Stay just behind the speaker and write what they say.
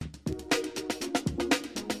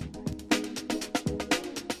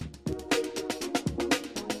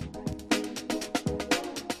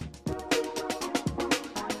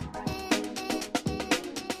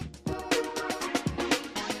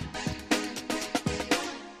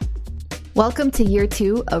Welcome to year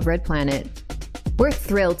 2 of Red Planet. We're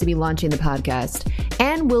thrilled to be launching the podcast,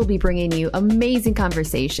 and we'll be bringing you amazing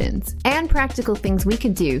conversations and practical things we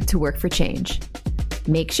can do to work for change.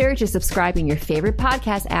 Make sure to subscribe in your favorite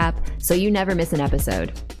podcast app so you never miss an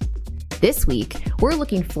episode. This week, we're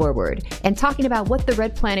looking forward and talking about what the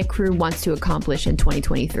Red Planet crew wants to accomplish in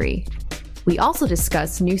 2023. We also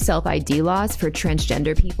discuss new self-ID laws for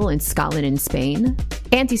transgender people in Scotland and Spain,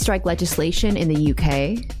 anti-strike legislation in the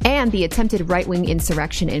UK, and the attempted right-wing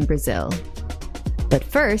insurrection in Brazil. But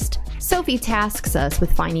first, Sophie tasks us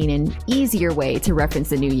with finding an easier way to reference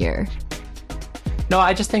the new year. No,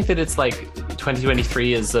 I just think that it's like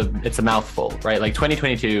 2023 it's a mouthful, right? Like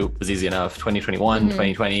 2022 was easy enough, 2021,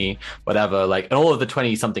 2020, whatever, like, and all of the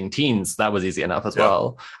 20-something teens, that was easy enough as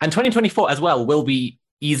well. And 2024 as well will be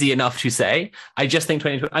easy enough to say. I just think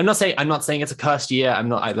 2020. I'm not saying it's a cursed year. I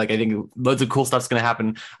think loads of cool stuff's going to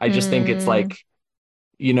happen. I just think it's like,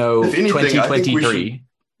 you know, if anything, 2023.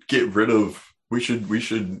 We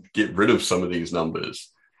should get rid of some of these numbers.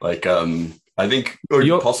 Like, I think, or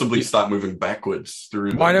possibly start moving backwards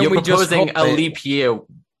through. Why don't You're we proposing just a leap year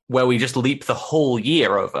where we just leap the whole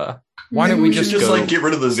year over? Why don't we just like get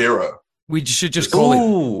rid of the zero? We should just call it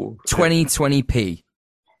 2020p.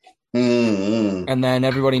 And then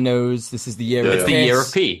everybody knows this is the year of It's the year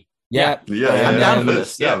of P. Yeah. I'm down for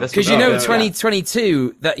this. Yeah, because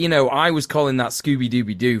 2022, that, you know, I was calling that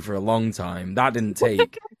Scooby-Dooby-Doo for a long time. That didn't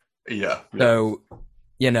take. So,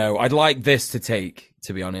 you know, I'd like this to take,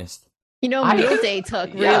 to be honest. You know, Mule Day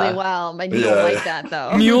took really well, but you don't like that,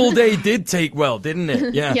 though. Mule Day did take well, didn't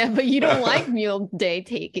it? Yeah. Yeah, but you don't like Mule Day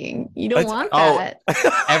taking. You don't want that.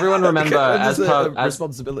 Everyone remember as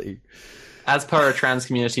responsibility. As per a trans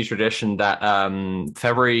community tradition, that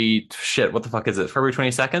February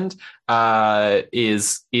 22nd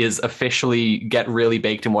is officially get really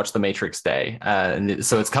baked and watch The Matrix Day, and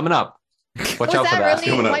so it's coming up. Watch out for that.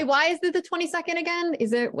 Really? Why is it the 22nd again?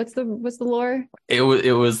 Is it what's the lore? It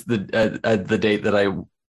was the date that I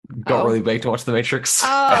got really baked to watch The Matrix.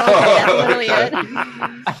 Oh, okay, that's literally it.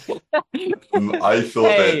 I thought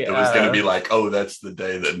that it was going to be like, oh, that's the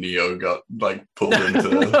day that Neo got like pulled into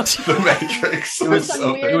the Matrix. It was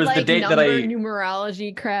some weird, it was the date that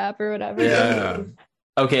numerology crap or whatever. Yeah.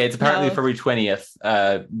 Okay, it's apparently February 20th.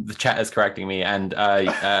 The chat is correcting me, and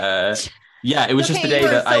yeah, it was just the day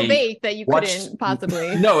that I baked that you couldn't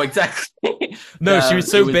possibly. No, exactly. No, she was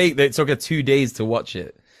so baked that it took her 2 days to watch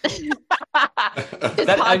it.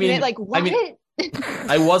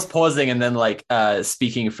 I was pausing and then like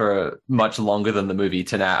speaking for much longer than the movie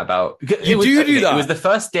to Nat about. Do that. It was the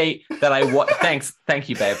first date that I watched. Thank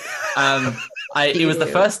you, babe. It was the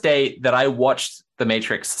first date that I watched The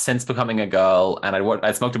Matrix since becoming a girl, and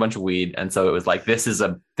I smoked a bunch of weed, and so it was like this is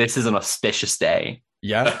an auspicious day.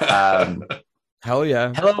 Yeah. Hell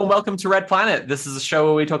yeah. Hello and welcome to Red Planet. This is a show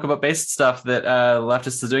where we talk about basic stuff that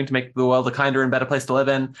leftists are doing to make the world a kinder and better place to live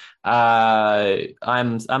in.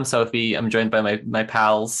 I'm Sophie. I'm joined by my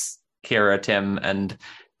pals, Kira, Tim, and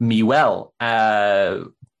Muel. And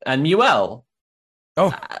Muel, I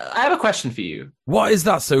have a question for you. What is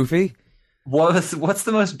that, Sophie? What's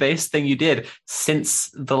the most base thing you did since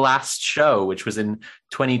the last show, which was in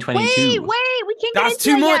 2022? Wait, we can't That's get into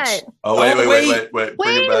too it much. Yet. Wait. We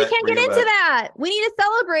can't get into that. We need to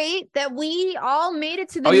celebrate that we all made it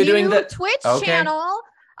to the new Twitch channel.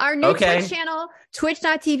 Our new Twitch channel,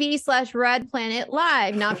 twitch.tv/Red Planet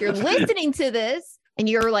Live. Now, if you're listening to this and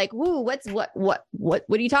you're like, ooh, what are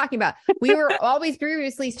you talking about? We were always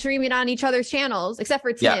previously streaming on each other's channels, except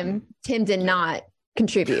for Tim. Yeah. Tim did not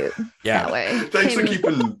contribute that way. Thanks for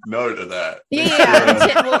keeping note of that.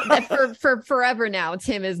 Yeah. Tim, for forever now,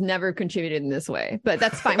 Tim has never contributed in this way, but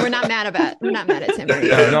that's fine. We're not mad at Tim. We're not mad at him.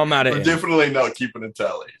 Definitely not keeping a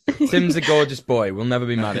tally. Tim's a gorgeous boy. We'll never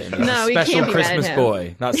be mad at him. No, we special can't be Christmas mad at him.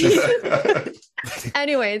 boy. That's it.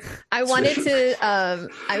 Anyways, I wanted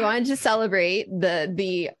to celebrate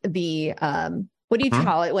the what do you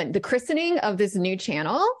call it when the christening of this new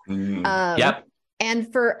channel. Yep.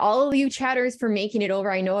 And for all of you chatters for making it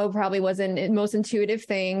over, I know it probably wasn't the most intuitive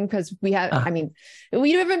thing because we haven't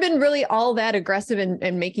been really all that aggressive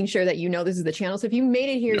in making sure that you know this is the channel. So if you made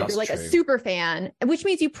it here, you're like a super fan, which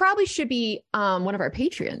means you probably should be one of our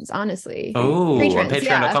Patreons, honestly. Oh,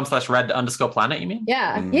 patreon.com/red_planet, you mean?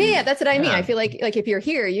 Yeah. Yeah, that's what I mean. I feel like if you're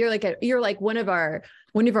here, you're like one of our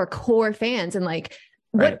core fans, and like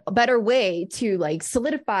what better way to like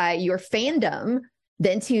solidify your fandom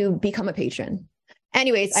than to become a patron.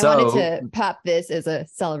 Anyways, I wanted to pop this as a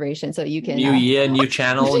celebration so you can... New year, new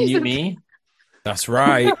channel, new me. That's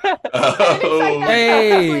right.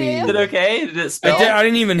 Hey! Is it okay? Did it spell? I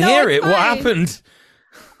didn't even hear it. What happened?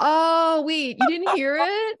 Oh, Oh, wait, you didn't hear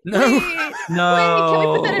it? No. Wait, No. Wait, can we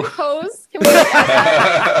put that in post? Can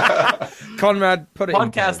we Conrad, put it in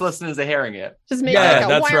Podcast post. listeners are hearing it. just make Yeah, like a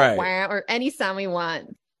that's wah, right. wah, or any sound we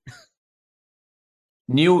want?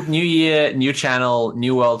 New year, new channel,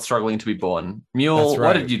 new world struggling to be born. Mule, That's right.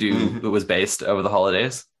 what did you do that was based over the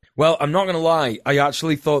holidays? Well, I'm not going to lie. I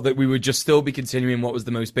actually thought that we would just still be continuing what was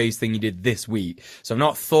the most base thing you did this week. So I've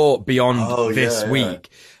not thought beyond this week.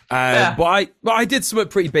 But I did something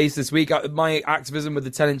pretty base this week. My activism with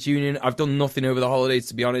the Tenants Union, I've done nothing over the holidays,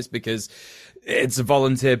 to be honest, because it's a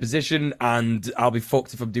volunteer position and I'll be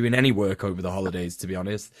fucked if I'm doing any work over the holidays, to be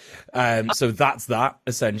honest. So that's that,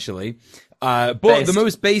 essentially. But the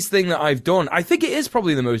most base thing that I've done, I think it is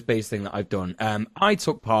probably the most base thing that I've done. I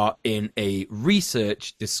took part in a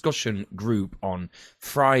research discussion group on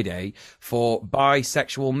Friday for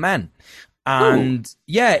bisexual men. And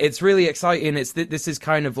yeah, it's really exciting. This is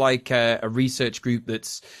kind of like a research group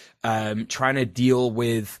that's trying to deal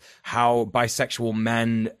with how bisexual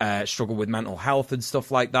men struggle with mental health and stuff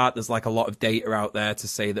like that. There's like a lot of data out there to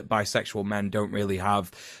say that bisexual men don't really have,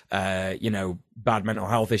 bad mental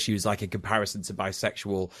health issues, like in comparison to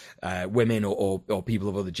bisexual women or people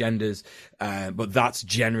of other genders. But that's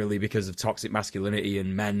generally because of toxic masculinity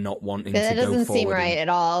and men not wanting to go forward. That doesn't seem right at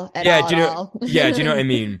all. Do you know what I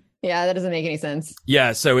mean? Yeah, that doesn't make any sense.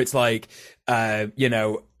 Yeah, so it's like,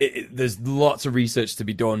 there's lots of research to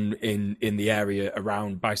be done in the area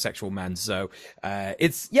around bisexual men. So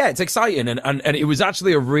it's exciting, and it was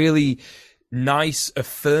actually a really nice,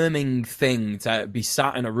 affirming thing to be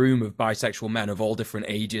sat in a room of bisexual men of all different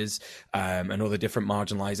ages and other different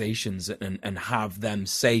marginalizations, and have them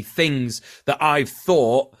say things that I've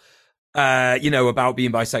thought. About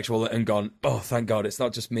being bisexual and gone, oh, thank God, it's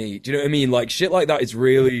not just me. Do you know what I mean? Like shit like that is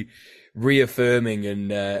really reaffirming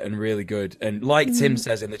and really good. And like Tim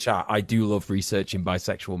says in the chat, I do love researching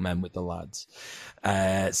bisexual men with the lads.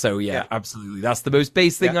 So yeah, absolutely. That's the most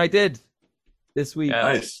base thing I did this week.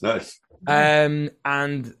 Yeah. Nice. And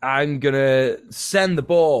I'm gonna send the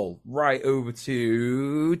ball right over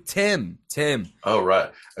to Tim. Oh,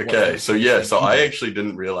 right. Okay. So I actually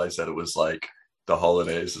didn't realize that it was like the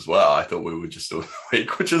holidays as well. I thought we were just doing a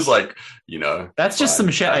week, which is like, that's just some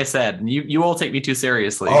shit I said. You all take me too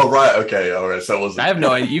seriously. Oh, right. Okay. All right. So it wasn't. I have no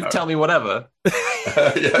idea. You tell me whatever.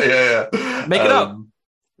 Yeah. Make it up.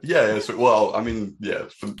 Yeah. So, well, I mean, yeah.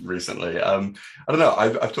 Recently, I don't know.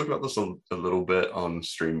 I've talked about this a little bit on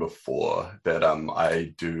stream before. That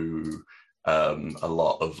I do a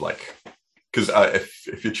lot of like. Because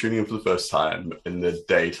if you're tuning in for the first time, in the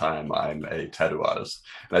daytime, I'm a tattoo artist.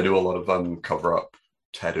 And I do a lot of cover-up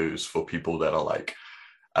tattoos for people that are like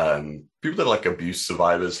abuse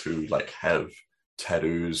survivors who like have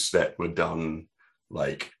tattoos that were done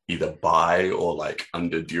like either by or like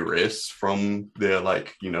under duress from their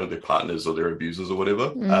like, their partners or their abusers or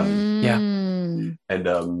whatever.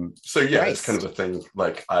 It's kind of a thing.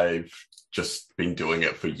 Like I've just been doing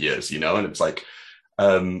it for years, and it's like,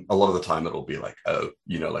 a lot of the time it'll be like,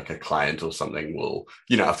 like a client or something will,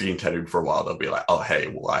 after getting tattooed for a while, they'll be like, oh, hey,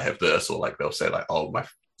 well, I have this. Or like, they'll say like, oh, my,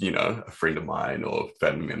 a friend of mine or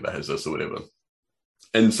family member has this or whatever.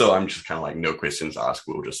 And so I'm just kind of like, no questions asked.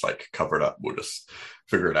 We'll just like cover it up. We'll just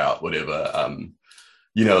figure it out, whatever.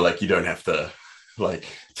 Like you don't have to like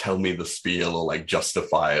tell me the spiel or like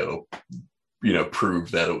justify or, prove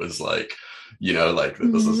that it was like, like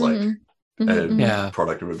that this is like,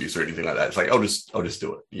 product of abuse or anything like that. It's like I'll just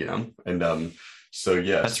do it, and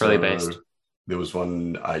that's really based. There was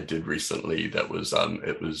one I did recently that was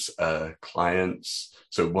it was clients.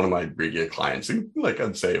 So one of my regular clients, like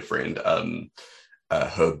I'd say a friend,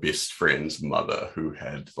 her best friend's mother, who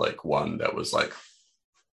had like one that was like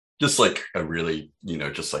just like a really,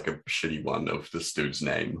 just like a shitty one of this dude's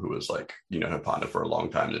name, who was like, her partner for a long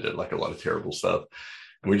time. They did like a lot of terrible stuff.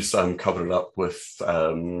 And we just covered it up with,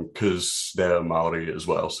 because they're Maori as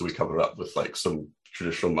well. So we covered it up with like some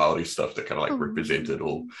traditional Maori stuff that kind of like represented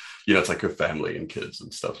all, it's like her family and kids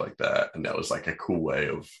and stuff like that. And that was like a cool way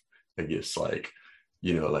of, I guess, like,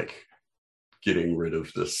 like getting rid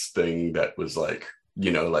of this thing that was like,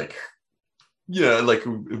 like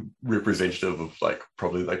representative of like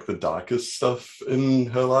probably like the darkest stuff in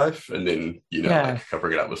her life. And then, like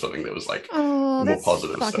covering it up with something that was like more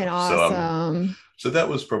positive fucking stuff. Awesome. So that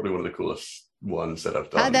was probably one of the coolest ones that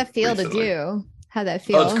I've done. How'd that feel recently. to do? How'd that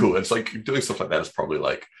feel? Oh, it's cool. It's like doing stuff like that is probably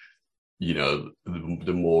like,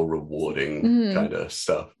 the more rewarding kind of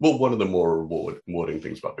stuff. Well, one of the more rewarding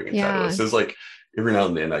things about being a tattooist is like every now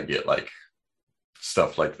and then I get like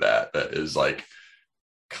stuff like that is like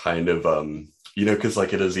kind of you know, because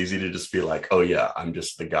like it is easy to just be like, oh yeah, I'm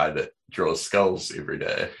just the guy that draws skulls every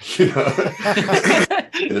day, you know.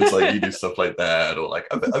 And it's like you do stuff like that, or like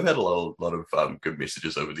I've had a lot of good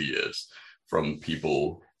messages over the years from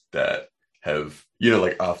people that have, you know,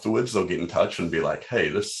 like afterwards they'll get in touch and be like, hey,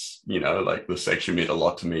 this, you know, like this actually meant a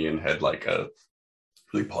lot to me and had like a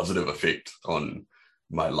really positive effect on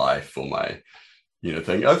my life or my, you know,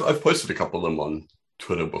 thing. I've posted a couple of them on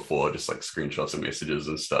Twitter before, just like screenshots of messages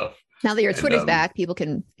and stuff. Now that your Twitter's back, people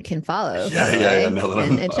can follow. Yeah. Now that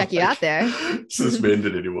and check you out there.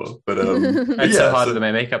 Suspended anymore, but it's so hard with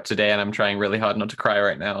my makeup today, and I'm trying really hard not to cry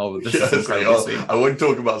right now. This is incredibly sweet. I won't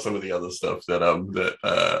talk about some of the other stuff that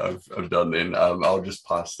I've done. Then I'll just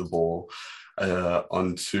pass the ball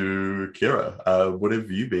on to Kira. What have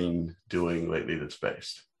you been doing lately that's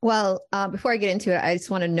based? Well, before I get into it, I just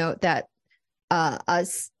want to note that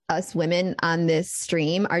us women on this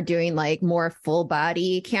stream are doing like more full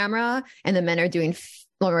body camera, and the men are doing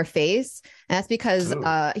more face. And that's because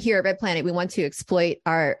here at Red Planet, we want to exploit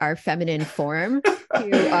our feminine form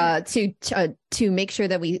to make sure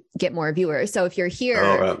that we get more viewers. So if you're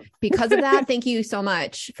here because of that, thank you so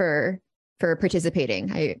much for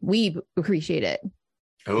participating. We appreciate it.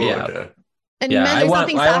 Oh, yeah. Okay. And men, there's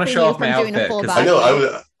nothing stopping you from doing a full body. I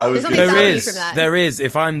know. I was. There is.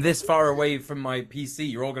 If I'm this far away from my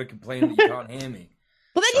PC, you're all going to complain that you can't hear me.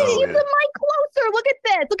 Well, then you use the mic closer. Look at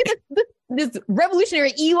this. Look at this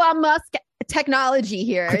revolutionary Elon Musk technology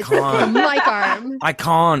here. It's a mic arm. I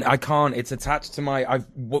can't. It's attached to my. I've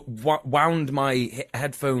wound my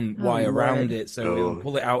headphone wire around it, so it'll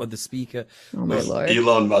pull it out of the speaker. Oh my Lord!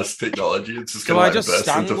 Elon Musk technology. It's just going to burst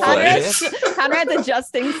into flames. Conrad's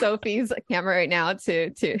adjusting Sophie's camera right now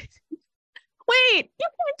to. Wait! You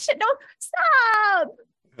can't. No, stop!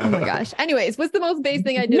 Oh my gosh. Anyways, what's the most base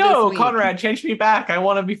thing I did this week? Conrad, change me back. I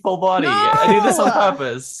want to be full body. No! I do this on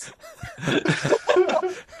purpose.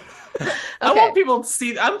 I want people to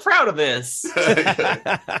see. I'm proud of this.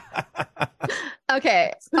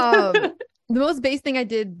 Okay. The most base thing I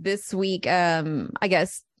did this week, I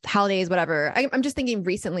guess holidays, whatever. I'm just thinking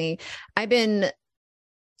recently, I'm making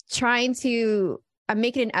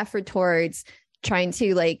an effort towards trying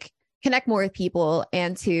to like connect more with people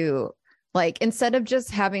and to like, instead of just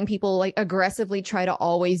having people like aggressively try to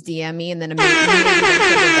always DM me and then immediately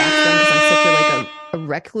because I'm such a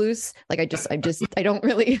recluse. Like I don't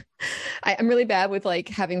really, I'm really bad with like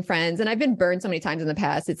having friends, and I've been burned so many times in the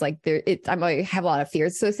past. It's like I have a lot of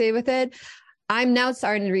fears associated with it. I'm now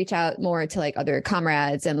starting to reach out more to like other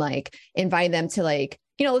comrades and like invite them to like,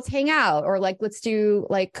 you know, let's hang out, or like, let's do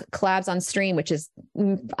like collabs on stream, which is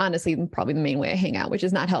honestly probably the main way I hang out, which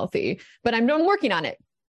is not healthy, but I'm working on it.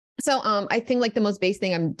 So I think like the most base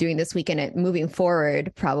thing I'm doing this weekend and moving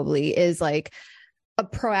forward probably is like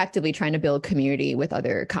proactively trying to build community with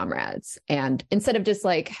other comrades. And instead of just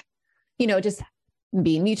like, you know, just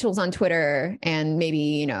being mutuals on Twitter and maybe,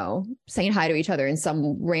 you know, saying hi to each other in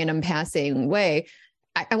some random passing way,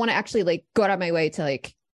 I want to actually like go out of my way to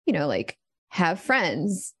like, you know, like have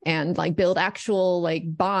friends and like build actual like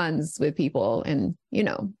bonds with people and, you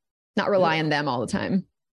know, not rely on them all the time.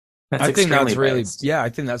 I think that's really, I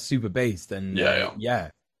think that's super based. And yeah.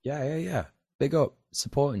 Big up,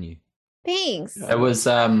 supporting you. Thanks. It was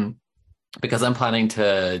because I'm planning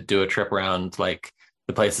to do a trip around like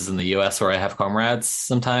the places in the US where I have comrades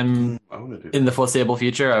sometime in the foreseeable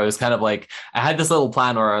future. I was kind of like, I had this little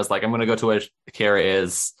plan where I was like, I'm going to go to where Kira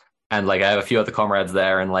is, and like I have a few other comrades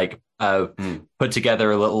there, and like put together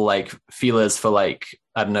a little like feelers for like,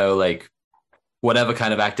 I don't know, like whatever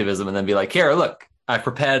kind of activism, and then be like, Kira, look, I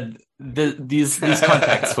prepared these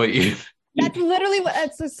contacts for you. That's literally what.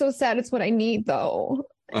 That's so sad. It's what I need, though.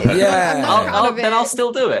 Yeah, I'll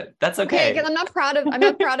still do it. That's okay. Because I'm not proud of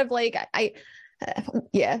like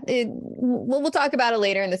we'll talk about it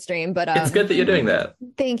later in the stream. But it's good that you're doing that.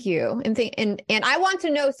 Thank you, and I want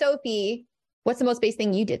to know, Sophie, what's the most base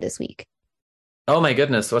thing you did this week? Oh my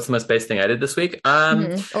goodness, what's the most base thing I did this week?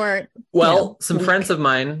 Some friends of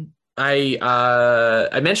mine. I think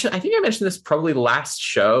I mentioned this probably last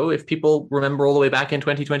show, if people remember all the way back in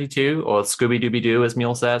 2022, or Scooby Dooby Doo, as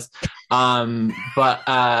Mule says. But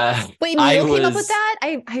wait, Mule came up with that?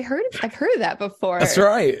 I've heard of that before. That's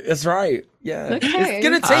right. Yeah. Okay. It's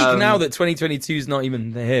gonna take now that 2022 is not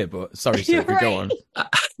even here. But sorry, Sophie, go on.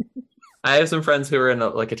 I have some friends who are in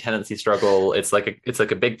a tenancy struggle. It's like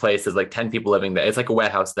a big place. There's like 10 people living there. It's like a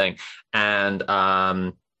warehouse thing, and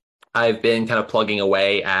I've been kind of plugging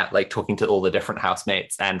away at like talking to all the different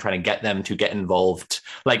housemates and trying to get them to get involved.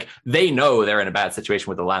 Like they know they're in a bad situation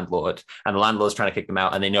with the landlord, and the landlord's trying to kick them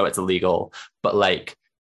out, and they know it's illegal. But like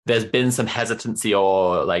there's been some hesitancy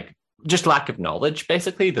or like just lack of knowledge,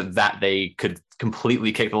 basically, that they could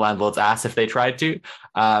completely kick the landlord's ass if they tried to.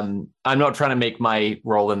 I'm not trying to make my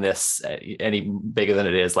role in this any bigger than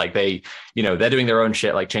it is. Like they're doing their own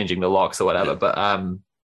shit, like changing the locks or whatever.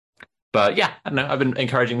 But yeah, I don't know. I've been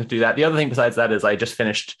encouraging them to do that. The other thing besides that is I just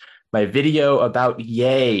finished my video about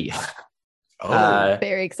Yay.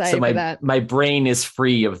 Very excited for that. My brain is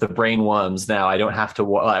free of the brain worms now. I don't have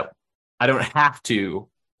to. I don't have to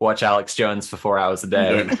watch Alex Jones for 4 hours a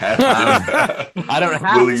day. You don't have to. I don't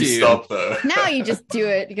have to. Will you stop though? Now you just do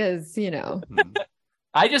it because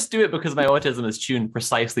I just do it because my autism is tuned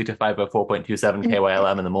precisely to 504.27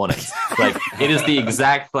 KYLM in the mornings. Like it is the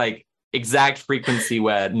exact frequency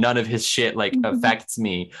where none of his shit like affects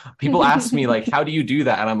me. People ask me like, how do you do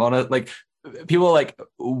that? And I'm on a like. People are like,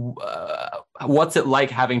 what's it like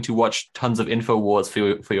having to watch tons of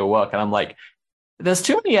InfoWars for your work? And I'm like, there's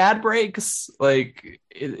too many ad breaks. Like,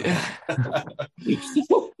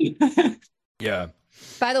 yeah.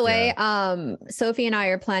 By the way, Sophie and I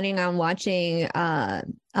are planning on watching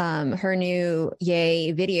her new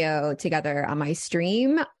Yay video together on my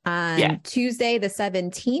stream on Tuesday the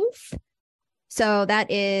 17th. So that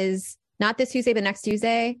is not this Tuesday, but next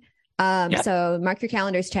Tuesday. So mark your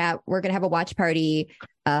calendars, chat. We're going to have a watch party.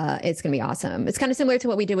 It's going to be awesome. It's kind of similar to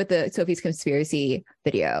what we did with the Sophie's conspiracy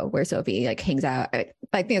video where Sophie like hangs out. I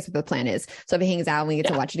think that's what the plan is. Sophie hangs out and we get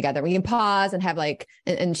to watch it together. We can pause and have like,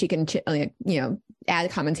 and she can,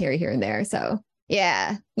 add commentary here and there. So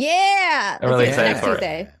yeah. I'm really excited next for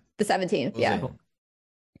Tuesday, the 17th. Yeah.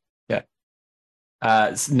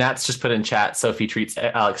 Nat's just put in chat, Sophie treats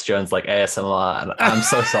Alex Jones like ASMR, and I'm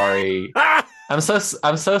so sorry. I'm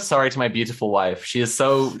so sorry to my beautiful wife. She is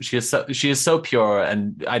so pure,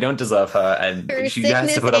 and I don't deserve her. And for she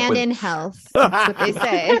has to put up with in health. That's what they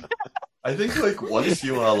say. I think like once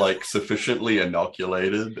you are like sufficiently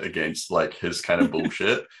inoculated against like his kind of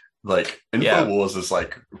bullshit, like InfoWars is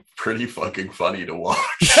like pretty fucking funny to watch.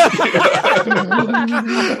 That's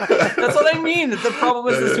what I mean. The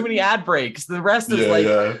problem is there's too many ad breaks. The rest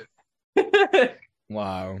is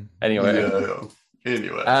Wow. Anyway.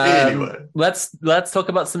 Anyway. Let's talk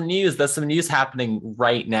about some news. There's some news happening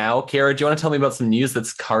right now. Kira, do you want to tell me about some news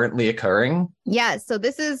that's currently occurring? Yeah, so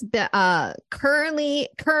this is currently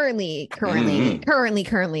occurring. The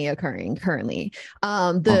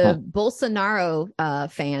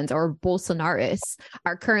Bolsonaro fans or Bolsonaris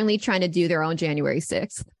are currently trying to do their own January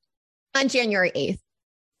 6th on January 8th.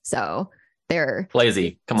 So they're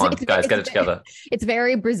lazy. Come on, guys, get it together. It's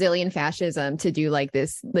very Brazilian fascism to do like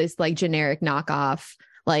this like generic knockoff,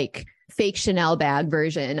 like fake Chanel bag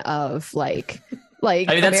version of like I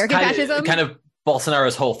mean, American fascism. Kind of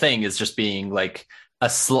Bolsonaro's whole thing is just being like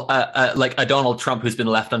like a Donald Trump who's been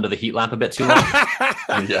left under the heat lamp a bit too long.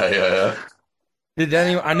 Yeah. Did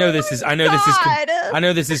anyone? I know this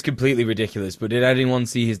is completely ridiculous, but did anyone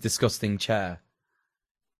see his disgusting chair?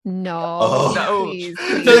 No. Please.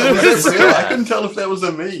 I couldn't tell if that was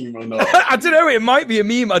a meme or not. I don't know. It might be a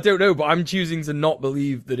meme. I don't know, but I'm choosing to not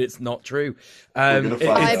believe that it's not true. I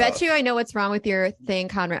bet you I know what's wrong with your thing,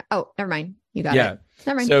 Conrad. Oh, never mind. You got it.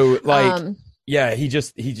 Never mind. So he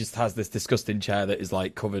just has this disgusting chair that is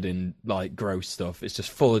like covered in like gross stuff. It's just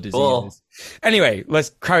full of diseases. Oh. Anyway, let's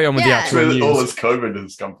carry on with the actual news. All this COVID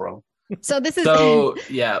has come from. So this is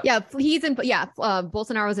he's in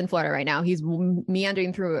Bolsonaro's in Florida right now. He's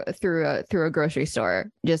meandering through a grocery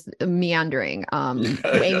store, just meandering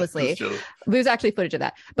aimlessly. There's actually footage of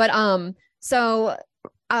that. But since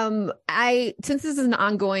this is an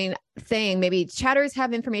ongoing thing, maybe chatters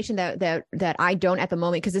have information that I don't at the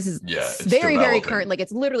moment, because this is very, very current. Like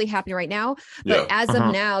it's literally happening right now. But as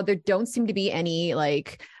of now, there don't seem to be any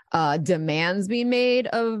like demands being made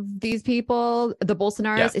of these people, the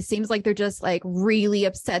Bolsonaros. It seems like they're just like really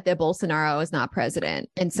upset that Bolsonaro is not president,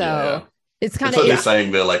 and so it's kind of they're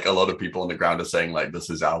saying. They're like, a lot of people on the ground are saying like, this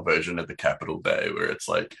is our version of the Capitol Day, where it's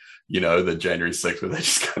like, the January 6th, where they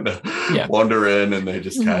just kind of wander in and they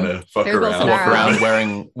just kind of fuck around, walk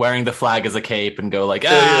around wearing the flag as a cape and go like,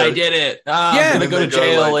 I did it. I'm gonna go to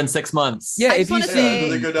jail in 6 months. Yeah, if you see,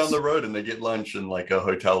 they go down the road and they get lunch in like a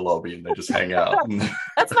hotel lobby and they just hang out.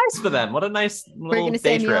 That's nice for them. What a nice little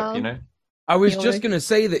day trip, I was just going to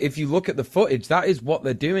say that if you look at the footage, that is what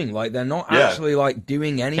they're doing. Like, they're not actually like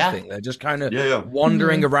doing anything. They're just kind of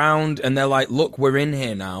wandering around, and they're like, look, we're in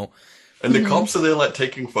here now. And the cops are there like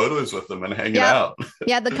taking photos with them and hanging out.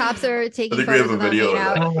 Yeah, the cops are taking photos of them hanging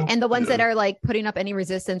out. And the ones that are like putting up any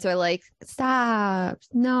resistance are like, stop,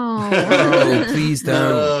 no. Please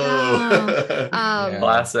don't.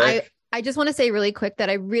 Classic. I just want to say really quick that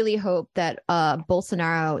I really hope that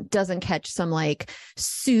Bolsonaro doesn't catch some like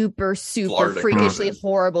super Florida freakishly COVID.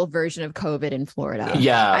 horrible version of COVID in Florida.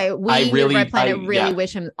 Yeah, we really- Red Planet I- really yeah.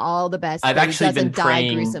 wish him all the best. I've that he actually been doesn't die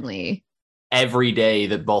praying- gruesomely. Every day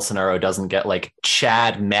that Bolsonaro doesn't get like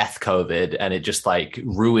Chad meth COVID and it just like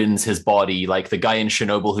ruins his body, like the guy in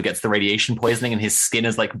Chernobyl who gets the radiation poisoning and his skin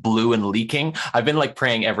is like blue and leaking. I've been like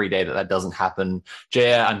praying every day that doesn't happen.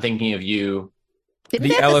 Jaya, I'm thinking of you. Didn't The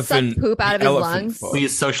they have elephant- to suck poop out of the his elephant lungs? fuck.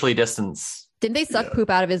 Please socially distance. Didn't they suck poop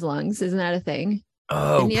out of his lungs? Isn't that a thing?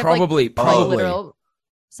 Oh, Didn't he have, like, probably. Literal,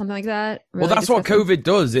 something like that. Well, Really that's what disgusting? COVID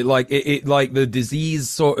does. It like the disease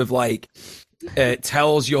sort of like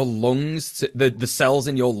tells your lungs to, the cells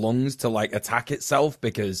in your lungs to like attack itself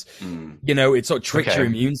because you know it sort of tricks your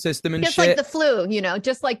immune system and Just shit. like the flu,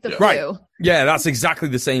 just like the Right. flu. Yeah, that's exactly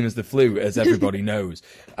the same as the flu, as everybody knows.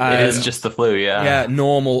 It is just the flu, yeah. Yeah,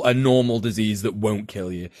 a normal disease that won't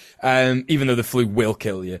kill you, even though the flu will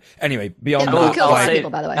kill you. Anyway, beyond It will that, kill a lot of like,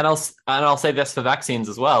 people, by the way. And I'll say this for vaccines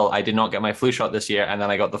as well. I did not get my flu shot this year, and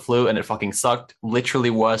then I got the flu, and it fucking sucked.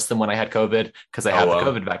 Literally worse than when I had COVID because I had the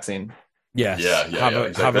COVID vaccine. yes, Yeah,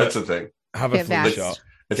 exactly. That's the thing. have a Get flu vaxxed. shot.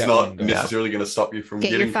 It's Get not one done. necessarily going to stop you from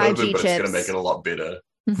Get your getting 5G COVID, but it's going to chips. make it a lot better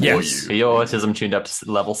for Yes. you. Your autism tuned up to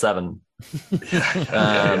level 7.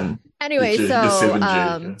 Anyway, The so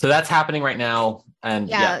 7G. So that's happening right now, and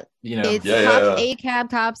Yeah, it's Yeah. ACAB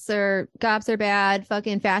cops are bad.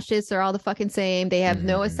 Fucking fascists are all the fucking same. They have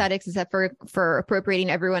no aesthetics except for appropriating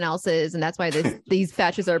everyone else's, and that's why these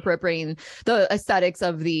fascists are appropriating the aesthetics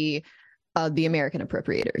of the American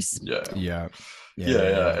appropriators. Yeah.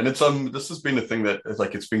 And it's this has been a thing that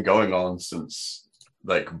like it's been going on since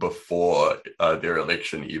like before their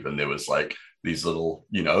election. Even there was like these little,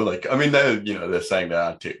 like I mean they're saying there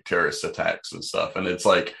are terrorist attacks and stuff, and it's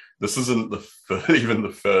like this isn't even the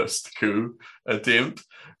first coup attempt.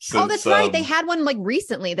 Since, That's right. They had one like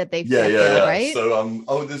recently that they yeah. right?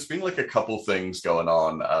 So there's been like a couple things going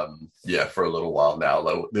on for a little while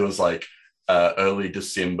now. There was like early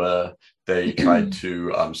December they tried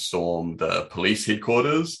to storm the police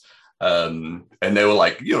headquarters, and they were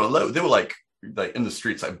like they were like in the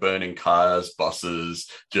streets, like burning cars, buses,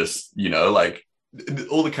 just like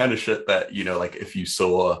all the kind of shit that like if you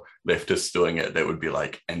saw leftists doing it, they would be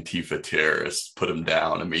like Antifa terrorists, put them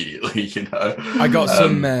down immediately. I got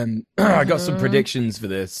some predictions for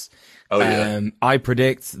this. I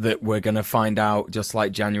predict that we're going to find out, just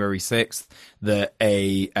like January 6th, that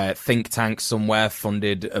a think tank somewhere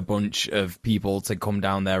funded a bunch of people to come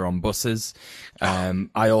down there on buses.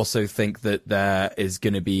 I also think that there is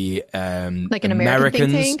going to be like an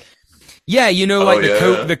American think tank. Yeah,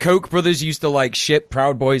 the Koch brothers used to like ship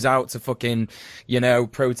Proud Boys out to fucking,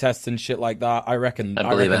 protests and shit like that. I reckon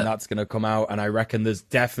that's going to come out, and I reckon there's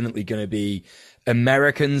definitely going to be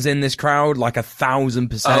Americans in this crowd, like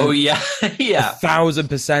 1,000%. Oh yeah, yeah,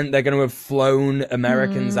 1,000%. They're going to have flown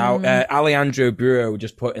Americans out. Alejandro Bureau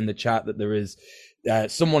just put in the chat that there is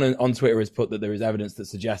someone on Twitter has put that there is evidence that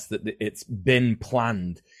suggests that it's been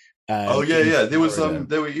planned. There was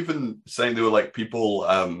they were even saying there were like people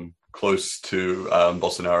close to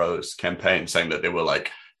Bolsonaro's campaign saying that they were like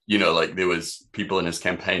like there was people in his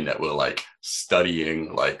campaign that were like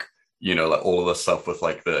studying like like all of the stuff with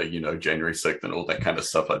like the January 6th and all that kind of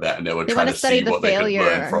stuff like that, and they were trying to see what they could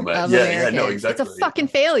learn from it. No, exactly. It's a fucking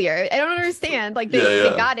failure. I don't understand. Like they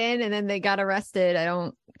got in and then they got arrested. I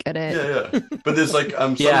don't get it. But there's like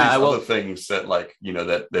some of these other things that like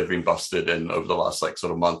that they've been busted in over the last like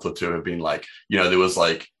sort of month or two have been like there was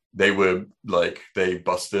like they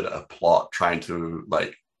busted a plot trying to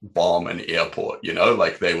like bomb an airport.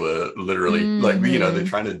 Like they were literally like they're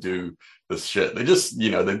trying to do this shit. They just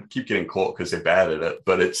they keep getting caught because they're bad at it.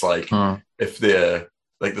 But it's like if they're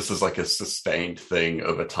like this is like a sustained thing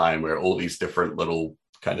over time where all these different little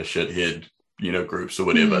kind of shithead groups or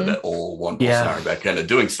whatever that all want Bolsonaro back in and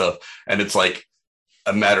doing stuff, and it's like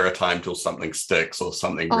a matter of time till something sticks or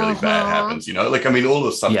something really bad happens. Like I mean all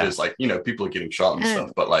the stuff is like people are getting shot and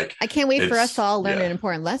stuff, but like I can't wait for us to all learn an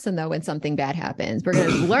important lesson though. When something bad happens, we're going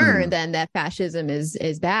to learn then that fascism is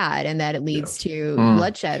bad and that it leads to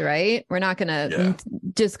bloodshed, right? We're not going to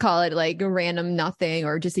just call it like a random nothing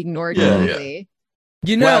or just ignore it completely.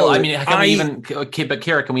 Well, I mean,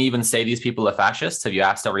 Kira, can we even say these people are fascists? Have you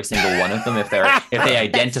asked every single one of them if they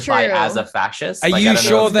identify as a fascist? Are you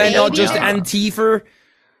sure they're not just Antifa?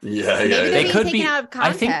 Yeah. They could be. Out of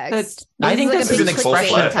context. I think this is an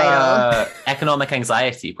expression title. of economic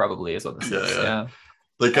anxiety, probably is what this is. Yeah.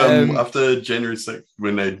 Like after January 6th,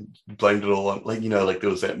 when they blamed it all on, like, you know, like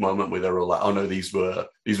there was that moment where they were like, oh no, these were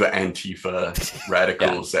Antifa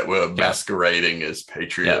radicals that were masquerading as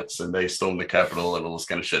patriots, and they stormed the Capitol and all this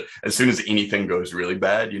kind of shit. As soon as anything goes really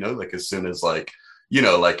bad, you know, like as soon as like, you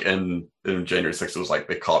know, like in January 6th, it was like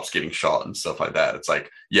the cops getting shot and stuff like that. It's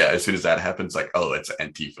like, yeah, as soon as that happens, like, oh, it's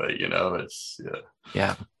Antifa, you know, it's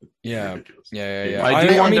yeah. I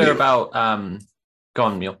do wonder about go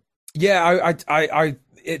on, Neil. Yeah, I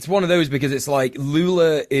it's one of those because it's like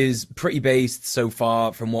Lula is pretty based so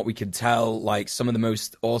far from what we can tell. Like some of the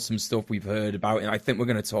most awesome stuff we've heard about, and I think we're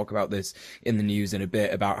going to talk about this in the news in a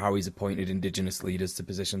bit about how he's appointed indigenous leaders to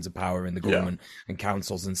positions of power in the government and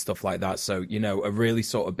councils and stuff like that. So, you know, a really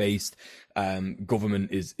sort of based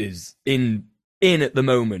government is in at the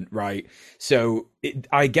moment, right? So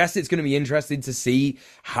I guess it's going to be interesting to see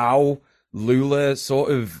how Lula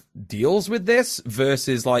sort of deals with this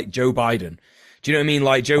versus like Joe Biden. Do you know what I mean?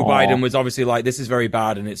 Like Joe Biden was obviously like, this is very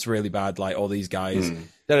bad and it's really bad. Like all these guys,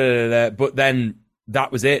 but then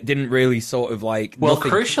that was it. Didn't really sort of like. Well,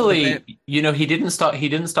 crucially, you know, he didn't start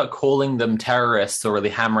calling them terrorists or really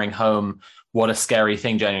hammering home what a scary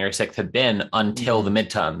thing January 6th had been until the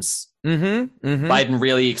midterms. Biden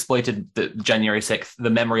really exploited the January 6th, the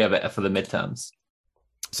memory of it for the midterms.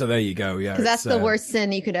 So there you go. Yeah, because that's the worst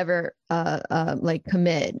sin you could ever like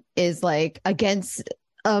commit is like against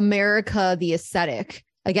America, the aesthetic,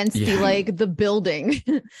 against the like the building.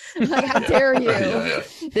 Like, how dare you?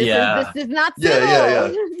 This is not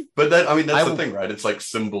civil. But that, I mean, that's the thing, right? It's like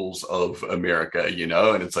symbols of America, you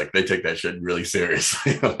know, and it's like they take that shit really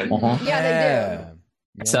seriously. Like, they do. Yeah.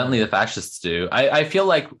 Certainly, the fascists do. I feel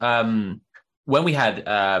like when we had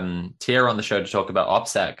Tiara on the show to talk about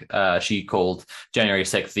OPSEC, she called January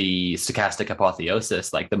 6th the stochastic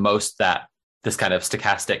apotheosis, like the most that this kind of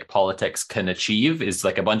stochastic politics can achieve is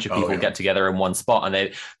like a bunch of people get together in one spot, and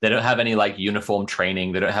they don't have any like uniform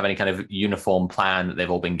training. They don't have any kind of uniform plan that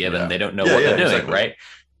they've all been given. They don't know what they're doing, exactly. Right?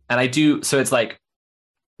 And so it's like,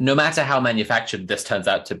 no matter how manufactured this turns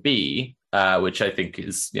out to be, which I think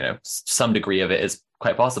is, you know, some degree of it is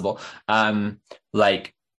quite possible.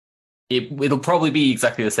 Like it'll probably be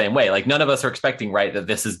exactly the same way. Like none of us are expecting, right, that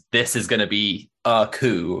this is going to be a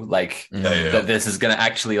coup, like that this is going to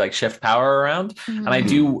actually like shift power around. And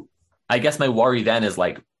I guess my worry then is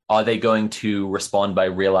like, are they going to respond by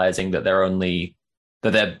realizing that their only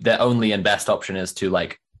and best option is to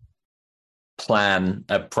like plan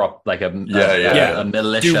a militia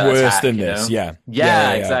do worse attack, than this,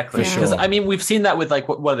 exactly. For Because sure. I mean, we've seen that with like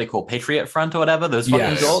what do they call Patriot Front or whatever, those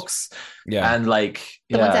fucking dorks, and like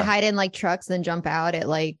the ones that hide in like trucks and then jump out at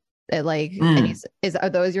like are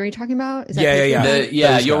those you're talking about? Is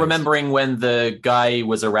that you're remembering when the guy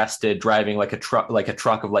was arrested driving like a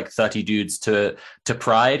truck of like 30 dudes to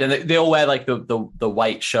Pride, and they all wear like the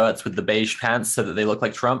white shirts with the beige pants so that they look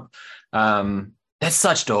like Trump. They're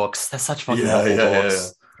such dorks. They're such fucking awful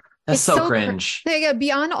dorks. They're so cringe.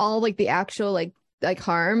 Beyond all like the actual like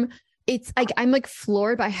harm, it's like I'm like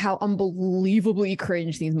floored by how unbelievably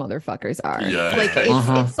cringe these motherfuckers are.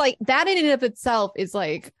 It's like that in and of itself is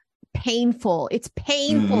like painful. It's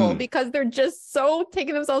painful because they're just so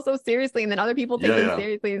taking themselves so seriously, and then other people take them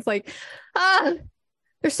seriously. It's like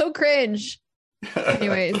they're so cringe.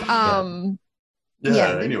 Anyways,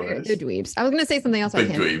 they're dweebs. I was gonna say something else. Big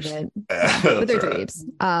I can't dweebs. think of it. But they're dweebs.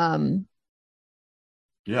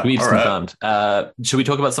 Dweebs confirmed. Should we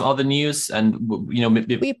talk about some other news? And you know,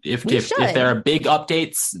 if there are big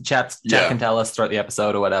updates, chat can tell us throughout the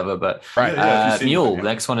episode or whatever. But Mule, the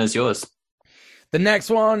next one is yours. The next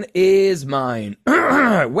one is mine.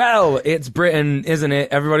 Well, it's Britain, isn't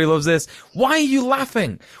it? Everybody loves this. Why are you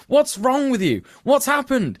laughing? What's wrong with you? What's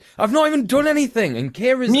happened? I've not even done anything. And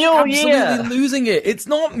Kira's absolutely losing it. It's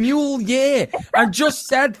not Mule Year. I just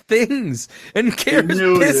said things. And Kira's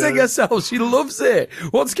pissing herself. She loves it.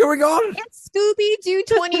 What's going on? It's Scooby-Doo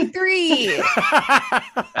 23.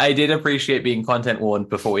 I did appreciate being content warned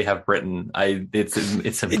before we have Britain.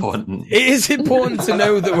 It's important. It is important to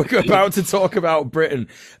know that we're about to talk about Britain,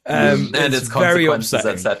 and its very consequences,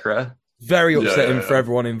 upsetting, etc. Very upsetting for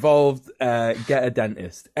everyone involved. Get a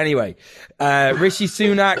dentist. Anyway, Rishi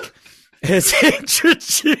Sunak has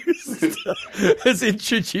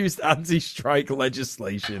introduced anti-strike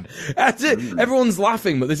legislation. Everyone's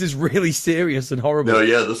laughing, but this is really serious and horrible.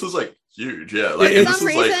 No, this is like huge. Yeah, like this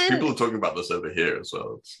is like people are talking about this over here as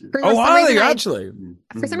well. It's huge. Are they actually?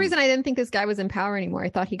 For some reason, I didn't think this guy was in power anymore. I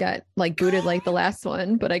thought he got like booted like the last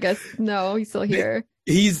one, but I guess no, he's still here.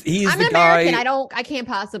 He's I'm the an guy. American. I can't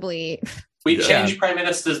possibly. We change prime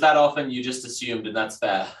ministers that often. You just assumed, and that's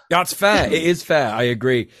fair. That's fair. It is fair. I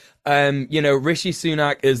agree. Rishi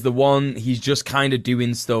Sunak is the one. He's just kind of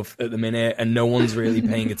doing stuff at the minute, and no one's really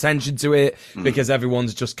paying attention to it because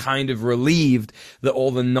everyone's just kind of relieved that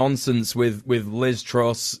all the nonsense with Liz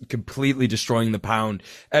Truss completely destroying the pound.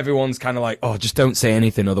 Everyone's kind of like, oh, just don't say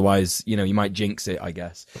anything, otherwise, you might jinx it, I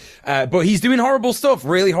guess. But he's doing horrible stuff,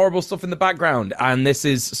 really horrible stuff in the background, and this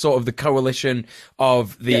is sort of the coalition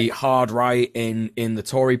of the hard right in the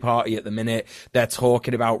Tory party at the minute. They're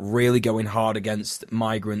talking about really going hard against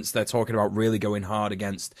migrants. They're talking about really going hard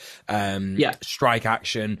against strike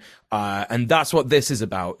action. And that's what this is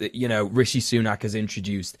about. Rishi Sunak has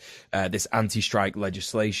introduced this anti-strike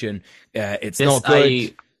legislation. It's not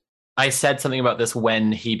good. I said something about this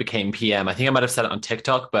when he became PM. I think I might have said it on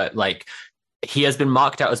TikTok, but he has been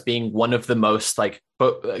marked out as being one of the most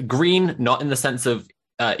green, not in the sense of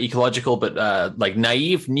ecological, but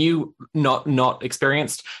naive, new, not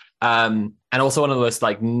experienced, and also one of the most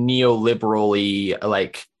neoliberally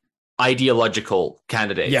ideological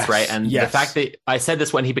candidates, right? And the fact that I said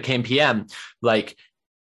this when he became PM,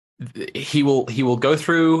 he will go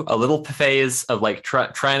through a little phase of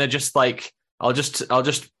trying to just I'll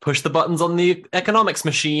just push the buttons on the economics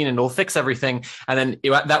machine and it'll fix everything, and then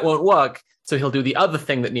that won't work. So he'll do the other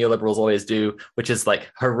thing that neoliberals always do, which is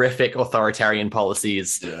horrific authoritarian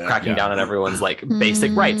policies, cracking down on everyone's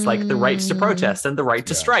basic rights, like the rights to protest and the right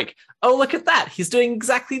to strike. Oh, look at that. He's doing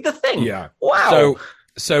exactly the thing. Yeah. Wow.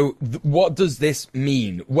 So what does this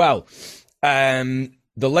mean? Well, the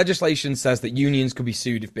legislation says that unions could be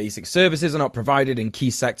sued if basic services are not provided in key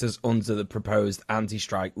sectors under the proposed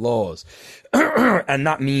anti-strike laws. And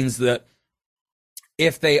that means that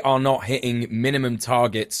if they are not hitting minimum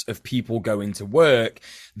targets of people going to work,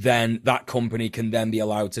 then that company can then be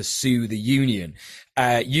allowed to sue the union.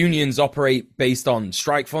 Unions operate based on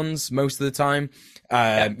strike funds most of the time,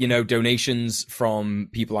 donations from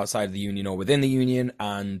people outside of the union or within the union,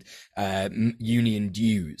 and union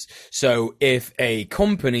dues. So if a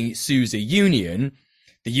company sues a union,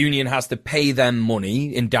 the union has to pay them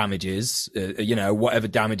money in damages, whatever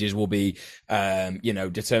damages will be,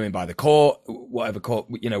 determined by the court, whatever court,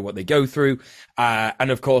 what they go through.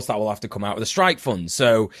 And of course that will have to come out of the strike fund.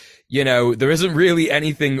 So, there isn't really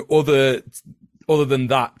anything other than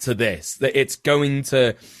that to this, that it's going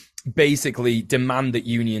to basically demand that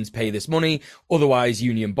unions pay this money. Otherwise,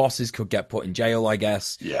 union bosses could get put in jail, I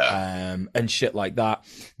guess. And shit like that.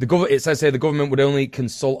 It says here the government would only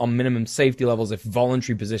consult on minimum safety levels if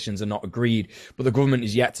voluntary positions are not agreed, but the government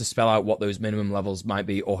is yet to spell out what those minimum levels might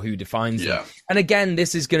be or who defines them. And again,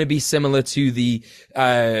 this is going to be similar to the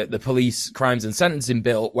police crimes and sentencing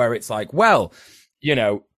bill, where it's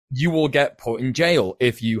you will get put in jail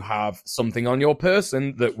if you have something on your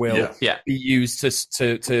person that will be used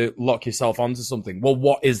to lock yourself onto something. Well,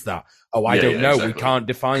 what is that? Oh, I don't know. Exactly. We can't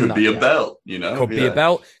define that. Could be a belt, Could be a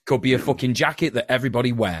belt. Could be a fucking jacket that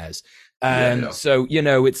everybody wears. So,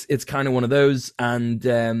 it's kind of one of those.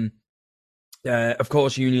 And, of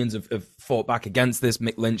course, unions have fought back against this.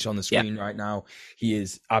 Mick Lynch on the screen right now. He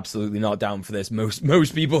is absolutely not down for this.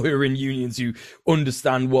 Most people who are in unions who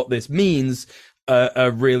understand what this means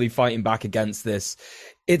are really fighting back against this.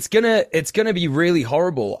 It's gonna be really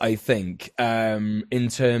horrible, I think, in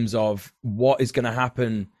terms of what is gonna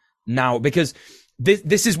happen now, because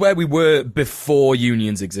this is where we were before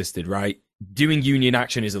unions existed, right? Doing union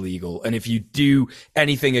action is illegal, and if you do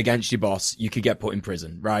anything against your boss, you could get put in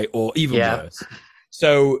prison, right? Or even worse.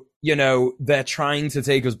 So, they're trying to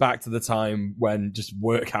take us back to the time when just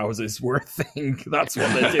workhouses were a thing. That's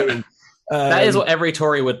what they're doing. That is what every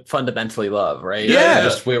Tory would fundamentally love, right?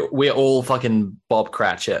 We're all fucking Bob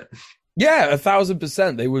Cratchit. Yeah,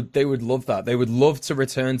 1,000%. They would love that. They would love to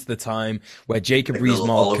return to the time where Jacob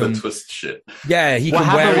Rees-Mogg can twist shit. Yeah, what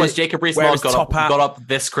happened was Jacob Rees-Mogg got up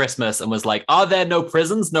this Christmas and was like, "Are there no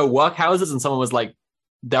prisons, no workhouses?" And someone was like,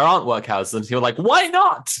 "There aren't workhouses." And he was like, "Why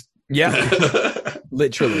not?" Yeah,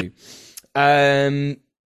 literally.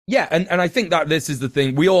 Yeah, and I think that this is the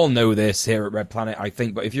thing. We all know this here at Red Planet, I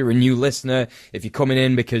think. But if you're a new listener, if you're coming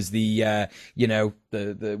in because we've got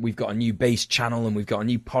a new base channel and we've got a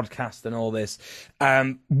new podcast and all this,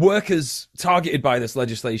 workers targeted by this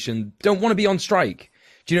legislation don't want to be on strike.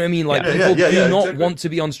 Do you know what I mean? People do not want to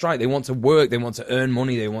be on strike. They want to work. They want to earn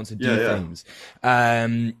money. They want to do things.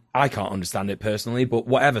 I can't understand it personally, but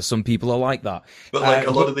whatever. Some people are like that. But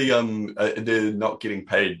a lot of they're not getting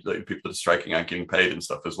paid. Like people that are striking aren't getting paid and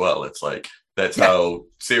stuff as well. It's that's how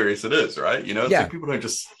serious it is, right? It's people don't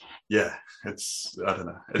just. It's I don't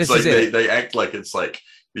know. It's they act like it's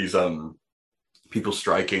these people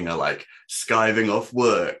striking are skiving off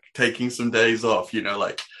work, taking some days off.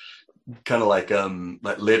 kind of like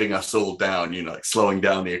letting us all down, you know, like slowing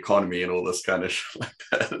down the economy and all this kind of shit like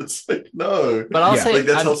that. It's like, no, but I'll say like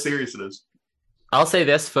that's how serious it is. I'll say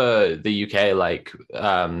this for the UK, like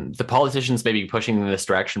the politicians may be pushing in this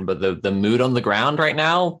direction, but the mood on the ground right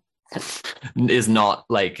now is not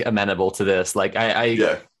like amenable to this. Like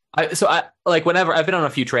I like whenever I've been on a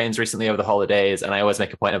few trains recently over the holidays, and I always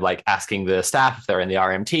make a point of like asking the staff if they're in the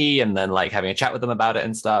RMT and then like having a chat with them about it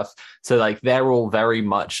and stuff. So like they're all very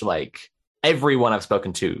much like everyone I've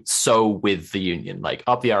spoken to so with the union, like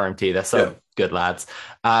up the RMT. They're so good lads.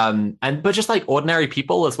 But just like ordinary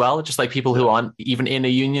people as well, just like people who aren't even in a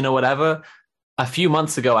union or whatever. A few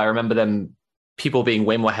months ago, I remember people being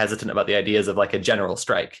way more hesitant about the ideas of like a general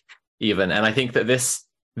strike even. And I think that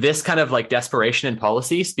this kind of like desperation in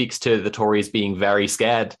policy speaks to the Tories being very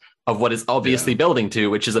scared of what is obviously building to,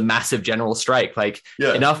 which is a massive general strike. Like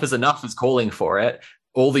enough is calling for it.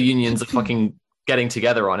 All the unions are fucking getting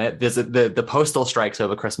together on it. There's the postal strikes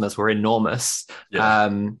over Christmas were enormous.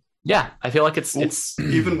 I feel like it's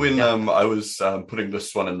even when I was putting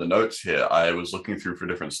this one in the notes here, I was looking through for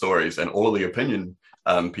different stories, and all the opinion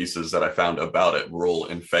pieces that I found about it were all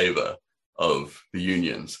in favor of the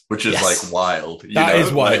unions, which is like wild. That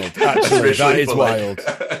is wild. Actually, that is wild.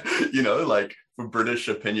 You know, like for British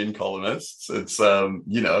opinion columnists, it's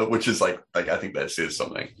you know, which is like I think that says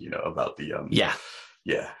something, you know, about the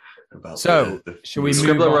about should we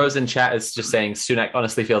Scribbler Rose in chat is just saying Sunak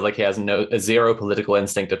honestly feels like he has zero political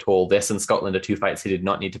instinct at all. This and Scotland are two fights he did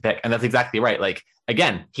not need to pick, and that's exactly right. Like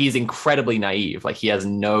again, he's incredibly naive. Like he has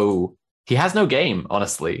no game,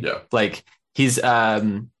 honestly. Like he's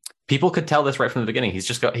people could tell this right from the beginning. He's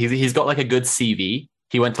got like a good CV.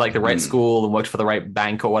 He went to like the right school and worked for the right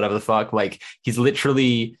bank or whatever the fuck. Like he's so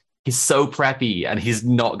preppy, and he's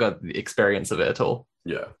not got the experience of it at all.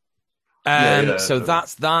 So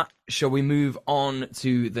that's that. Shall we move on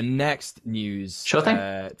to the next news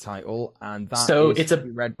title? And that is to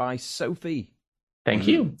be read by Sophie. Thank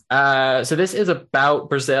you. So this is about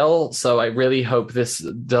Brazil. So I really hope this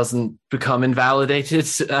doesn't become invalidated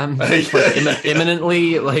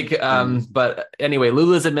imminently. But anyway,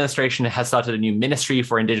 Lula's administration has started a new ministry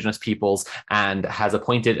for Indigenous peoples and has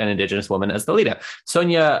appointed an Indigenous woman as the leader.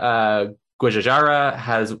 Sonia Guajajara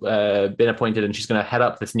has been appointed, and she's going to head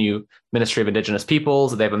up this new Ministry of Indigenous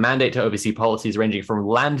Peoples. They have a mandate to oversee policies ranging from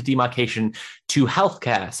land demarcation to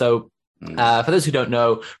healthcare. So for those who don't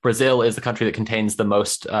know, Brazil is the country that contains the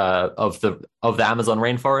most of the Amazon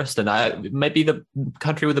rainforest, and it might be the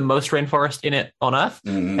country with the most rainforest in it on Earth,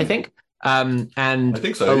 I think. And I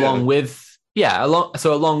think so, along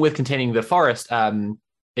with containing the forest,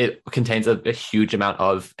 it contains a huge amount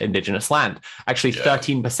of indigenous land. Actually,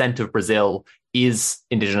 13% of Brazil is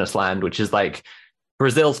indigenous land, which is like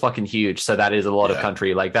Brazil's fucking huge. So that is a lot of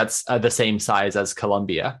country. Like that's the same size as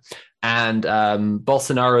Colombia. And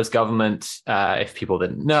Bolsonaro's government, if people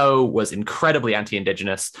didn't know, was incredibly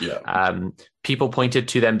anti-indigenous. People pointed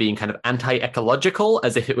to them being kind of anti-ecological,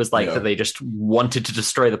 as if it was like that they just wanted to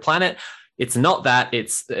destroy the planet. It's not that.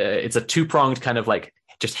 It's a two-pronged kind of like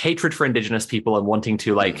just hatred for indigenous people and wanting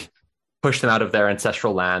to like push them out of their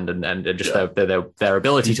ancestral land and just their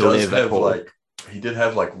ability to live at all. He did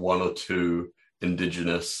have like one or two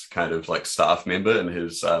indigenous kind of like staff member in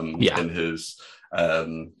his in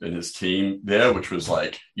his team there, which was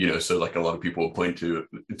like, you know, so like a lot of people will point to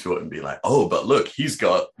it and be like, oh, but look, he's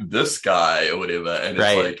got this guy or whatever, and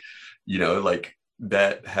it's like, you know, like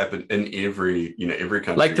that happened in every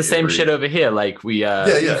country, like the same shit over here. Like we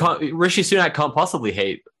Rishi Sunak can't possibly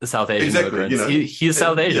hate the South Asian immigrants. You know, he's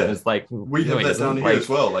South Asian. It's like we have that down here as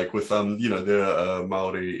well, like with you know, there are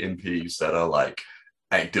Maori MPs that are like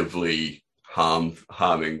actively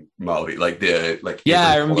harming Maori, like they're like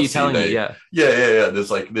I remember you telling me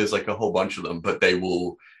there's like a whole bunch of them, but they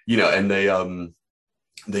will, you know, and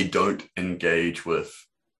they don't engage with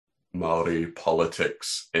Maori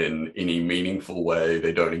politics in any meaningful way.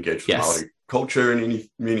 They don't engage with Maori culture in any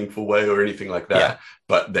meaningful way or anything like that,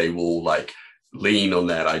 but they will like lean on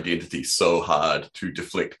that identity so hard to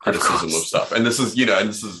deflect criticism of stuff. And this is, you know, and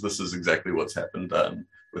this is exactly what's happened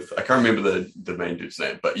with, I can't remember the main dude's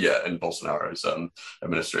name, but in Bolsonaro's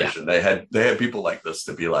administration, they had people like this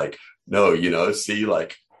to be like, no, you know, see,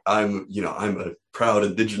 like I'm a proud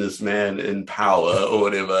indigenous man in power or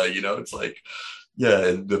whatever, you know. It's like,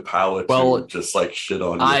 the power to just like shit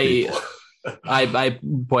on people. I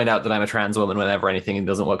point out that I'm a trans woman whenever anything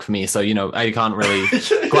doesn't work for me. So, you know, I can't really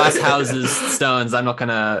glass houses, stones. I'm not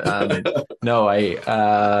gonna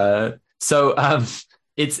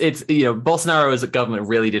it's you know, Bolsonaro as a government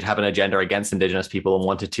really did have an agenda against indigenous people and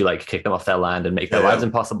wanted to like kick them off their land and make their lives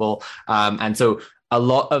impossible. And so a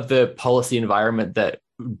lot of the policy environment that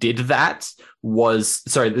did that was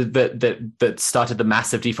that started the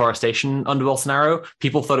massive deforestation under Bolsonaro.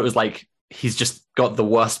 People thought it was like he's just got the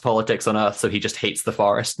worst politics on earth, so he just hates the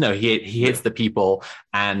forest. No, he hates the people,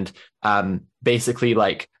 and basically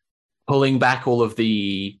like pulling back all of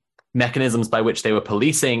the mechanisms by which they were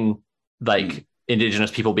policing like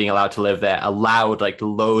indigenous people being allowed to live there allowed like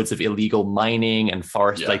loads of illegal mining and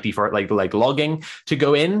forest like logging to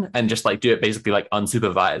go in and just like do it basically like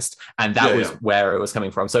unsupervised, and that was where it was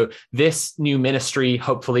coming from. So this new ministry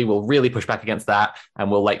hopefully will really push back against that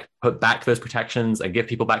and will like put back those protections and give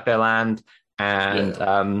people back their land and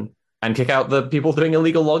kick out the people doing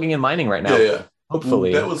illegal logging and mining right now.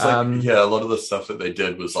 Hopefully. That was like a lot of the stuff that they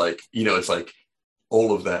did was like, you know, it's like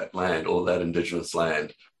all of that land, all of that indigenous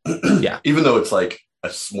land, even though it's like a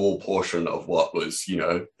small portion of what was, you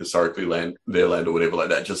know, historically their land or whatever like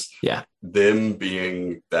that, just them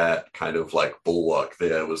being that kind of like bulwark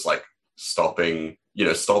there was like stopping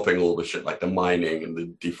all the shit like the mining and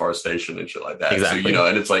the deforestation and shit like that. Exactly. So, you know,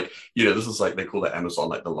 and it's like, you know, this is like, they call the Amazon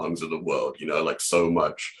like the lungs of the world, you know, like so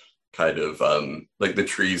much kind of like the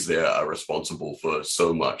trees there are responsible for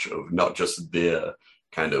so much of not just their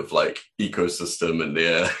kind of like ecosystem and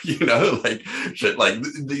their, you know, like shit, like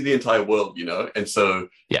the entire world, you know. And so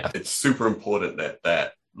it's super important that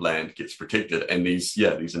that land gets protected. And these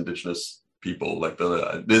indigenous people, like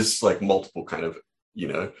there's like multiple kind of, you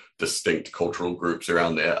know, distinct cultural groups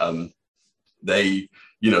around there. They,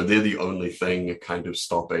 you know, they're the only thing kind of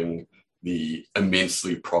stopping the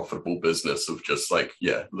immensely profitable business of just like,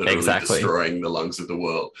 literally destroying the lungs of the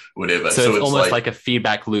world, whatever. So it's almost like a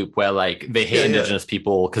feedback loop where like they hate indigenous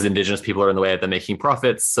people because indigenous people are in the way of them making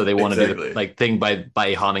profits. So they want to do the like thing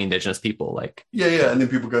by harming indigenous people. Like, And then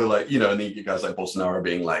people go like, you know, and then you get guys like Bolsonaro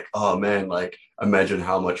being like, oh man, like imagine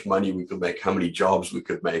how much money we could make, how many jobs we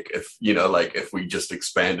could make if, you know, like if we just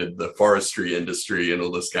expanded the forestry industry and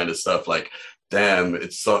all this kind of stuff. Like, damn,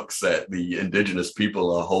 it sucks that the indigenous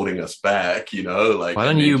people are holding us back, you know? Like, why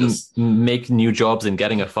don't you just make new jobs and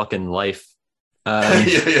getting a fucking life? The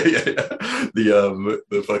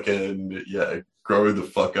fucking, grow the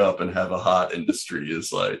fuck up and have a heart industry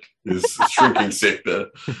is a shrinking sector.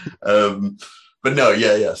 But no,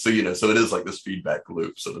 so, you know, so it is like this feedback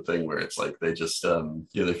loop sort of thing where it's like they just,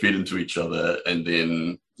 they feed into each other and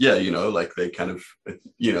then, you know, like they kind of,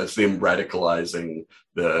 you know, it's them radicalizing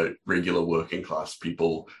the regular working class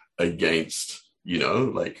people against, you know,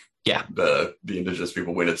 like the indigenous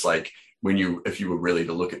people, when it's like, if you were really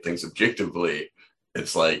to look at things objectively,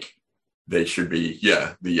 it's like they should be,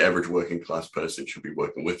 the average working class person should be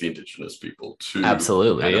working with the indigenous people to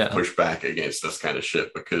push back against this kind of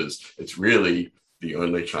shit, because it's really the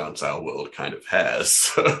only chance our world kind of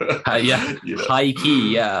has. You know? High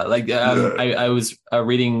key, like I was I've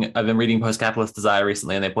been reading Post-Capitalist Desire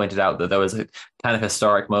recently, and they pointed out that there was a kind of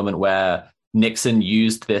historic moment where Nixon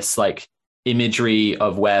used this like imagery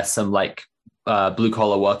of where some like blue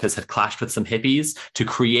collar workers had clashed with some hippies to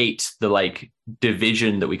create the like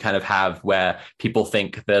division that we kind of have, where people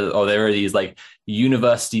think that there are these like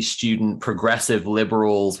university student progressive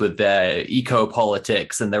liberals with their eco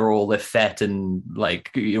politics and they're all Lafette and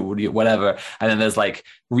like whatever, and then there's like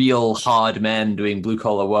real hard men doing blue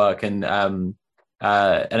collar work, and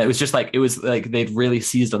it was just like, it was like they'd really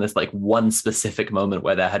seized on this like one specific moment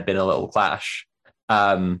where there had been a little clash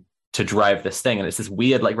to drive this thing, and it's this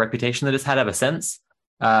weird like reputation that it's had ever since.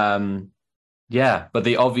 But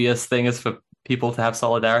the obvious thing is for people to have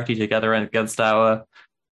solidarity together against our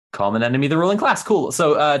common enemy, the ruling class. Cool.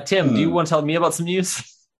 So Tim, do you want to tell me about some news?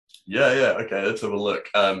 Okay, let's have a look.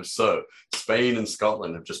 So Spain and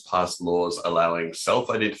Scotland have just passed laws allowing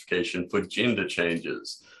self-identification for gender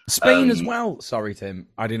changes. Spain as well. Sorry, Tim.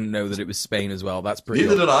 I didn't know that it was Spain as well. That's pretty.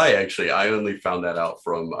 Neither did I, actually. I only found that out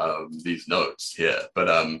from these notes here.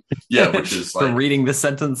 But which is like from reading this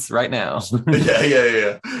sentence right now.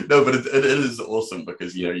 No, but it is awesome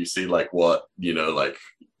because, you know, you see like what, you know, like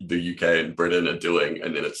the UK and Britain are doing,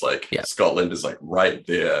 and then it's like Scotland is like right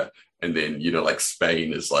there, and then, you know, like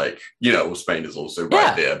Spain is like, you know, well, Spain is also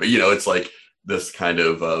right there, but, you know, it's like this kind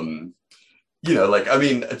of you know, like, I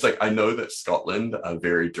mean, it's like, I know that Scotland are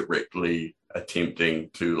very directly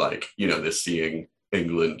attempting to, like, you know, they're seeing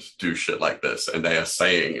England do shit like this, and they are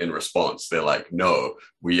saying in response, they're like, no,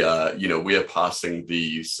 we are passing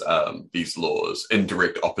these laws in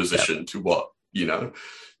direct opposition to what, you know,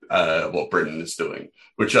 what Britain is doing,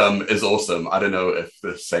 which is awesome. I don't know if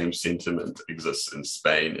the same sentiment exists in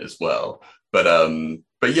Spain as well, but I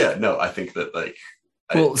think that like,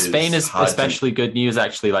 well, Spain is especially good news,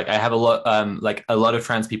 actually. Like, I have a lot of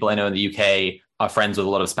trans people I know in the UK are friends with a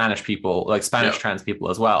lot of Spanish people, like Spanish trans people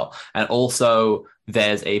as well. And also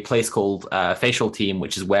there's a place called Facial Team,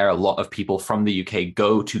 which is where a lot of people from the UK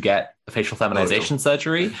go to get facial feminization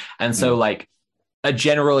surgery. And so like a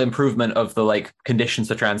general improvement of the like conditions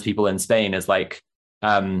for trans people in Spain is like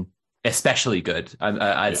especially good.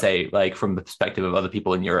 I'd say, like, from the perspective of other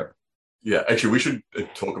people in Europe. Yeah, actually, we should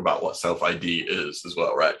talk about what self-ID is as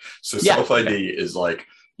well, right? So self-ID is like,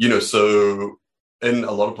 you know, so in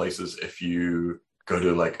a lot of places, if you go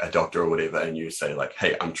to like a doctor or whatever and you say like,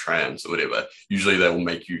 hey, I'm trans or whatever, usually they will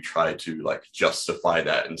make you try to like justify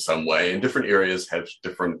that in some way. And different areas have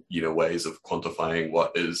different, you know, ways of quantifying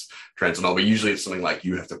what is trans or not. But usually it's something like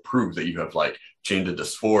you have to prove that you have like gender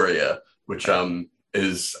dysphoria, which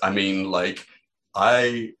is, I mean, like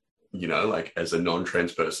you know, like as a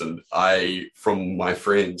non-trans person, from my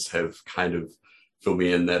friends have kind of filled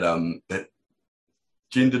me in that that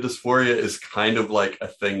gender dysphoria is kind of like a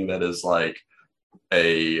thing that is like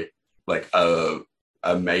a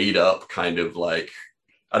made up kind of like,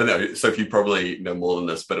 I don't know, so if you probably know more than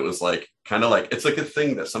this, but it was like kind of like, it's like a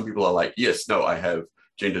thing that some people are like, yes, no, I have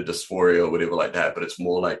gender dysphoria or whatever like that, but it's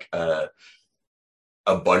more like a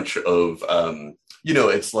bunch of you know,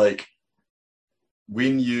 it's like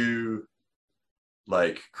when you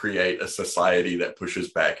like create a society that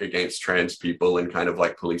pushes back against trans people and kind of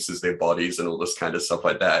like polices their bodies and all this kind of stuff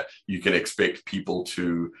like that, you can expect people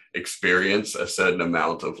to experience a certain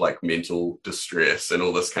amount of like mental distress and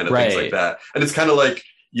all this kind of things like that. And it's kind of like,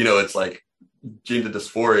 you know, it's like gender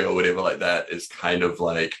dysphoria or whatever like that is kind of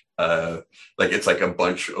like it's like a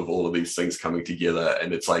bunch of all of these things coming together,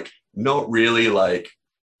 and it's like not really like,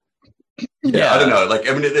 I don't know. Like,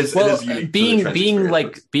 I mean, it is unique.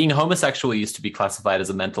 Being homosexual used to be classified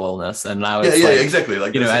as a mental illness, and now it's exactly.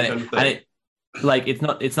 Like, you know,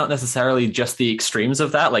 it's not necessarily just the extremes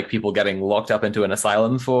of that, like people getting locked up into an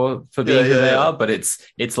asylum for being who they are, but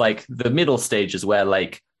it's like the middle stages where,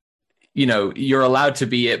 like, you know, you're allowed to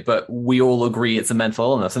be it, but we all agree it's a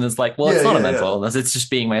mental illness, and it's like, well, it's not a mental illness; it's just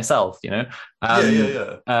being myself, you know. Like, and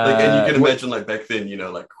you can imagine, like back then, you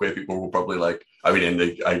know, like queer people were probably like, I mean,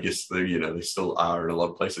 and I guess you know, they still are in a lot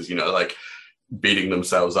of places, you know, like beating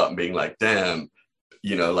themselves up and being like, damn,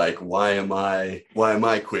 you know, like why am I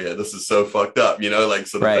queer? This is so fucked up, you know, like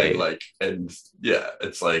sort of thing, like, and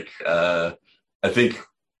it's like I think,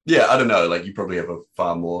 I don't know, like you probably have a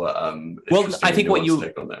far more I think what you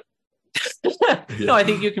take on that. No, I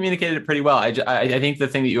think you communicated it pretty well. I think the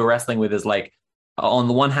thing that you were wrestling with is like, on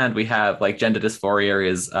the one hand, we have like gender dysphoria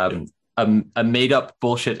is a made up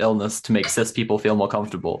bullshit illness to make cis people feel more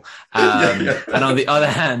comfortable. And on the other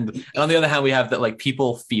hand, we have that like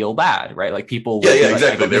people feel bad, right? Like people,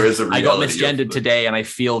 exactly. There is a reality. I got misgendered today and I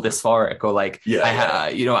feel dysphoric, or like, you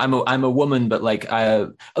know, I'm a woman, but like,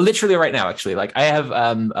 literally right now, actually, like I have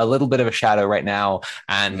a little bit of a shadow right now,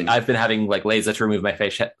 and I've been having like laser to remove my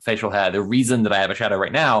facial hair. The reason that I have a shadow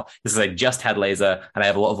right now is because I just had laser, and I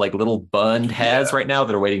have a lot of like little burned hairs right now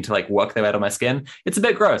that are waiting to like work their way out of my skin. It's a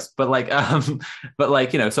bit gross, but like,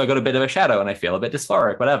 you know, so I got a bit of a shadow and I feel a bit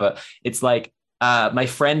dysphoric, whatever. It's like, my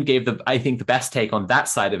friend gave I think the best take on that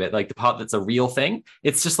side of it, like the part that's a real thing.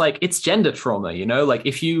 It's just like, it's gender trauma, you know, like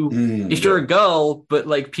if you're a girl, but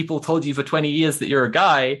like people told you for 20 years that you're a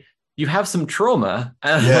guy, you have some trauma.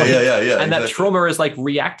 And that trauma is like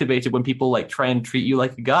reactivated when people like try and treat you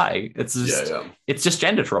like a guy. It's just, it's just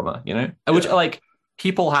gender trauma, you know, which like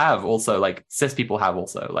people have also, like cis people have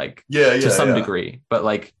also, like to some degree, but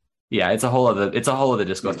like, it's a whole other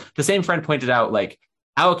discourse. The same friend pointed out, like,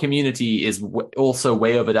 our community is also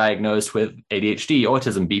way overdiagnosed with ADHD,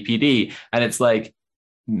 autism, BPD, and it's like,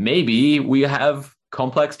 maybe we have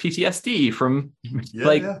complex PTSD from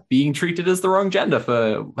being treated as the wrong gender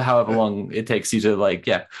for however long it takes you to, like,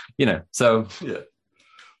 you know, so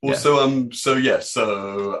Well, so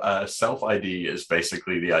self-ID is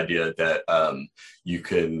basically the idea that you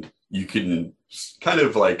can kind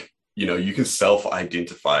of like, you know, you can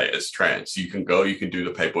self-identify as trans. You can do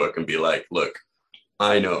the paperwork and be like, look,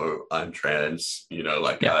 I know I'm trans, you know,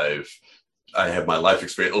 like I have my life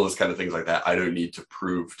experience, all those kind of things like that. I don't need to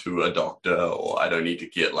prove to a doctor, or I don't need to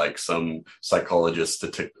get like some psychologist to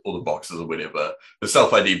tick all the boxes or whatever. The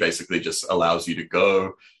self-ID basically just allows you to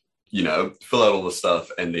go, you know, fill out all the stuff,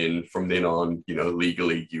 and then from then on, you know,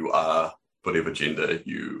 legally you are whatever gender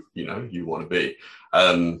you want to be.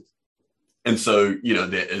 And so, you know,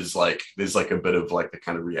 there's like a bit of like the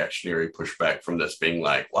kind of reactionary pushback from this being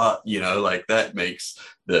like, well, you know, like that makes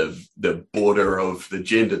the border of the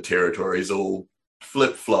gender territories all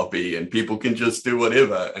flip-floppy and people can just do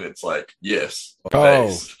whatever, and it's like, yes.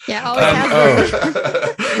 Yeah, always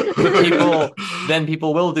then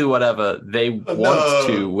people will do whatever they want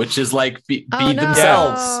to, which is like be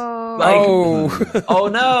themselves. Oh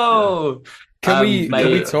no. Can we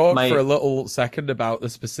talk for a little second about the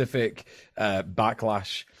specific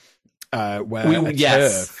backlash where a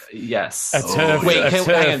turf? A turf. Wait,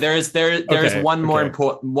 hang on. There's one more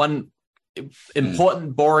important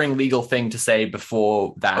boring legal thing to say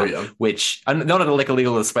before that, which not like a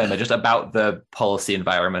legal disclaimer, just about the policy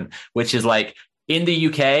environment, which is like in the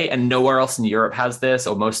UK and nowhere else in Europe has this,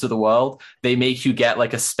 or most of the world, they make you get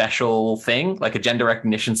like a special thing, like a gender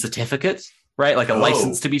recognition certificate, right? Like a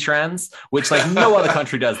license to be trans, which like no other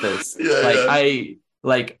country does this. I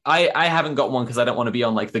haven't got one because I don't want to be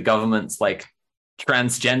on like the government's like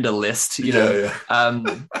transgender list,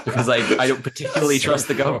 because I don't particularly trust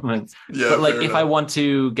the government. But like if I want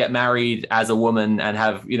to get married as a woman and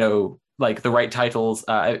have, like the right titles,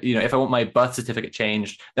 if I want my birth certificate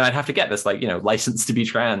changed, then I'd have to get this like, license to be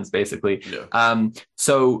trans, basically.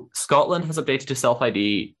 So Scotland has updated to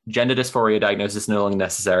self-ID, gender dysphoria diagnosis no longer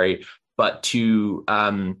necessary, but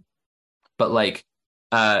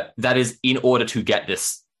that is in order to get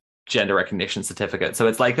this gender recognition certificate. So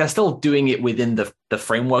it's like they're still doing it within the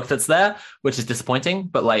framework that's there, which is disappointing,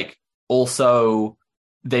 but like also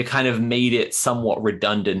they kind of made it somewhat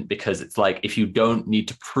redundant, because it's like if you don't need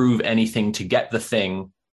to prove anything to get the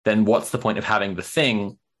thing, then what's the point of having the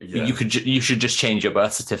thing? You should just change your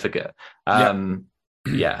birth certificate. And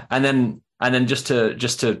then just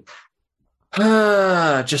to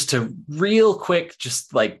real quick,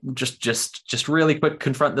 just really quick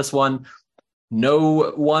confront this one.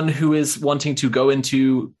 No one who is wanting to go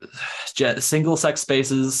into single sex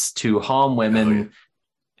spaces to harm women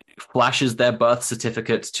flashes their birth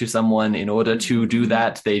certificate to someone. In order to do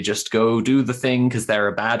that, they just go do the thing because they're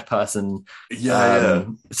a bad person.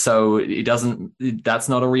 So it doesn't, that's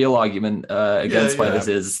not a real argument against why this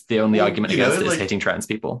is. The only argument against it is hating trans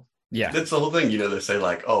people. That's the whole thing. They say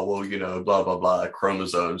like, oh well, blah blah blah,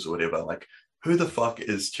 chromosomes or whatever. Like, who the fuck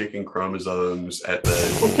is checking chromosomes at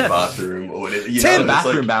the bathroom or whatever? Tim,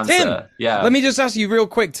 bathroom bouncer. Tim, let me just ask you real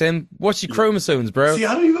quick, Tim. What's your chromosomes, bro? See,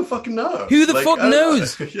 I don't even fucking know. Who the fuck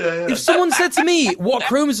knows? If someone said to me, "What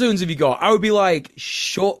chromosomes have you got?" I would be like,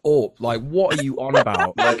 "Shut up! Like, what are you on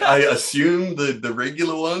about?" Like, I assume the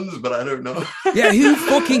regular ones, but I don't know. Yeah, who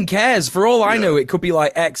fucking cares? For all I know, it could be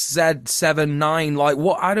like XZ79. Like,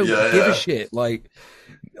 what? I don't give a shit. Like.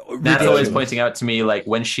 That's always pointing out to me, like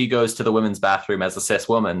when she goes to the women's bathroom as a cis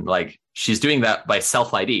woman, like she's doing that by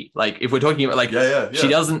self-ID. Like if we're talking about like, she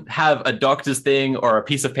doesn't have a doctor's thing or a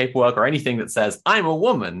piece of paperwork or anything that says I'm a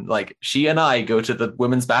woman. Like she and I go to the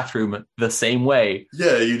women's bathroom the same way.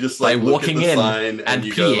 Yeah, you just like by walking in sign and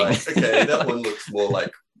you peeing. Go like, okay, that one looks more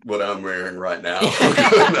like what I'm wearing right now.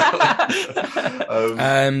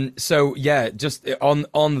 So yeah, just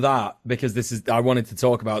on that, because I wanted to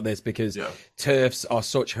talk about this because TERFs are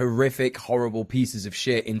such horrific, horrible pieces of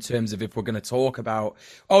shit in terms of if we're going to talk about,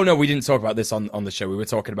 oh no, we didn't talk about this on the show. We were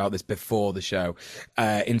talking about this before the show,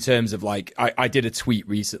 in terms of like, I did a tweet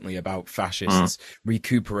recently about fascists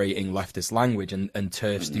recuperating leftist language, and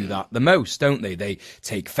TERFs do that the most, don't they? They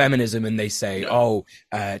take feminism and they say,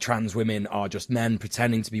 trans women are just men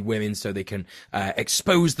pretending to be women so they can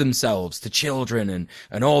expose themselves to children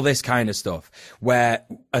and all this kind of stuff, where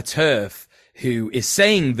a TERF who is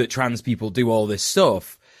saying that trans people do all this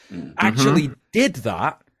stuff actually did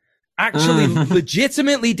that,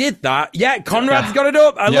 legitimately did that. Yeah, Conrad's got it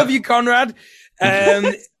up. I love you, Conrad.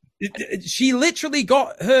 She literally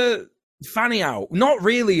got her fanny out. Not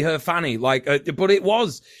really her fanny, like, but it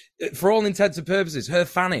was, for all intents and purposes, her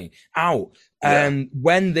fanny out.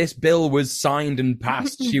 When this bill was signed and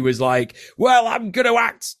passed, she was like, well, I'm going to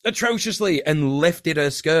act atrociously, and lifted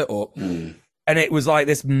her skirt up. And it was like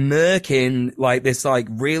this merkin, like this like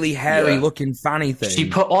really hairy looking fanny thing. She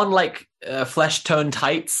put on like flesh tone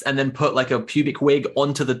tights and then put like a pubic wig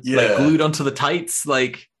onto the, like glued onto the tights.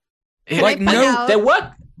 Like no, there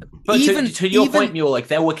were. But to your point, Mule, like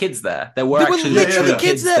there were kids there. There were literally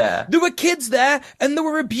kids there. There were kids there, and there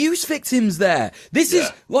were abuse victims there. This is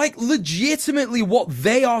like legitimately what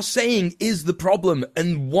they are saying is the problem.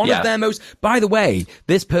 And one of their most, by the way,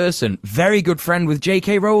 this person, very good friend with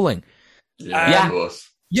J.K. Rowling. Of course.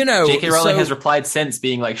 J.K. Rowling has replied since,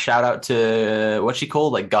 being like, shout out to what's she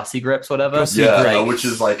called, like Gussie Grips, whatever. Which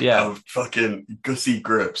is like a fucking Gussie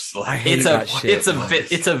Grips. Like,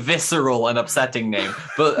 it's a visceral and upsetting name.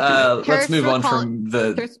 But let's move on from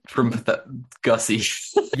the Gussie.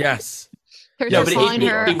 Yes. They're calling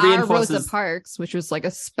her it our reinforces... Rosa Parks, which was like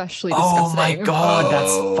especially disgusting. Oh my god,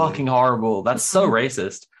 that's fucking horrible. That's so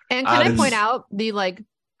racist. And can I point out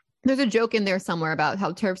there's a joke in there somewhere about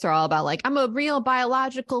how TERFs are all about like, I'm a real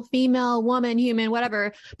biological female woman, human,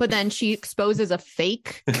 whatever. But then she exposes a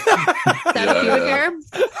fake pubic hair.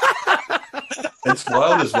 It's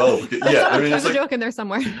wild as well. Because, there's a joke in there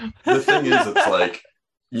somewhere. The thing is, it's like,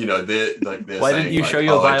 they're why didn't you show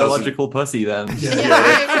your biological pussy then?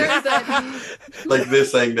 Like they're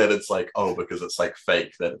saying that it's like, because it's like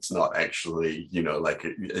fake, that it's not actually, like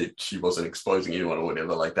she wasn't exposing anyone or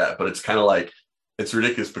whatever like that. But it's kind of like, it's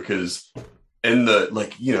ridiculous because in the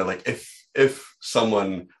if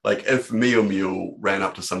someone if me or Mule ran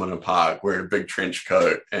up to someone in a park wearing a big trench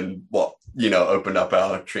coat and opened up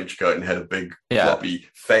our trench coat and had a big floppy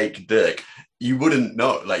fake dick, you wouldn't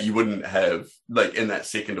know, you wouldn't have in that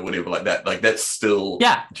second or whatever like that, that's still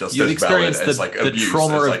just you'd as experience valid as the abuse,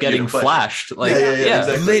 trauma as, of getting flashed.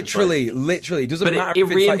 Exactly. Literally doesn't but matter. It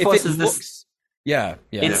reinforces this.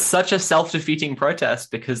 It's such a self-defeating protest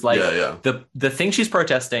because the thing she's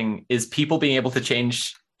protesting is people being able to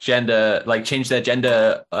change gender, change their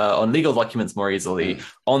gender on legal documents more easily.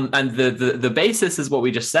 And the basis is what we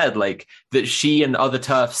just said, that she and other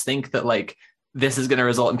TERFs think that this is going to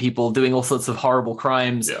result in people doing all sorts of horrible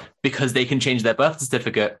crimes because they can change their birth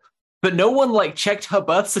certificate. But no one checked her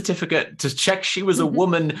birth certificate to check she was a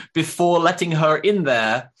woman before letting her in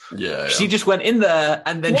there. She just went in there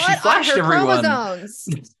and then she flashed everyone. Chromosomes?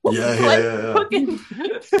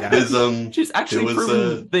 She's actually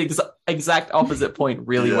proven the exact opposite point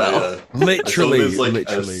really well. Literally, so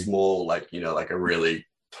there's a small, a really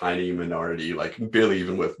tiny minority, barely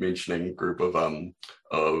even worth mentioning, group of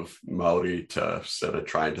Maori TERFs that are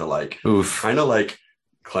trying to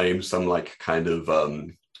claim some kind of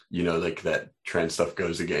that trans stuff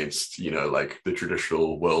goes against, the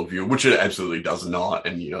traditional worldview, which it absolutely does not.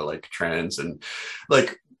 And, trans and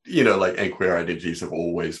and queer identities have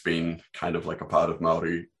always been kind of a part of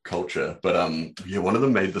Maori culture. But one of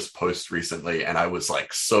them made this post recently and I was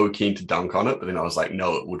so keen to dunk on it. But then I was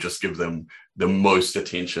no, it will just give them the most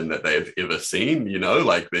attention that they've ever seen,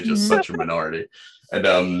 they're just such a minority.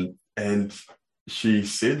 And she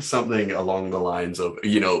said something along the lines of,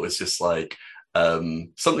 it was just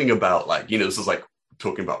something about this is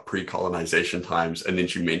talking about pre-colonization times, and then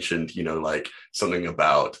she mentioned something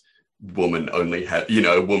about woman only had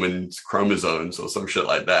woman's chromosomes or some shit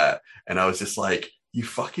like that, and I was just you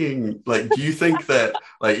fucking do you think that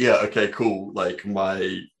okay, cool,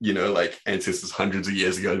 my ancestors hundreds of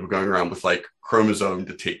years ago were going around with chromosome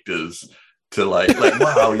detectors to wow,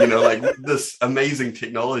 this amazing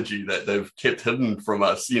technology that they've kept hidden from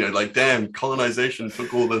us, damn, colonization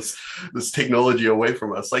took all this technology away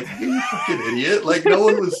from us. You fucking idiot. No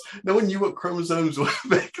one knew what chromosomes were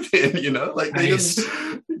back then, they didn't,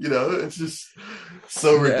 it's just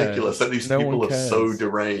so ridiculous that these people are so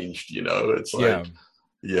deranged, it's anyway,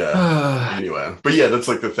 but that's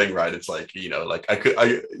the thing, right? It's I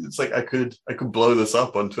could blow this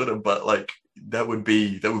up on Twitter, but that would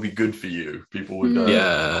be good for you. People would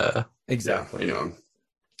exactly.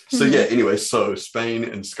 So anyway, so Spain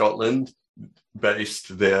and Scotland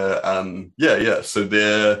based their so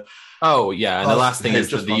they're and the last thing is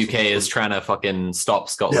that the UK is trying to fucking stop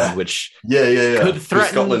Scotland, which could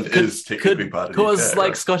threaten Scotland is technically part of cause UK,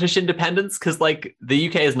 right? Scottish independence, because the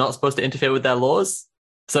UK is not supposed to interfere with their laws,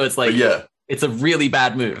 so it's it's a really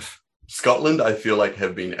bad move. Scotland, I feel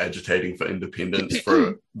have been agitating for independence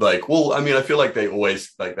for I feel they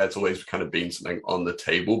always that's always kind of been something on the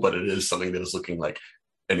table, but it is something that is looking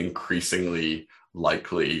an increasingly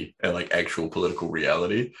likely and actual political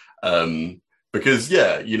reality. Because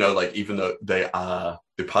even though they're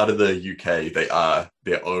part of the UK, they are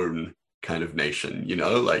their own kind of nation,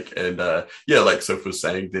 Soph was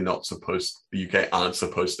saying, the UK aren't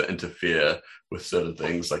supposed to interfere with certain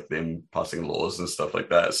things, them passing laws and stuff like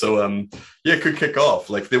that. So it could kick off.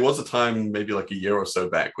 There was a time maybe a year or so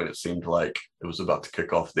back when it seemed it was about to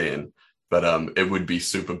kick off then, but it would be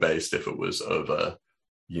super based if it was over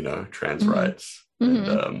trans rights.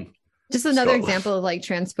 And just another example of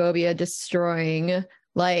transphobia destroying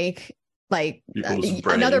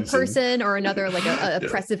another person or another a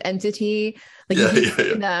oppressive entity.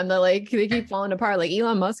 Them, they keep falling apart.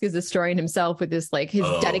 Elon Musk is destroying himself with this his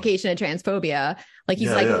dedication to transphobia. He's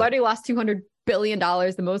already lost $200 billion,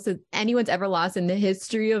 the most that anyone's ever lost in the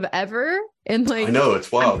history of ever. And I know,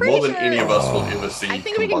 it's wild, more than any of us will ever see. I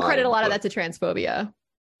think we can credit a lot of that to transphobia.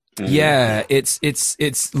 Yeah,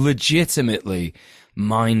 it's legitimately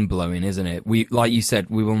mind-blowing, isn't it? We, like you said,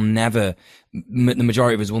 we will never, the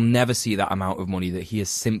majority of us will never see that amount of money that he has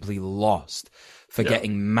simply lost for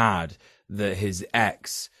getting mad that his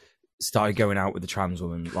ex started going out with the trans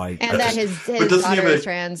woman, like, and that his daughter is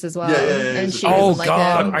trans as well. And she oh like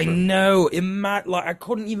god, him. I know. Like, I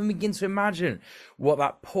couldn't even begin to imagine what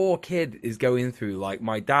that poor kid is going through. Like,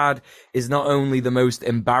 my dad is not only the most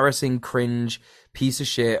embarrassing, cringe piece of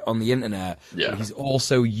shit on the internet, but he's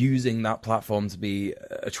also using that platform to be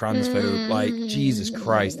a transphobe. Like, Jesus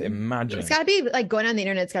Christ, imagine. It's gotta be like going on the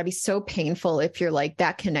internet. It's gotta be so painful if you're like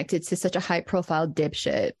that connected to such a high profile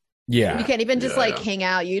dipshit. Yeah, you can't even just hang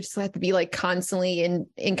out. You just have to be like constantly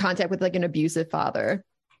in contact with like an abusive father.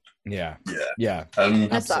 Yeah.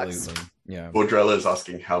 That sucks. Yeah. Bordrella is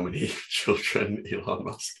asking how many children Elon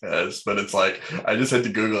Musk has, but it's like, I just had to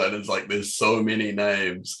Google it. And it's like, there's so many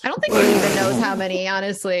names. I don't think he even knows how many,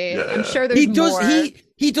 honestly. I'm sure there's more.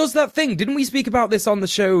 He does that thing. Didn't we speak about this on the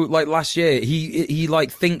show like last year? He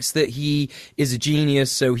like thinks that he is a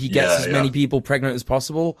genius, so he gets as many people pregnant as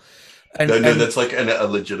possible. And that's like a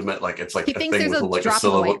legitimate, like, it's like a thing with like a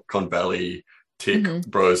Silicon Valley tech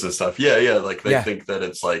bros and stuff. Like they think that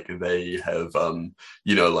it's like they have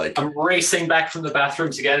like, I'm racing back from the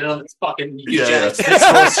bathroom to get in on this fucking eugenics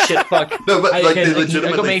this shit fuck. No, but like they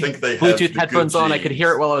legitimately think they have Bluetooth headphones on. I could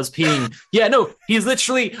hear it while I was peeing. He's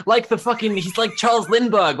literally like he's like Charles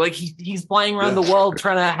Lindbergh. Like he's flying around the world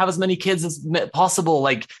trying to have as many kids as possible.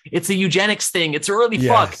 Like, it's a eugenics thing. It's really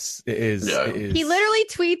fuck. It is. He literally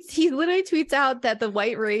tweets out that the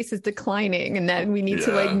white race is declining and that we need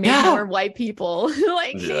to like make more white people.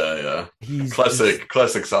 Like,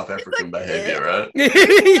 classic South African behavior, right?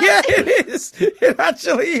 It is. It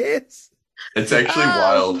actually is. It's actually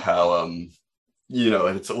wild how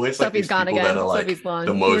it's always like these people that are like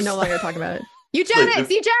the most. We're no longer talking about it.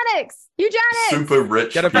 Eugenics. Super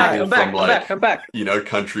rich people I'm back. from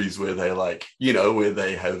countries where they like where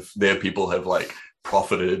they have their people have like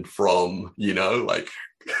profited from like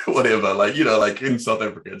whatever, like like in South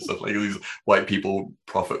Africa and stuff, like these white people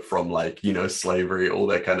profit from like slavery, all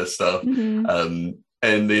that kind of stuff. And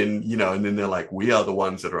then they're like, we are the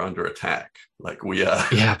ones that are under attack. Like we're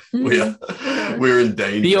in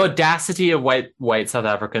danger. The audacity of white South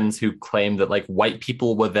Africans who claim that like white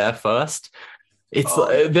people were there first. It's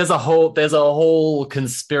there's a whole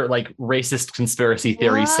racist conspiracy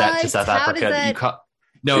theory set to South Africa that you can't.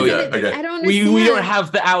 No, okay. I don't understand. We don't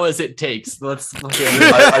have the hours it takes. Let's.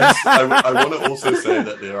 I want to also say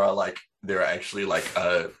that there are actually like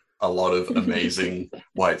a lot of amazing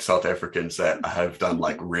white South Africans that have done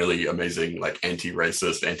like really amazing like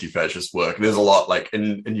anti-racist, anti-fascist work. And there's a lot like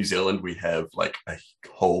in New Zealand we have like a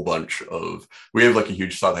whole bunch of a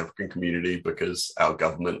huge South African community because our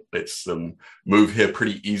government lets them move here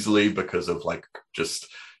pretty easily because of like just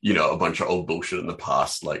a bunch of old bullshit in the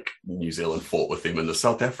past, like New Zealand fought with them in the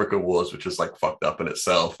South Africa wars, which is like fucked up in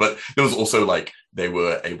itself. But there was also like they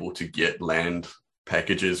were able to get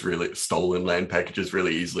stolen land packages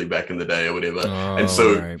really easily back in the day or whatever. And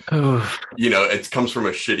so, it comes from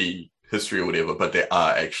a shitty history or whatever, but there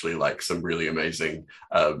are actually like some really amazing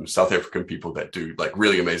South African people that do like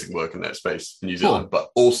really amazing work in that space in New Zealand. But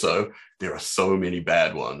also there are so many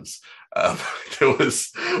bad ones. There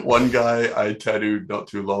was one guy I tattooed not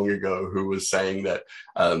too long ago who was saying that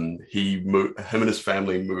him and his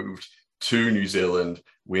family moved to New Zealand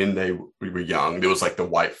when they were young. There was like the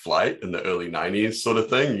white flight in the early 90s sort of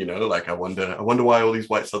thing, like I wonder why all these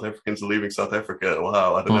white South Africans are leaving South Africa.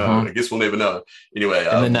 Wow, I don't know. I guess we'll never know. Anyway,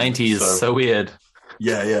 in the 90s, so weird.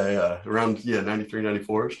 Around 93,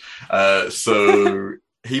 94ish. So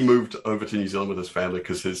he moved over to New Zealand with his family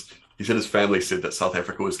because he said his family said that South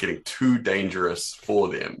Africa was getting too dangerous for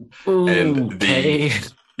them. The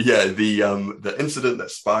incident that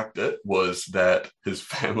sparked it was that his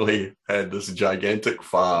family had this gigantic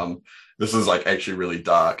farm. This is like actually really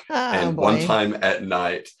dark. One time at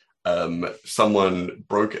night, someone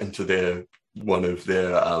broke into one of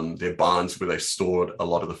their barns where they stored a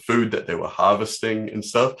lot of the food that they were harvesting and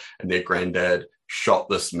stuff. And their granddad shot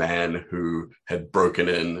this man who had broken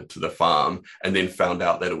into the farm and then found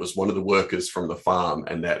out that it was one of the workers from the farm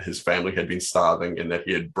and that his family had been starving and that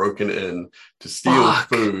he had broken in to steal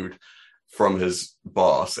food from his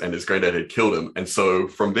boss and his granddad had killed him. And so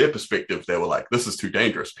from their perspective, they were like, this is too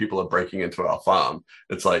dangerous. People are breaking into our farm.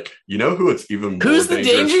 It's like, who it's even more Who's the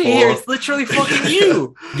danger here? It's literally fucking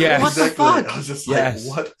you. Yeah, what exactly. the fuck? I was just like,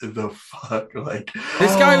 what the fuck? Like,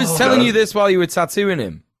 this guy was telling you this while you were tattooing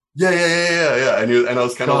him. Yeah. And I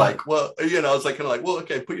was kind of like, well,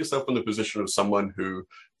 okay, put yourself in the position of someone who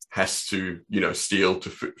has to, steal to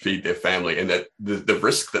feed their family, and that the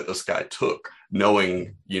risk that this guy took,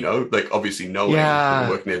 knowing, obviously knowing from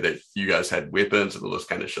working there that you guys had weapons and all this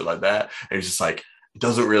kind of shit like that. And he's just like, it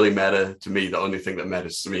doesn't really matter to me. The only thing that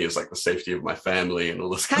matters to me is like the safety of my family and all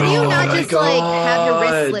this. How do you not just like have your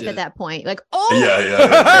wrist slip at that point? Like, oh,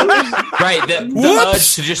 yeah. Right. The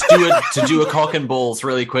urge to just do a cock and balls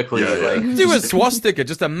really quickly. Like, do a swastika,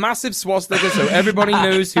 just a massive swastika, so everybody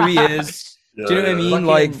knows who he is. Do you know what I mean?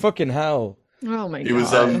 Like, fucking hell. Oh my god. He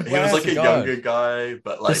was like a younger guy,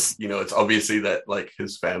 but like, you know, it's obviously that like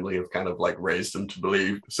his family have kind of like raised him to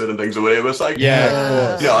believe certain things or whatever. It's like,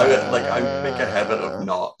 I make a habit of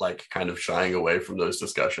not like kind of shying away from those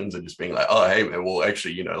discussions and just being like, oh hey man, well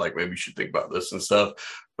actually, you know, like maybe you should think about this and stuff.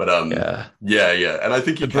 But yeah. And I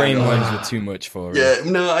think the brainwaves were too much for him. Yeah,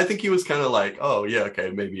 no, I think he was kind of like, oh yeah,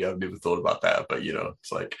 okay, maybe I've never thought about that. But you know,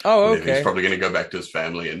 it's like, he's probably gonna go back to his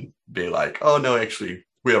family and be like, oh no, actually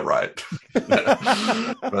we're right.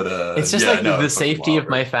 But it's just the safety of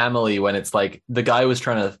my family when it's like the guy was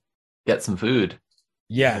trying to get some food.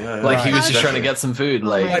 Yeah, he was just trying to get some food.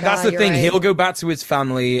 Like that's the thing. Right. He'll go back to his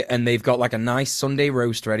family, and they've got like a nice Sunday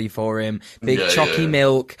roast ready for him, big chalky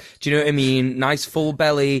milk. Do you know what I mean? Nice full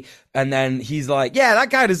belly, and then he's like, "Yeah,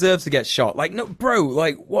 that guy deserves to get shot." Like, no, bro,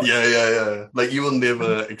 like what? Yeah. Like you will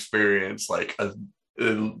never experience like a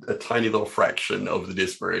tiny little fraction of the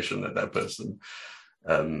desperation that person.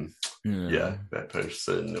 That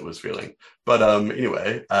person was feeling. But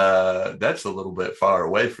anyway, that's a little bit far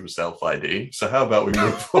away from self-ID. So how about we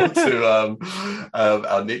move on to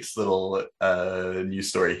our next little news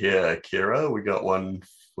story here. Kira, we got one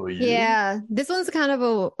for you. Yeah, this one's kind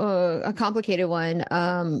of a complicated one,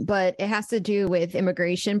 but it has to do with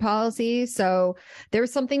immigration policy. So there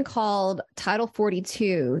was something called Title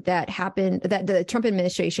 42 that happened, that the Trump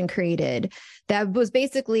administration created, that was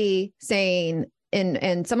basically saying,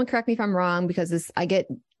 and someone correct me if I'm wrong, because I get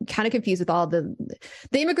kind of confused with all the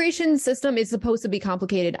immigration system is supposed to be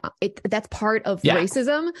complicated. That's part of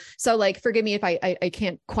racism. So like, forgive me if I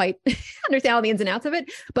can't quite understand all the ins and outs of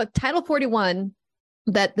it, but Title 41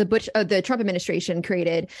 that the Trump administration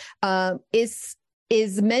created is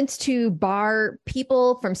meant to bar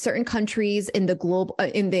people from certain countries in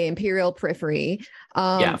the in the imperial periphery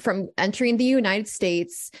from entering the United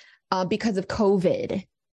States because of COVID.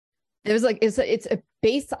 It was like it's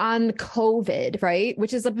based on COVID, right?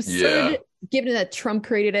 Which is absurd, given that Trump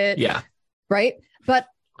created it. Yeah. Right. But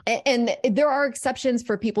and there are exceptions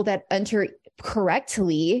for people that enter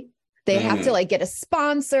correctly. They have to like get a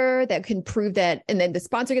sponsor that can prove that, and then the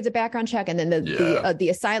sponsor gets a background check, and then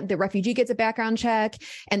the refugee gets a background check,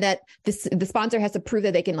 and that the sponsor has to prove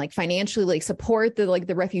that they can like financially like support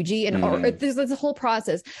the refugee, and or there's a whole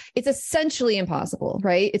process. It's essentially impossible,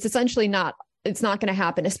 right? It's essentially not. It's not going to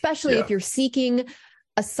happen, especially if you're seeking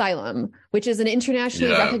asylum, which is an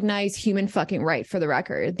internationally recognized human fucking right, for the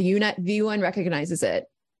record. The UN recognizes it.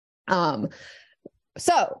 So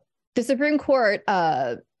the Supreme Court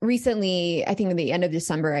recently, I think in the end of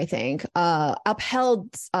December,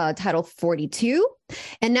 upheld Title 42.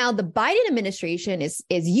 And now the Biden administration is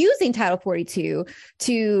using Title 42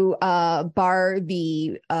 to bar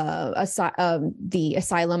the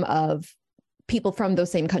asylum of people from those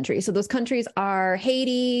same countries. So those countries are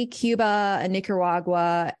Haiti, Cuba,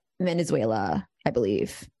 Nicaragua, Venezuela, I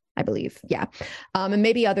believe. Yeah. And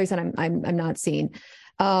maybe others that I'm not seeing.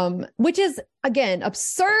 Which is again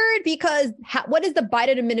absurd, because what has the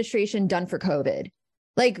Biden administration done for COVID?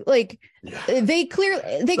 They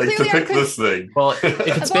clearly pick this thing. Well,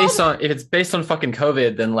 if it's based on fucking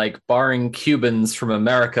COVID, then like barring Cubans from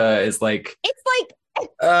America is like, it's like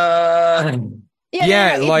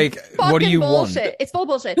what do you bullshit. want? It's full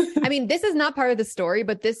bullshit. I mean, this is not part of the story,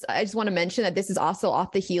 but I just want to mention that this is also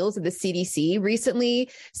off the heels of the CDC recently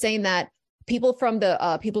saying that people from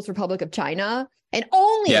the People's Republic of China, and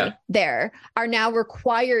only there, are now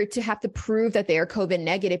required to have to prove that they are COVID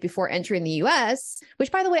negative before entering the US,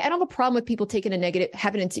 which, by the way, I don't have a problem with people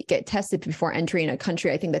having to get tested before entering a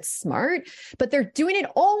country. I think that's smart, but they're doing it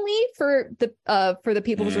only for the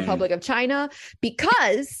People's Republic of China,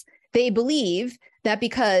 because they believe that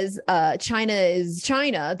because China is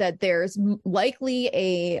China, that there's likely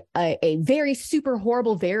a very super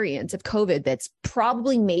horrible variant of COVID that's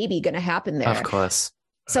probably maybe going to happen there. Of course.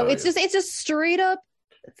 So it's just straight up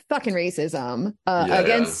fucking racism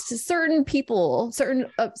against certain people, certain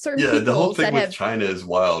people. Yeah, the whole thing with China is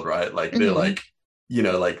wild, right? Like they're like, you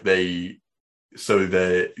know, like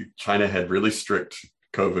China had really strict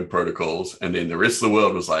COVID protocols, and then the rest of the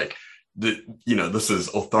world was like, this is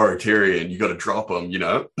authoritarian, you got to drop them, you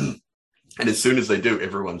know. And as soon as they do,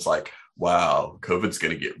 everyone's like, wow, COVID's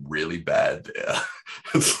going to get really bad there.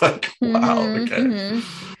 It's like, wow, okay.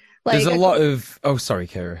 There's a lot of sorry,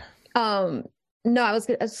 Kara. No, I was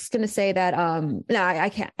just going to say that no, I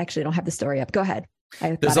can't, actually don't have the story up. Go ahead.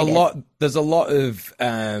 There's a lot of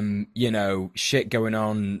shit going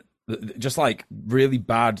on, just like really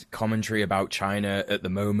bad commentary about China at the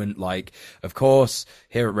moment. Like, of course,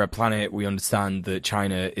 here at Red Planet, we understand that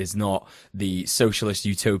China is not the socialist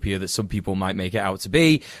utopia that some people might make it out to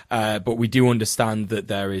be. But we do understand that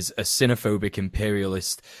there is a xenophobic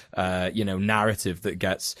imperialist, narrative that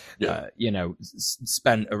gets,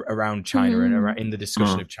 spent around China and in the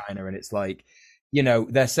discussion of China. And it's like,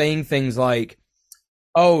 they're saying things like,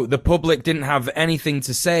 oh, the public didn't have anything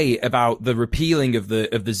to say about the repealing of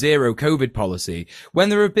the zero COVID policy, when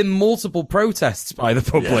there have been multiple protests by the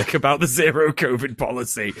public about the zero COVID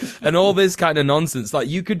policy and all this kind of nonsense. Like,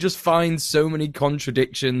 you could just find so many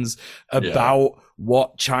contradictions about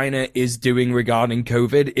what China is doing regarding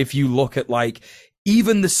COVID. If you look at like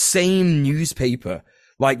even the same newspaper,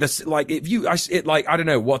 like this, like if you, I don't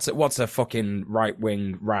know, what's a fucking right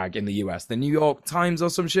wing rag in the US, the New York Times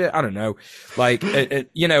or some shit, I don't know, like and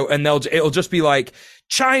it'll just be like,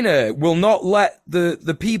 China will not let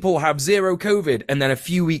the people have zero COVID, and then a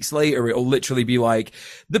few weeks later it'll literally be like,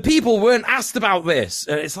 the people weren't asked about this,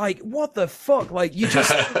 and it's like, what the fuck, like, you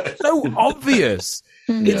just so obvious,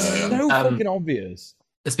 it's so fucking obvious.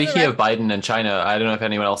 Speaking of Biden and China, I don't know if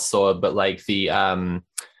anyone else saw, but like the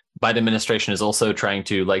Biden administration is also trying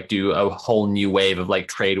to like do a whole new wave of like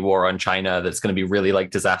trade war on China that's going to be really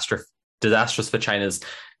like disastrous for China's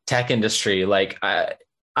tech industry. Like I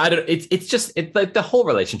don't, it's like the whole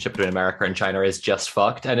relationship between America and China is just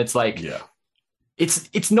fucked. And it's like,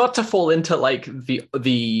 it's not to fall into like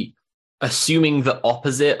the assuming the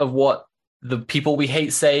opposite of what the people we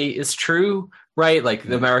hate say is true, right? Like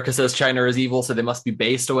America says China is evil, so they must be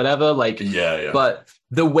based or whatever. Like, but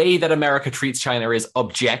the way that America treats China is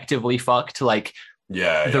objectively fucked. Like,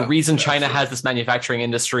 the reason China has this manufacturing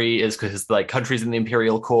industry is because like countries in the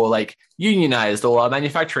imperial core like unionized all our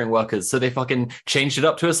manufacturing workers, so they fucking changed it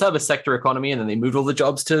up to a service sector economy, and then they moved all the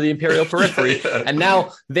jobs to the imperial periphery. And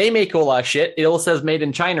now they make all our shit. It all says made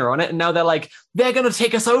in China on it, and now they're like, they're gonna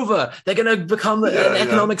take us over, they're gonna become an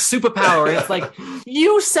economic superpower. And it's like,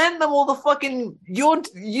 you sent them all the fucking,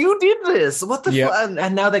 you did this, what the fuck?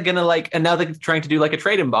 And now they're gonna like, and now they're trying to do like a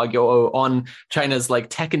trade embargo on China's like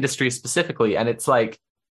tech industry specifically, and it's like,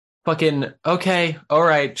 fucking okay, all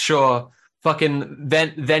right, sure. Fucking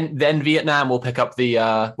then Vietnam will pick up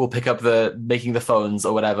the making the phones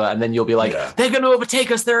or whatever, and then you'll be like, they're gonna overtake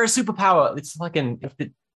us, they're a superpower. It's fucking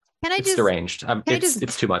it's deranged.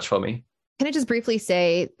 It's too much for me. Can I just briefly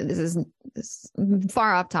say, this is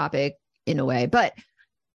far off topic in a way, but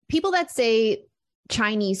people that say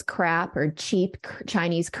Chinese crap or cheap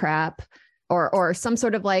Chinese crap or some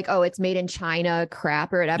sort of like, oh, it's made in China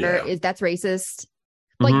crap or whatever, that's racist.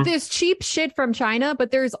 Like, there's cheap shit from China, but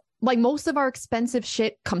there's like most of our expensive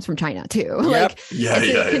shit comes from China too. Like,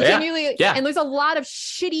 continually, and there's a lot of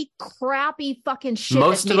shitty, crappy fucking shit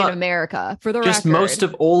that's made in America. For the record, most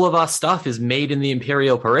of all of our stuff is made in the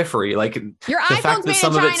imperial periphery. Like, your the iPhone's fact that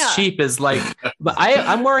some of it's cheap is like. But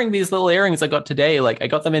I'm wearing these little earrings I got today. Like, I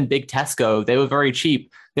got them in Big Tesco. They were very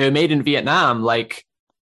cheap. They were made in Vietnam. Like,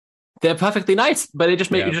 they're perfectly nice, but it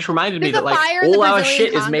just reminded me that like all our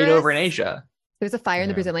shit is made over in Asia. There's a fire in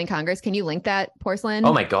the Brazilian Congress. Can you link that, Porcelain?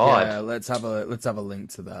 Oh my god! Yeah, let's have a link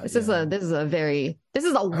to that. This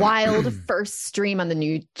is a wild first stream on the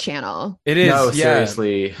new channel. It is. No,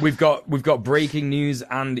 seriously. We've got breaking news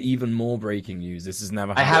and even more breaking news. This has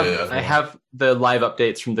never happened. I have the live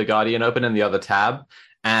updates from The Guardian open in the other tab.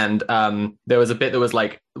 And there was a bit that was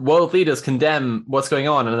like, world leaders condemn what's going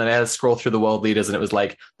on. And then I had to scroll through the world leaders, and it was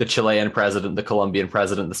like the Chilean president, the Colombian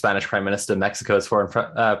president, the Spanish prime minister, Mexico's foreign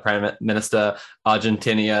prime minister,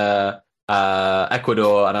 Argentina,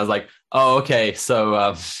 Ecuador. And I was like, oh, okay.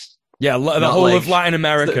 So the whole of Latin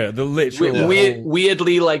America, the literal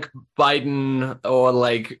weirdly like Biden or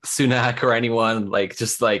like Sunak or anyone, like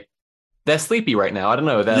just like, they're sleepy right now. I don't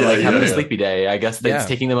know. They're having a sleepy day. I guess it's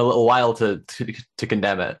taking them a little while to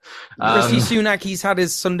condemn it. Rishi Sunak, he's had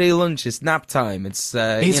his Sunday lunch. It's nap time. It's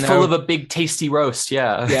he's full of a big tasty roast.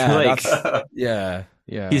 Yeah.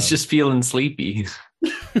 He's just feeling sleepy.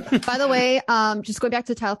 By the way, just going back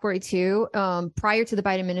to Title 42, prior to the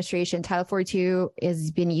Biden administration, Title 42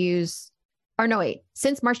 has been used.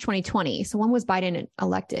 Since March 2020. So when was Biden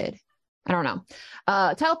elected? I don't know.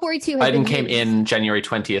 Title 42 has Biden came in January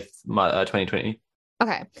 20th, 2020.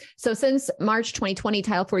 Okay. So since March 2020,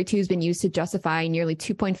 Title 42 has been used to justify nearly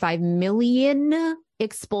 2.5 million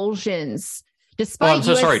expulsions Despite I'm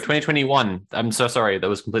so sorry. 2021. I'm so sorry. That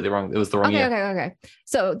was completely wrong. It was the wrong year. Okay.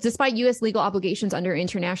 So despite U.S. legal obligations under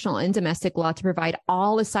international and domestic law to provide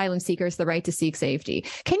all asylum seekers the right to seek safety.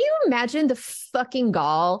 Can you imagine the fucking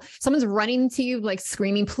gall? Someone's running to you like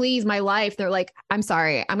screaming, please, my life. They're like, I'm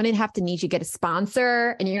sorry. I'm going to have to need you to get a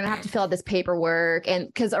sponsor and you're going to have to fill out this paperwork. And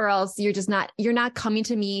because or else you're not coming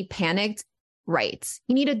to me panicked. Right.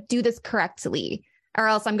 You need to do this correctly or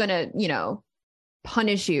else I'm going to,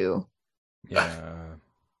 punish you. Yeah.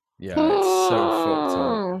 Yeah, it's so fucked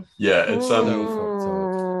up. Yeah, it's so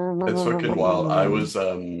fucked up. It's fucking wild. I was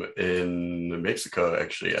in Mexico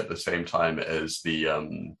actually at the same time as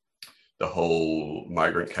the whole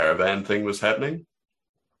migrant caravan thing was happening.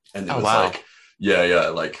 And it was like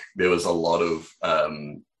like there was a lot of up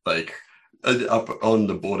on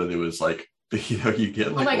the border there was like you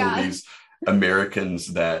get like all these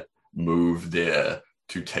Americans that move there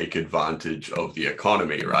to take advantage of the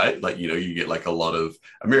economy, right? Like, you get like a lot of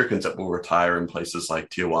Americans that will retire in places like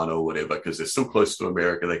Tijuana or whatever, because they're still close to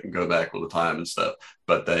America. They can go back all the time and stuff.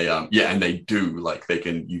 But they, and they do like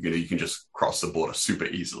you can just cross the border super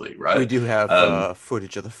easily, right? We do have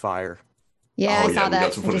footage of the fire. Yeah, I saw that. We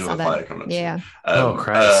got some footage of the fire coming up. Yeah. Oh,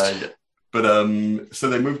 Christ. But so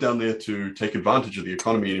they moved down there to take advantage of the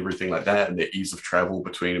economy and everything like that, and the ease of travel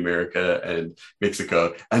between America and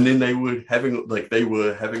Mexico. And then they were having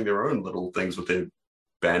their own little things with their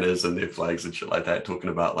banners and their flags and shit like that, talking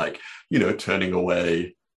about like, turning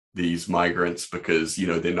away these migrants because,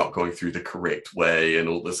 they're not going through the correct way and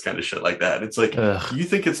all this kind of shit like that. And it's like, do you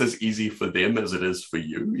think it's as easy for them as it is for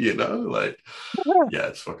you? Like, yeah,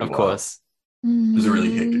 it's fucking wild. Of course. It was a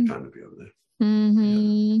really hectic time to be over there.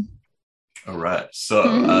 Mm-hmm. Yeah. All right. So,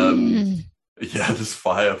 this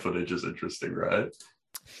fire footage is interesting, right?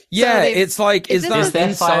 Yeah, it's like, is that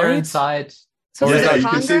there fire inside? So is it you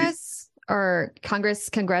can see- Congress or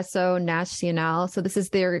Congreso Nacional? So this is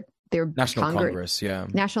their National Congress, yeah.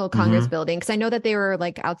 National Congress building. Because I know that they were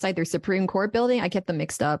like outside their Supreme Court building. I get them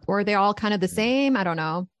mixed up. Or are they all kind of the same? I don't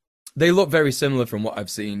know. They look very similar from what I've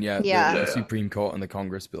seen, Yeah. The Supreme Court and the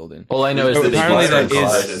Congress building. All I know is that apparently there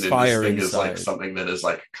is fire inside. Is like inside. something that is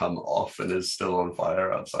like come off and is still on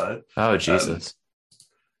fire outside. Oh, Jesus.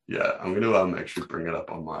 I'm going to actually bring it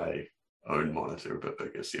up on my own monitor a bit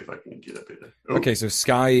bigger, see if I can get it better. Oh. Okay, so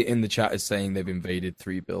Sky in the chat is saying they've invaded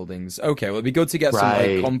 3 buildings. Okay, well, it'd be good to get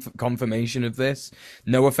some like, confirmation of this.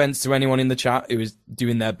 No offense to anyone in the chat who is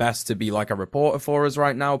doing their best to be like a reporter for us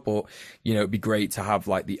right now, but it'd be great to have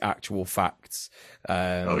like the actual facts.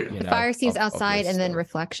 The fire scenes outside and then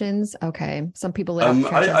reflections. Okay, some people lit up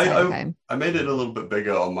church outside. I made it a little bit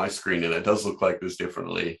bigger on my screen, and it does look like there's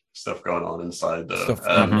definitely stuff going on inside. Stuff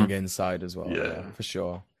happening inside as well. Yeah, for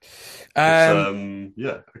sure. Okay,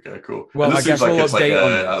 cool. Well, and this I guess seems we'll it's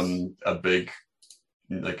update on a big,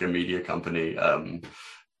 like a media company. I'm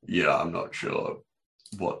not sure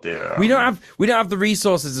what they're. We don't have the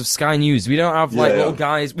resources of Sky News. We don't have little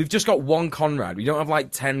guys. We've just got one Conrad. We don't have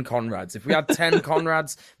like 10 Conrads. If we had 10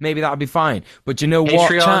 Conrads, maybe that'd be fine. But you know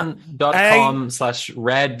what?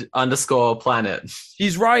 Patreon.com/red_planet.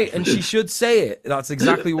 She's right, and she should say it. That's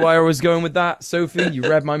exactly why I was going with that. Sophie, you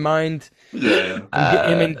read my mind.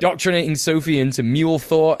 I'm indoctrinating Sophie into mule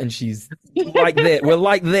thought, and she's like this. We're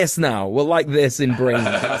like this now. We're like this in brains.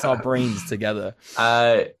 That's our brains together.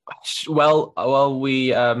 Well,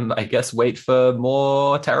 we I guess wait for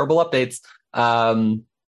more terrible updates.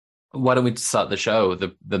 Why don't we start the show,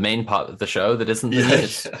 the main part of the show that isn't the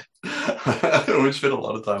news? We spent a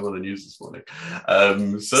lot of time on the news this morning.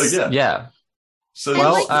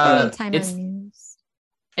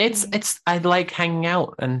 It's I like hanging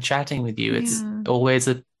out and chatting with you. It's always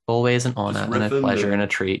an honor and a pleasure and a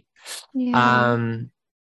treat.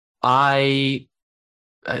 I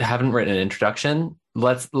haven't written an introduction.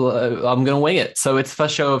 I'm gonna wing it. So it's the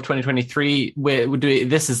first show of 2023. We're doing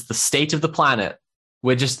this is the state of the planet.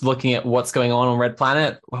 We're just looking at what's going on Red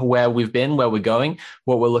Planet, where we've been, where we're going,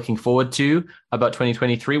 what we're looking forward to about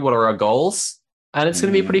 2023. What are our goals? And it's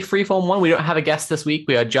going to be a pretty freeform one. We don't have a guest this week.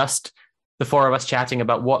 We are just the 4 of us chatting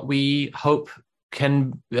about what we hope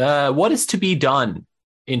what is to be done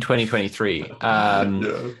in 2023.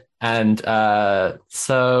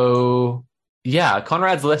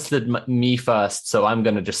 Conrad's listed me first, so I'm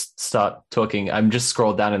going to just start talking. I'm just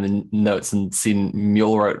scrolled down in the notes and seen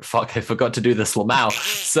Mule wrote, fuck, I forgot to do this Lamau.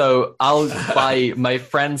 So I'll buy my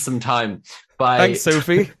friend some time. Thanks,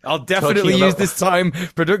 Sophie. I'll definitely use this time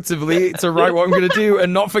productively to write what I'm going to do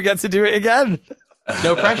and not forget to do it again.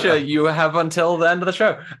 No pressure. You have until the end of the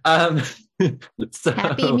show.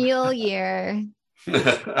 Happy Mule Year.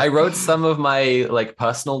 I wrote some of my like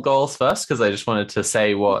personal goals first because I just wanted to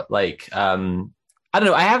say what I don't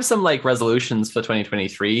know. I have some like resolutions for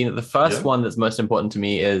 2023. The first one that's most important to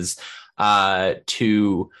me is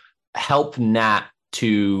to help Nat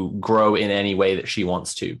to grow in any way that she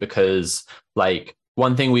wants to, because like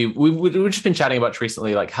one thing we've just been chatting about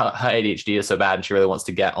recently, like her ADHD is so bad and she really wants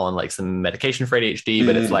to get on like some medication for ADHD,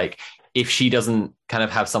 but it's like if she doesn't kind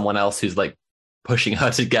of have someone else who's like pushing her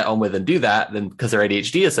to get on with and do that, then because her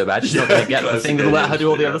ADHD is so bad, she's not going to get the thing to let her do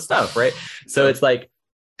all the other stuff, right? So it's like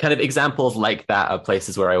kind of examples like that are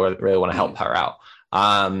places where I really want to help her out.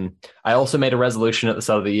 I also made a resolution at the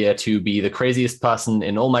start of the year to be the craziest person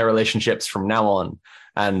in all my relationships from now on,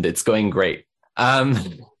 and it's going great.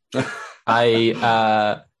 I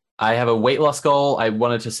have a weight loss goal. I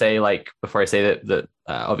wanted to say, like, before I say that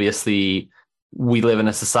obviously we live in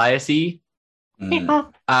a society,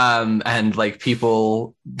 and like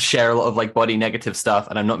people share a lot of like body negative stuff,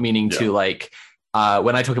 and I'm not meaning to like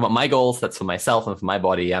when I talk about my goals, that's for myself and for my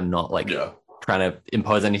body. I'm not like trying to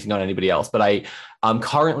impose anything on anybody else, but I'm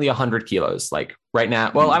currently 100 kilos, like right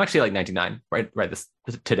now. Well, I'm actually like 99 right this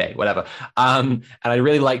today, whatever. And I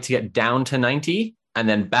really like to get down to 90 and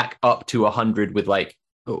then back up to 100 with like,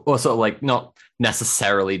 or sort of like not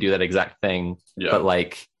necessarily do that exact thing, but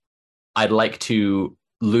like I'd like to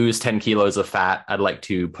lose 10 kilos of fat. I'd like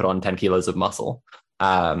to put on 10 kilos of muscle.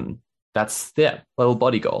 That's little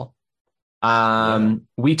body goal.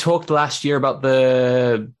 We talked last year about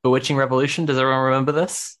the Bewitching Revolution. Does everyone remember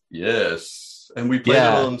this? Yes. And we played it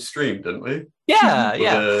on stream, didn't we?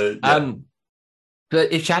 Yeah.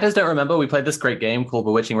 But if chatters don't remember, we played this great game called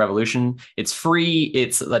Bewitching Revolution. It's free.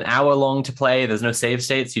 It's an hour long to play. There's no save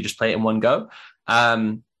states. You just play it in one go.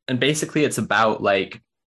 And basically it's about like,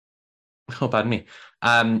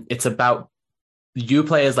 it's about you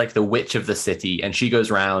play as like the witch of the city, and she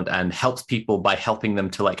goes around and helps people by helping them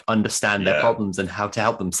to like understand their problems and how to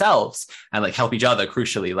help themselves and like help each other.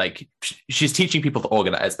 Crucially, like she's teaching people to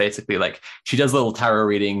organize. Basically, like she does little tarot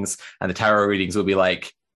readings, and the tarot readings will be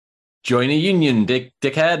like, join a union,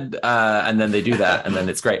 dickhead, and then they do that, and then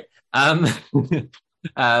it's great. And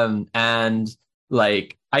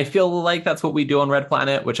like I feel like that's what we do on Red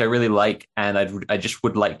Planet, which I really like, and I just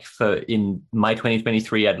would like for in my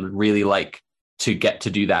 2023, I'd really like to get to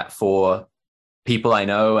do that for people I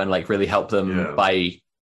know and like really help them by,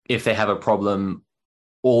 if they have a problem,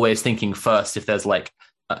 always thinking first if there's like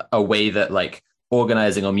a way that like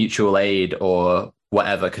organizing or mutual aid or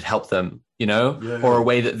whatever could help them, you know, or a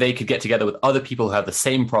way that they could get together with other people who have the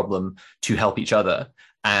same problem to help each other.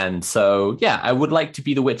 And so, I would like to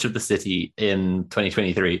be the witch of the city in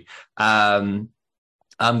 2023. I'm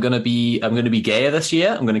going to be gayer this year.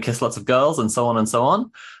 I'm going to kiss lots of girls and so on and so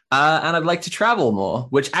on. And I'd like to travel more,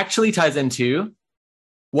 which actually ties into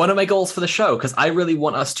one of my goals for the show, because I really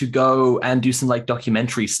want us to go and do some like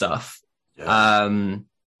documentary stuff. I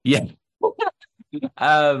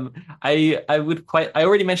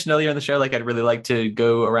already mentioned earlier in the show, like I'd really like to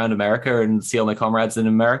go around America and see all my comrades in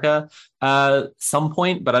America some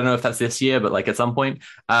point, but I don't know if that's this year, but like at some point.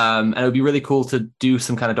 And it would be really cool to do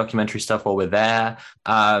some kind of documentary stuff while we're there.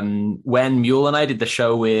 When Mule and I did the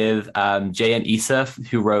show with Jay and Issa,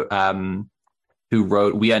 who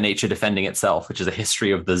wrote We Are Nature Defending Itself, which is a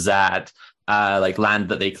history of the ZAD, like land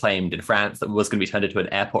that they claimed in France that was going to be turned into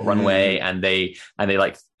an airport runway, and they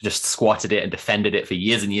like just squatted it and defended it for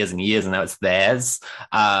years and years and years, and now it's theirs.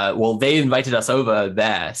 Well, they invited us over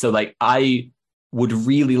there, so like I would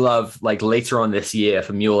really love like later on this year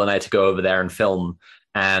for Mule and I to go over there and film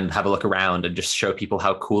and have a look around and just show people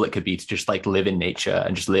how cool it could be to just like live in nature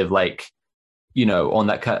and just live like, you know, on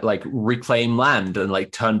that like reclaim land and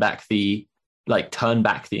like turn back the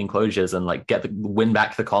enclosures and like win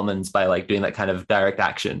back the commons by like doing that kind of direct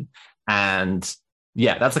action. And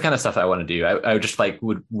that's the kind of stuff I want to do. I would just like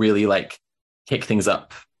would really like kick things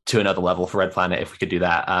up to another level for Red Planet if we could do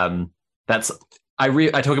that.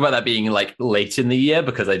 I talk about that being like late in the year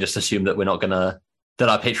because I just assume that that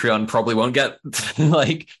our Patreon probably won't get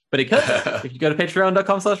like, but it could if you go to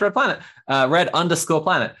patreon.com/redplanet,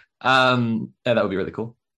 red_planet. That would be really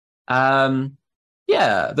cool.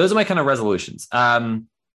 Those are my kind of resolutions.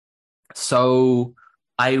 So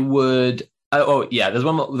I would. There's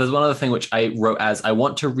one other thing which I wrote as I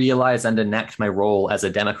want to realize and enact my role as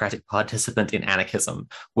a democratic participant in anarchism,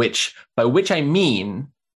 by which I mean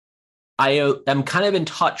I am kind of in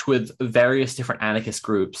touch with various different anarchist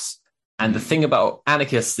groups. And the thing about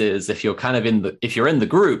anarchists is if you're in the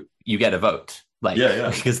group, you get a vote,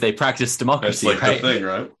 because they practice democracy. That's like the thing,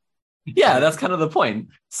 right? Yeah, that's kind of the point.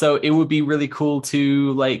 So it would be really cool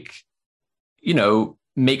to like, you know,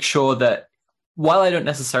 make sure that while I don't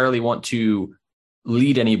necessarily want to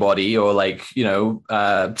lead anybody or like, you know,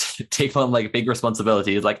 take on like big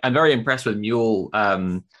responsibilities. Like I'm very impressed with Mule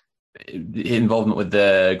involvement with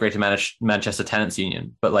the Greater Manchester Tenants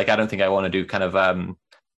Union, but like I don't think I want to do kind of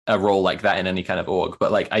a role like that in any kind of org.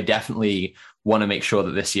 But like I definitely want to make sure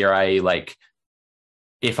that this year I like,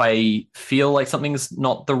 if I feel like something's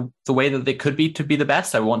not the way that it could be to be the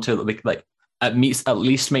best, I want to like at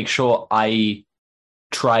least make sure I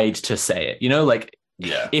tried to say it, you know, like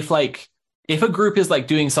if a group is like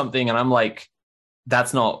doing something and I'm like,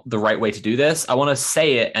 that's not the right way to do this, I want to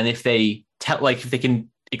say it. And if they if they can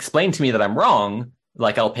explain to me that I'm wrong,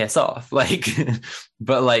 like I'll piss off, like,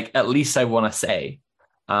 but like, at least I want to say,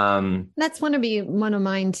 that's want to be one of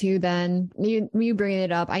mine too. Then you bringing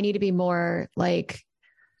it up, I need to be more like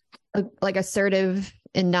assertive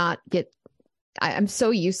and not get, I'm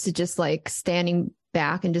so used to just like standing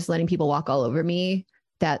back and just letting people walk all over me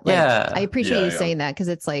that like, I appreciate you saying that, because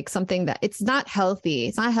it's like something that it's not healthy.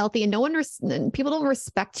 It's not healthy, and no one people don't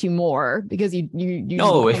respect you more because you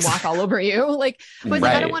walk all over you. Like, but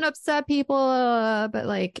like, I don't want to upset people, but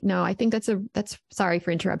like, no, I think that's sorry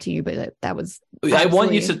for interrupting you, but that was I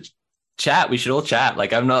want you to chat. We should all chat.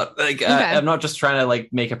 Like, I'm not like I'm not just trying to like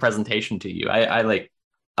make a presentation to you. I like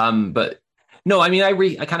but no, I mean,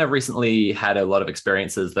 I kind of recently had a lot of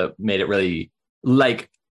experiences that made it really like,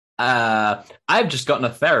 I've just gotten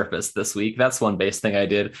a therapist this week. That's one base thing I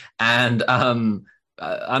did. And I'm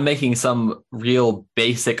making some real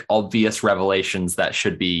basic, obvious revelations that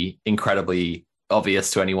should be incredibly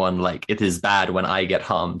obvious to anyone. Like, it is bad when I get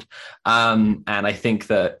harmed. And I think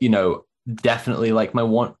that, you know, definitely like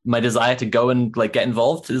my desire to go and like get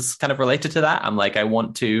involved is kind of related to that. I'm like, I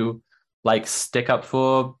want to like stick up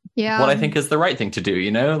for what I think is the right thing to do,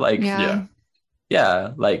 you know, like,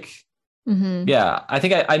 like, I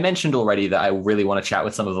think I mentioned already that I really want to chat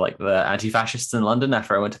with some of like the anti-fascists in London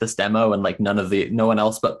after I went to this demo, and like no one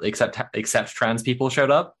else but except trans people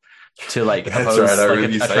showed up to like oppose like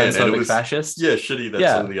a transphobic fascist. Yeah, shitty that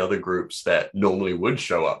some of the other groups that normally would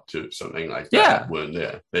show up to something like that weren't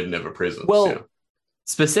there. They'd never present. Well,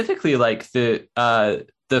 specifically like the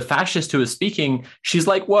fascist who was speaking, she's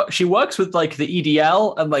like, what? She works with like the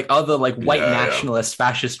EDL and like other like white nationalist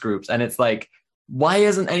fascist groups, and it's like, why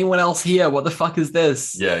isn't anyone else here? What the fuck is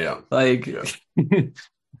this? Like,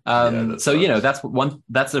 so you know,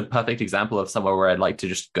 that's a perfect example of somewhere where I'd like to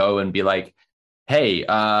just go and be like, hey,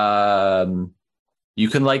 you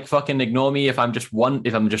can like fucking ignore me if I'm just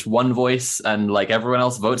one voice and like everyone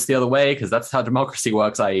else votes the other way, because that's how democracy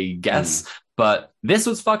works, I guess. But this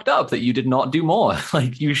was fucked up that you did not do more.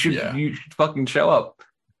 Like, you should fucking show up.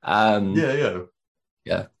 No,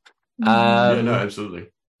 absolutely.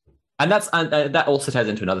 And that also ties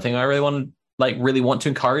into another thing I really want to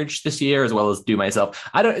encourage this year, as well as do myself.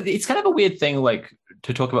 It's kind of a weird thing, like,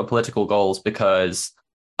 to talk about political goals, because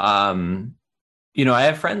you know, I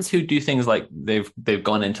have friends who do things like they've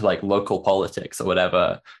gone into like local politics or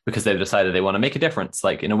whatever because they've decided they want to make a difference,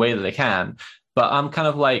 like in a way that they can. But I'm kind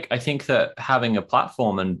of like, I think that having a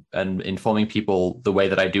platform and informing people the way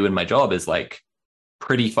that I do in my job is like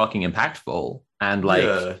pretty fucking impactful. And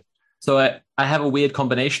like, so I have a weird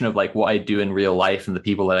combination of like what I do in real life and the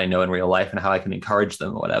people that I know in real life and how I can encourage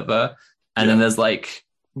them or whatever. And then there's like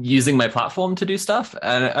using my platform to do stuff.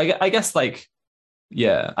 And I guess like,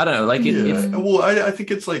 I don't know. Like, well, I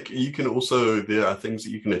think it's like you can also, there are things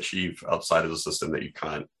that you can achieve outside of the system that you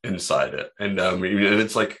can't inside it. And and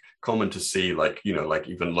it's like common to see, like, you know, like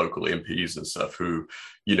even local MPs and stuff who,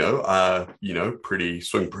 you know, are, you know,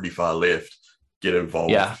 swing pretty far left, get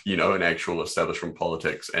involved, you know, in actual establishment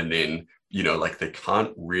politics, and then, you know, like they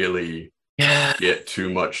can't really get too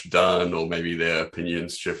much done, or maybe their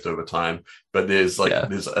opinions shift over time. But there's like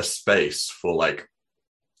there's a space for like,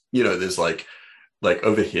 you know, there's like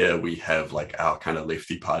over here we have like our kind of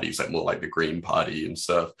lefty parties, like more like the Green Party and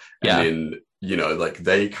stuff. And then, you know, like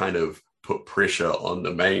they kind of put pressure on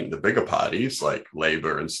the bigger parties like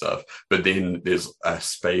Labour and stuff. But then there's a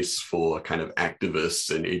space for kind of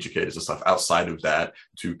activists and educators and stuff outside of that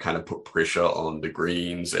to kind of put pressure on the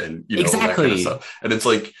Greens and, you know, all that kind of stuff. And it's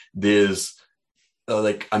like, there's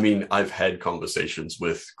like, I mean, I've had conversations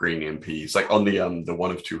with Green MPs, like on the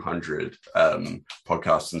 1 of 200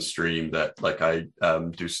 podcast and stream that like I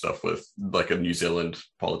do stuff with, like a New Zealand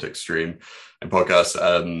politics stream and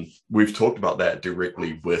podcast. We've talked about that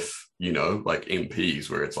directly with, you know, like MPs,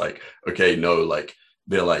 where it's like, okay, no, like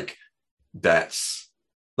they're like, that's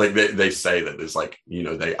like they say that there's like, you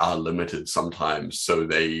know, they are limited sometimes, so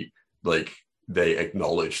they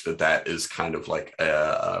acknowledge that is kind of like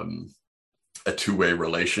a two-way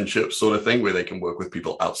relationship sort of thing, where they can work with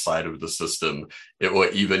people outside of the system, or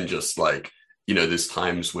even just like, you know, there's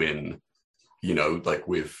times when like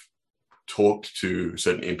we've talked to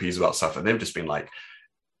certain MPs about stuff and they've just been like,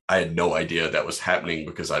 I had no idea that was happening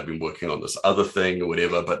because I've been working on this other thing or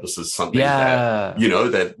whatever, but this is something that,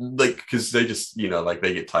 that like, because they just, like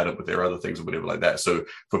they get tied up with their other things or whatever like that. So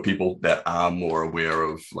for people that are more aware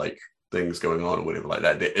of like things going on or whatever like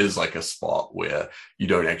that, there is like a spot where you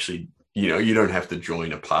don't actually, you don't have to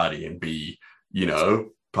join a party and be,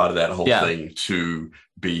 part of that whole thing to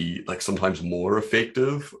be like sometimes more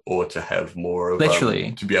effective or to have more of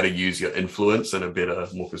literally to be able to use your influence in a better,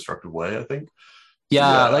 more constructive way, I think.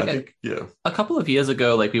 A couple of years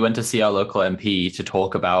ago, like we went to see our local MP to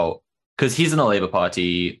talk about, because he's in the Labour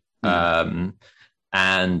Party, and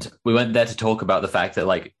we went there to talk about the fact that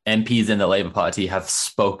like MPs in the Labour Party have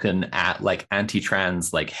spoken at like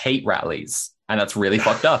anti-trans like hate rallies, and that's really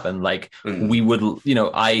fucked up. And like we would,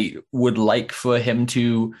 I would like for him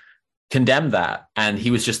to condemn that, and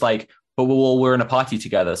he was just like, but we're in a party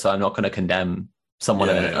together, so I'm not going to condemn someone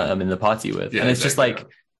I'm in the party with. And it's just like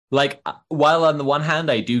while on the one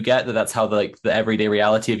hand I do get that that's how the everyday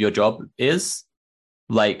reality of your job is,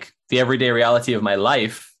 like the everyday reality of my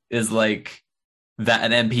life is like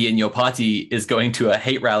that an MP in your party is going to a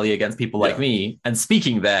hate rally against people like me and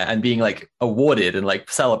speaking there and being like awarded and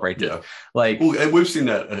like celebrated. And we've seen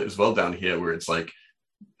that as well down here where it's like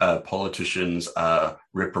politicians are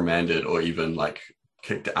reprimanded or even like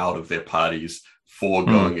kicked out of their parties for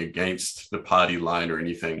going against the party line or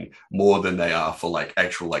anything more than they are for like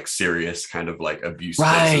actual like serious kind of like abuse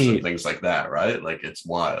cases and things like that, right? Like it's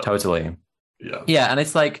wild. Totally. Yeah, and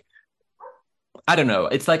it's like, I don't know.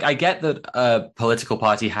 It's like I get that a political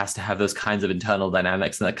party has to have those kinds of internal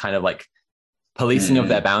dynamics and that kind of like policing of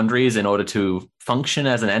their boundaries in order to function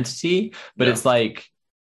as an entity. But it's like,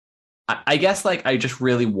 I guess like I just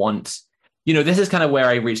really want, this is kind of where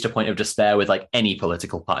I reached a point of despair with like any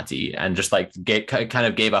political party and just like kind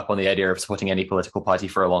of gave up on the idea of supporting any political party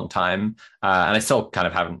for a long time. And I still kind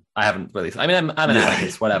of haven't really, I mean, I'm an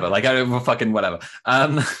anarchist, whatever, like I don't fucking whatever.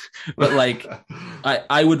 But like,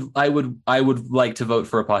 I would like to vote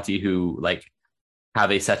for a party who like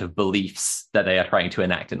have a set of beliefs that they are trying to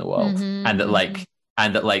enact in the world, and that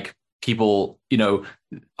like people,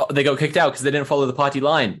 they got kicked out because they didn't follow the party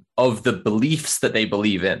line of the beliefs that they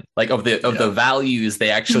believe in, like of the values they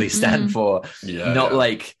actually stand for,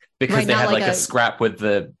 like because they had like a scrap with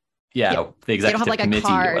the executive they don't have like a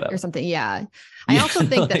card or something. I also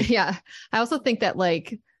think that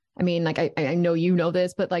like, I mean, like I know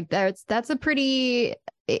this, but like that's a pretty.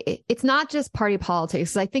 It's not just party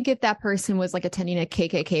politics. I think if that person was like attending a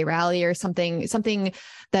KKK rally or something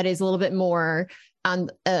that is a little bit more has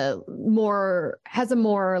a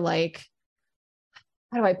more like,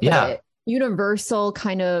 how do I put it? Universal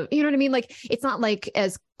kind of, you know what I mean? Like, it's not like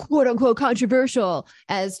as quote unquote controversial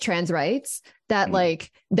as trans rights that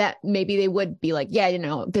like, that maybe they would be like,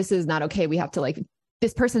 this is not okay. We have to like,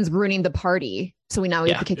 this person's ruining the party. So we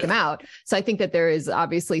have to kick them out. So I think that there is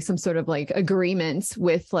obviously some sort of like agreement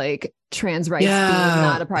with like trans rights being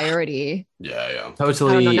not a priority.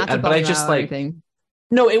 Totally. But I just like,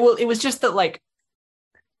 no, it was just that like,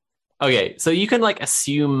 okay, so you can like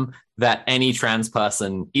assume that any trans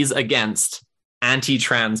person is against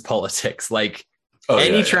anti-trans politics. Like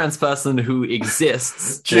any trans person who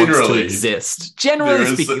exists generally wants to exist.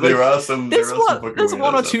 Generally speaking, there's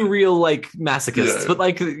one or two real like masochists, but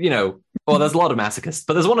like well, there's a lot of masochists,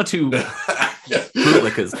 but there's one or two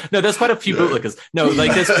bootlickers. No, there's quite a few bootlickers. No,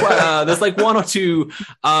 like there's like one or two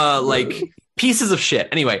like pieces of shit.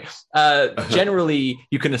 Anyway, generally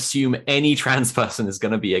you can assume any trans person is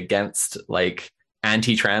going to be against like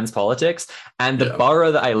anti-trans politics. And the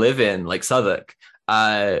borough that I live in, like Southwark,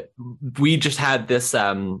 we just had this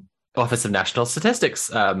Office of National Statistics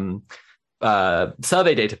survey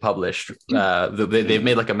data published that they've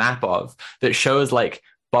made like a map of that shows like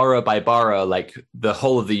borough by borough, like the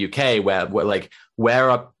whole of the UK, where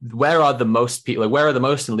are the most people, like where are the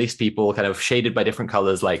most and least people kind of shaded by different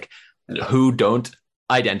colors, like who don't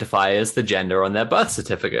identify as the gender on their birth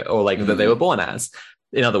certificate or like that they were born as.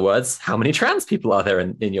 In other words, how many trans people are there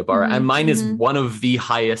in your borough? And mine is one of the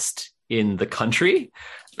highest in the country,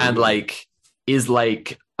 and like is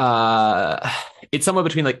like it's somewhere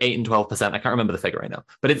between like 8 and 12%. I can't remember the figure right now,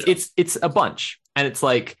 but it's a bunch. And it's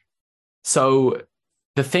like, so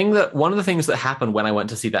one of the things that happened when I went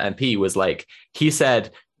to see that MP was like, he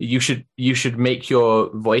said, you should make your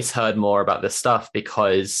voice heard more about this stuff,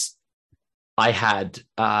 because I had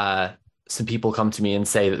some people come to me and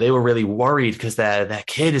say that they were really worried because their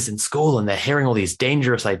kid is in school and they're hearing all these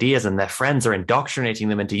dangerous ideas and their friends are indoctrinating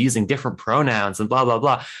them into using different pronouns and blah, blah,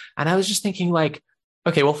 blah. And I was just thinking like,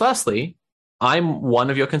 okay, well, firstly, I'm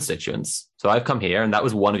one of your constituents, so I've come here, and that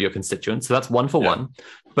was one of your constituents, so that's one for one.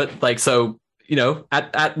 But like, so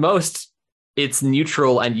at most, it's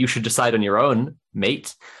neutral, and you should decide on your own,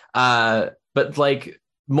 mate. But like,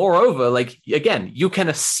 moreover, like again, you can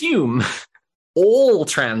assume all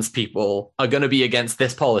trans people are going to be against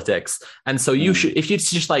this politics, and so you should, if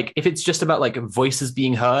it's just about like voices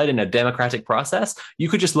being heard in a democratic process, you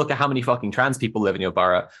could just look at how many fucking trans people live in your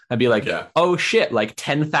borough and be like, oh shit, like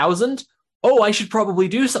 10,000. Oh, I should probably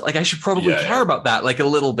do something. Like I should probably care about that, like a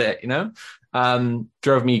little bit,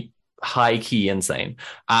 drove me high key insane.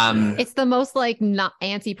 It's the most like not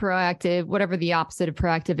anti-proactive, whatever the opposite of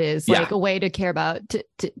proactive is, like a way to care about,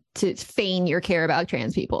 to feign your care about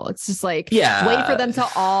trans people. It's just like wait for them to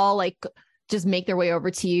all like just make their way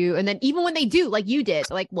over to you, and then even when they do, like you did,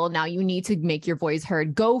 like, well, now you need to make your voice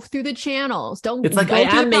heard. Go through the channels. Don't. It's like I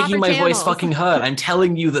am making my voice fucking heard. I'm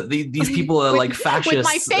telling you that these people are like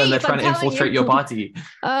fascists and they're trying to infiltrate your party.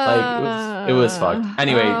 Like it was fucked.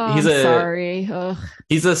 Anyway,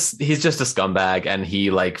 he's just a scumbag, and he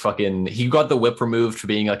got the whip removed for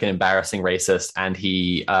being like an embarrassing racist, and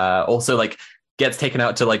he also like gets taken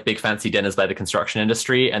out to like big fancy dinners by the construction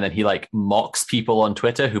industry, and then he like mocks people on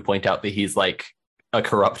Twitter who point out that he's like a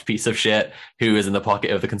corrupt piece of shit who is in the pocket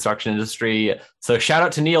of the construction industry. So shout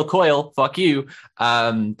out to Neil Coyle, fuck you.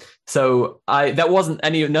 So that wasn't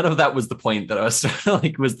none of that was the point that I was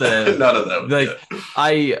like was the none of that.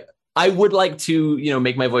 Like I would like to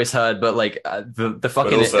make my voice heard, but like the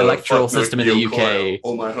fucking electoral system in the UK.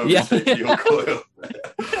 All my homies Neil Coyle.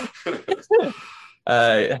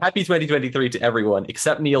 Happy 2023 to everyone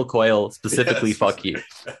except Neil Coyle, specifically. Fuck you.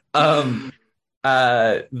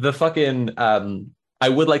 The fucking I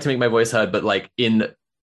would like to make my voice heard, but like in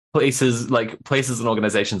places and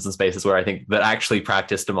organizations and spaces where I think that actually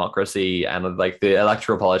practice democracy, and like the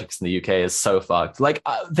electoral politics in the UK is so fucked. Like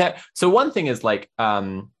so one thing is like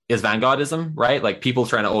is vanguardism, right? Like people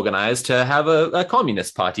trying to organize to have a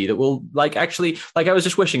communist party that will like actually, like I was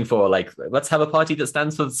just wishing for, like, let's have a party that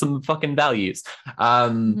stands for some fucking values.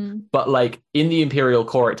 But like in the imperial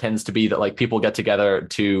core, it tends to be that like people get together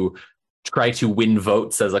to try to win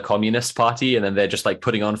votes as a communist party, and then they're just like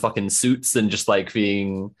putting on fucking suits and just like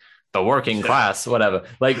being the working class, whatever,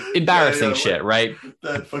 like embarrassing shit, right?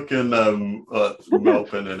 That fucking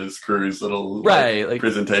Melpin and his crew's little like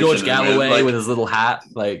presentation. George Galloway with his little hat,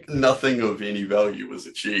 like nothing of any value was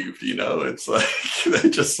achieved. It's like they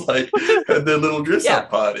just like had their little dress up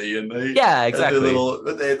party, and they exactly.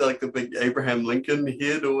 They had like the big Abraham Lincoln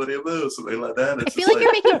head or whatever, or something like that. I feel like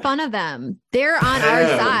you're making fun of them. They're on our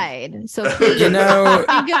side, so please, think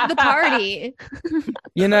of the party.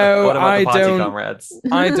 What about the party comrades?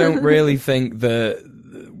 I don't really think that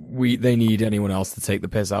they need anyone else to take the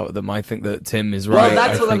piss out of them. I think that Tim is right. Well,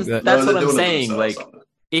 that's what I'm saying. Like,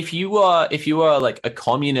 if you are like a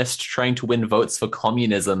communist trying to win votes for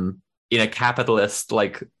communism in a capitalist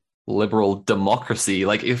like liberal democracy,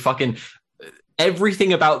 like if fucking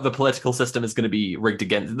everything about the political system is going to be rigged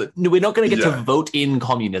against. We're not going to get to vote in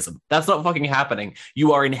communism. That's not fucking happening.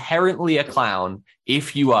 You are inherently a clown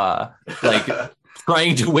if you are like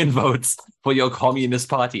trying to win votes for your communist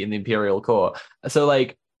party in the imperial core. So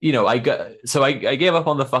like, I gave up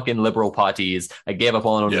on the fucking liberal parties. I gave up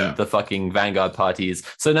on the fucking vanguard parties.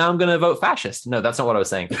 So now I'm going to vote fascist. No, that's not what I was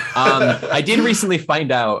saying. I did recently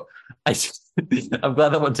find out. I'm glad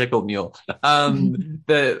that one tickled Mule. I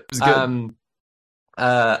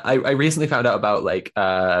recently found out about like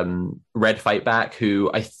Red Fightback, who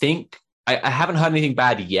I think I haven't heard anything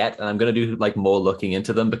bad yet, and I'm going to do like more looking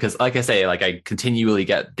into them because, like I say, like I continually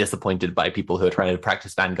get disappointed by people who are trying to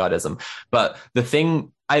practice vanguardism. But the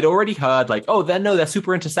thing I'd already heard, like, oh, they're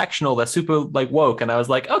super intersectional, they're super like woke, and I was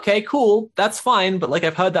like, okay, cool, that's fine. But like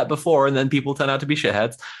I've heard that before, and then people turn out to be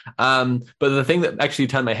shitheads. But the thing that actually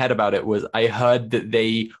turned my head about it was I heard that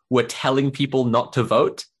they were telling people not to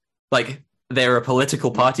vote, like they're a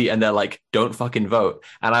political party, and they're like, don't fucking vote.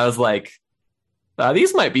 And I was like,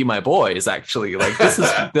 these might be my boys, actually. Like, this is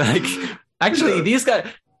like, actually, these guys,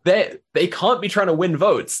 they can't be trying to win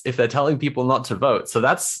votes if they're telling people not to vote. So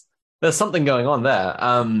there's something going on there.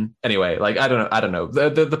 Anyway, like, I don't know.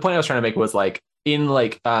 The point I was trying to make was like, in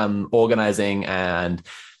like organizing and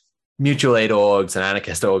mutual aid orgs and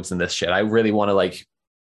anarchist orgs and this shit, I really want to like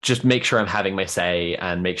just make sure I'm having my say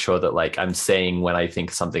and make sure that like I'm saying when I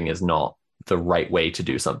think something is not the right way to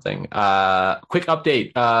do something. Quick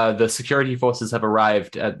update. The security forces have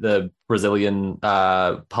arrived at the Brazilian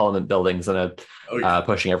parliament buildings and are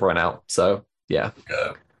pushing everyone out. So yeah,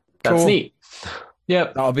 that's cool. Neat.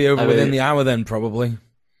 Yep. That'll be over within the hour then, probably.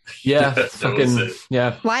 Yeah. Fucking,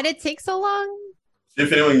 yeah. Why did it take so long?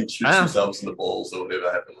 If anyone shoots themselves in the balls or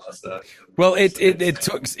whatever happened last night. Well,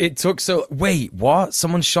 it took so. Wait, what?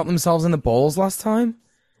 Someone shot themselves in the balls last time?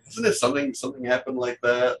 Isn't there something happened like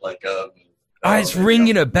that? Like it's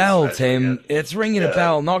ringing a bell, Tim. It's ringing a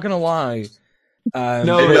bell. Not gonna lie. I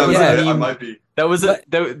might be.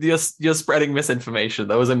 You're spreading misinformation.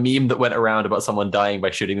 There was a meme that went around about someone dying by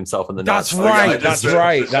shooting himself in the nuts. That's right. That's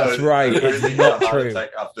right. It's not true.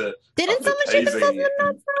 Didn't someone shoot themselves in the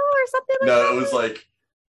nuts or something like that? No, it was like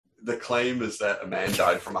the claim is that a man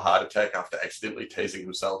died from a heart attack after accidentally tasing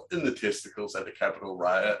himself in the testicles at the Capitol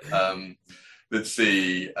riot. Let's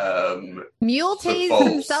see. Mule tased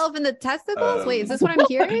himself in the testicles? Wait, is this what I'm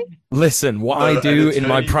hearing? Listen, what I do in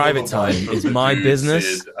my private time is my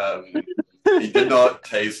business. Said, he did not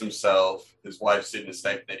tase himself. His wife said in a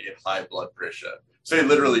statement that he had high blood pressure. So he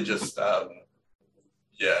literally just,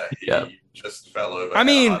 just fell over. I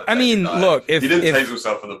mean, look, if he didn't tase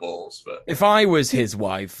himself in the balls, but if I was his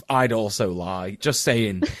wife, I'd also lie. Just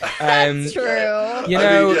saying. That's true. You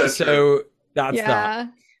know, so that's that.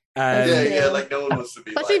 Like no one wants to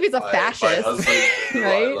be especially if he's a fascist, husband,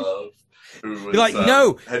 right? Who was, you're like,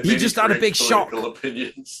 no, he just had a big shock.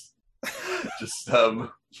 Opinions. Just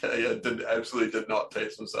absolutely did not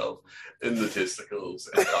taste himself in the testicles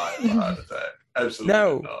and died of a heart attack. Absolutely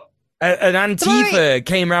did not. An Antifa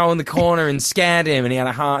came around the corner and scared him, and he had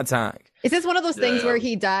a heart attack. Is this one of those things where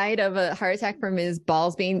he died of a heart attack from him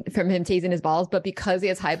tasing his balls, but because he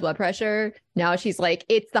has high blood pressure, now she's like,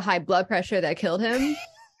 it's the high blood pressure that killed him?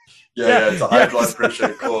 It's a high blood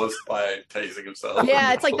pressure caused by tasing himself.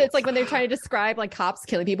 Yeah, it's like when they're trying to describe like cops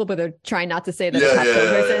killing people, but they're trying not to say that a cop killed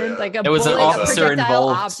a person. Like there was an officer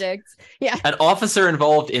involved. Object. Yeah, an officer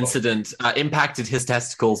involved incident impacted his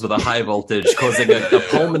testicles with a high voltage, causing a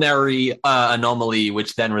pulmonary anomaly,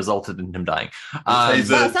 which then resulted in him dying. It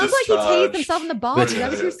sounds like he tased himself in the balls. Is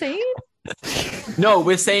that what you're saying? No,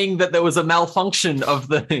 we're saying that there was a malfunction of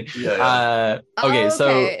the.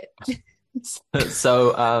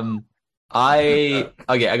 I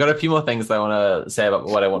got a few more things that I want to say about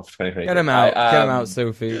what I want for 2020. Get them out,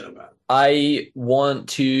 Sophie. I want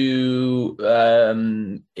to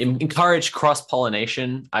encourage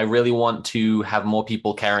cross-pollination. I really want to have more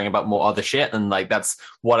people caring about more other shit, and like that's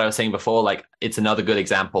what I was saying before. Like it's another good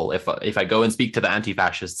example. If I go and speak to the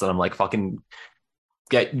anti-fascists and I'm like, fucking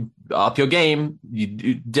get up your game, you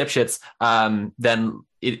dipshits, then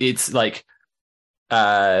it's like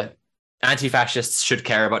anti-fascists should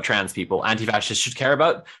care about trans people. Anti-fascists should care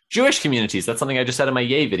about Jewish communities. That's something I just said in my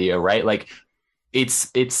Yay video, right? Like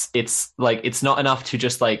it's like it's not enough to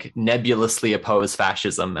just like nebulously oppose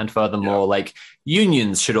fascism. And furthermore, like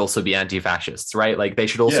unions should also be anti-fascists, right? Like they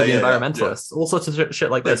should also be environmentalists. All sorts of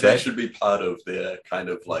shit like this. That right? should be part of their kind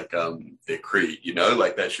of like their creed, you know?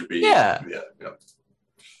 Like that should be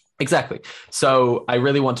Exactly. So I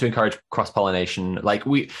really want to encourage cross-pollination. Like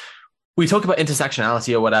we talk about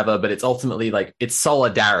intersectionality or whatever, but it's ultimately like it's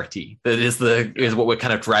solidarity that is what we're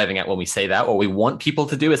kind of driving at when we say that. What we want people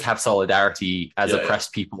to do is have solidarity as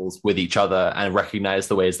oppressed peoples with each other and recognize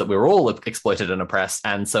the ways that we're all exploited and oppressed.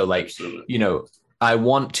 And so like, you know, I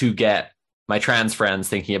want to get my trans friends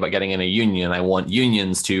thinking about getting in a union. I want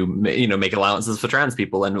unions to, you know, make allowances for trans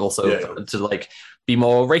people and also to like be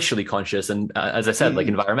more racially conscious and as I said, like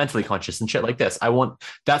environmentally conscious and shit like this. I want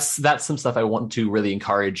that's some stuff I want to really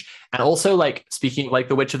encourage. And also like speaking like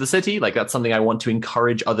the Witch of the City, like that's something I want to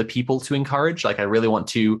encourage other people to encourage. Like I really want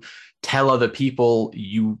to tell other people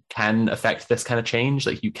you can affect this kind of change.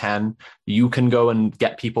 Like you can go and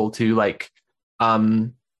get people to like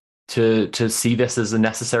to see this as a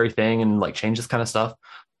necessary thing and like change this kind of stuff.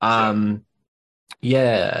 I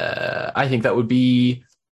think that would be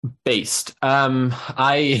based. I've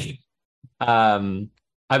been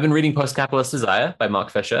reading Post-Capitalist Desire by Mark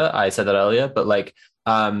Fisher. I said that earlier, but like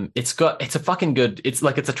it's a fucking good, it's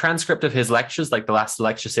a transcript of his lectures, like the last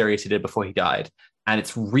lecture series he did before he died, and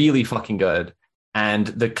it's really fucking good. And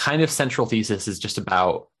the kind of central thesis is just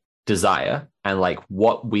about desire and like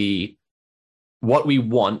what we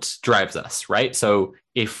want drives us, right? So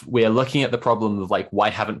if we're looking at the problem of like why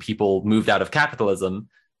haven't people moved out of capitalism,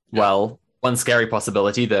 well, one scary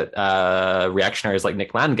possibility that reactionaries like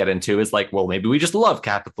Nick Land get into is like, well, maybe we just love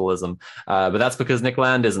capitalism. But that's because Nick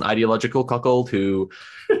Land is an ideological cuckold who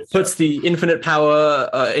puts the infinite power,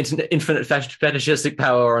 infinite fetishistic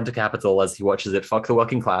power onto capital as he watches it fuck the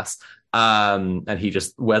working class. And he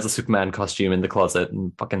just wears a Superman costume in the closet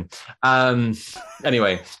and fucking...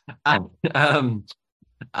 anyway.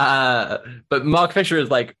 But Mark Fisher is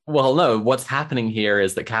like, well, no, what's happening here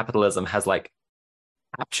is that capitalism has like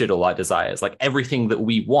captured all our desires. Like everything that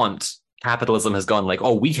we want, capitalism has gone like,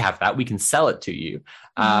 oh, we have that, we can sell it to you.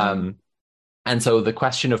 And so the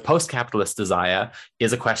question of post-capitalist desire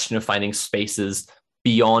is a question of finding spaces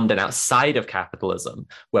beyond and outside of capitalism,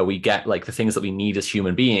 where we get like the things that we need as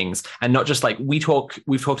human beings, and not just like we've talked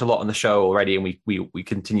a lot on the show already, and we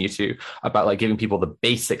continue to, about like giving people the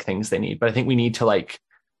basic things they need. But I think we need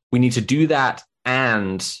to do that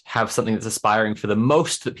and have something that's aspiring for the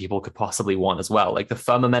most that people could possibly want as well, like the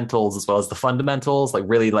fundamentals as well as the fundamentals, like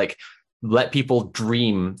really like let people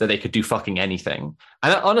dream that they could do fucking anything.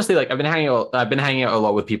 And honestly, like I've been hanging out a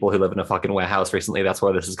lot with people who live in a fucking warehouse recently. That's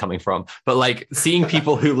where this is coming from. But like seeing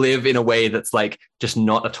people who live in a way that's like just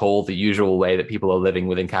not at all the usual way that people are living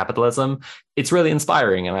within capitalism, it's really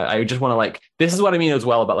inspiring. And I just want to like, this is what I mean as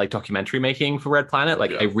well about like documentary making for Red Planet.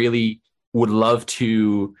 Like I really would love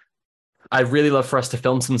to, I'd really love for us to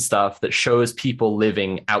film some stuff that shows people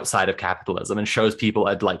living outside of capitalism and shows people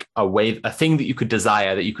a thing that you could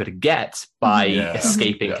desire, that you could get by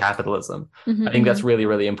escaping capitalism. I think that's really,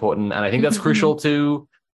 really important. And I think that's crucial to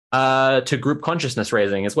group consciousness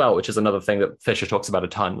raising as well, which is another thing that Fisher talks about a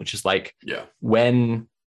ton, which is like when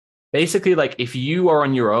basically like if you are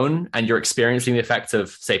on your own and you're experiencing the effects of,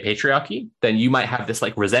 say, patriarchy, then you might have this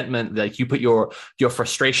like resentment, like you put your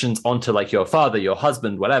frustrations onto like your father, your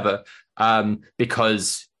husband, whatever,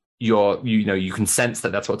 because you can sense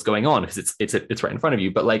that that's what's going on because it's right in front of you.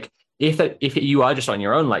 But like if you are just on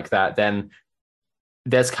your own like that, then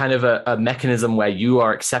there's kind of a mechanism where you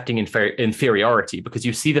are accepting inferiority because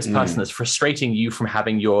you see this person as frustrating you from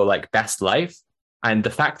having your like best life. And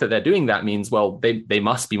the fact that they're doing that means, well, they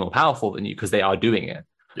must be more powerful than you because they are doing it.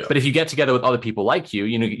 Yeah. But if you get together with other people like you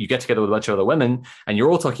you get together with a bunch of other women and you're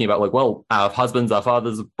all talking about like, well, our husbands, our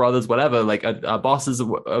fathers, brothers, whatever, like our bosses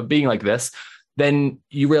are being like this, then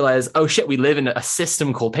you realize, oh shit, we live in a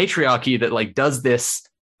system called patriarchy that like does this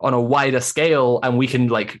on a wider scale and we can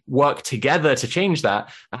like work together to change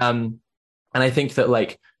that. And I think that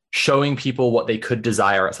like showing people what they could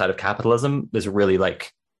desire outside of capitalism is really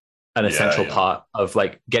like an essential part of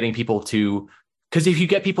like getting people to, because if you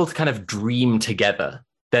get people to kind of dream together,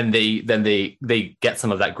 then they get some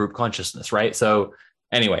of that group consciousness, right? So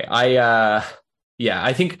anyway, I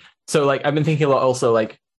think so. Like I've been thinking a lot also,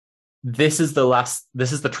 like this is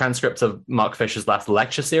the transcript of Mark Fisher's last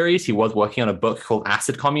lecture series. He was working on a book called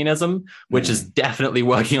Acid Communism, which is definitely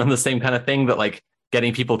working on the same kind of thing, that like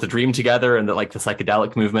getting people to dream together, and that like the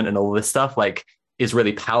psychedelic movement and all this stuff like is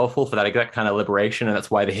really powerful for that exact kind of liberation. And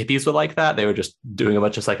that's why the hippies were like that. They were just doing a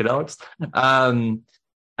bunch of psychedelics. And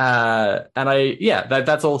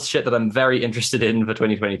that's all shit that I'm very interested in for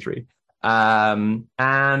 2023.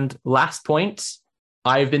 And last point,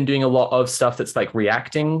 I've been doing a lot of stuff that's like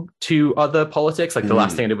reacting to other politics. Like the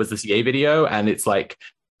last thing I did was this Ye video, and it's like,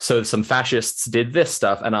 so some fascists did this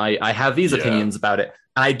stuff and I have these opinions about it.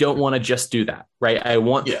 I don't want to just do that, right?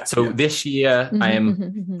 This year I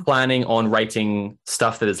am planning on writing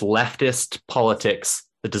stuff that is leftist politics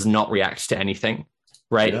that does not react to anything,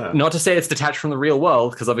 right? Yeah. Not to say it's detached from the real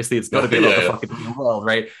world, because obviously it's got to be about the fucking real world,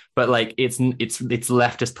 right? But like it's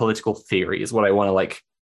leftist political theory is what I want to like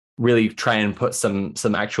really try and put some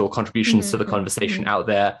actual contributions to the conversation out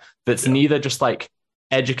there. That's neither just like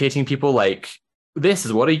educating people like, this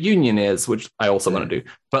is what a union is, which I also want to do,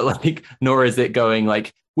 but like, nor is it going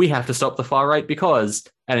like, we have to stop the far right because,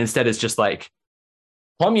 and instead it's just like,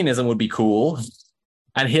 communism would be cool,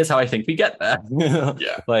 and here's how I think we get there.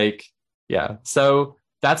 So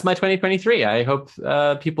that's my 2023. I hope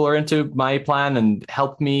people are into my plan and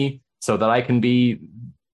help me so that I can be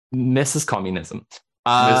Mrs. Communism.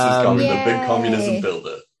 Mrs. Communism, the big communism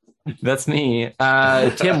builder. That's me.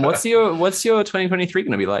 Tim, what's your 2023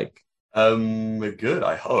 going to be like? Good.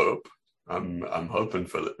 I hope. I'm hoping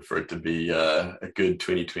for it to be a good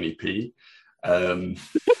 2020p.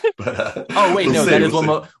 But oh wait, no, that is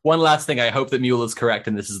one last thing. I hope that Mule is correct,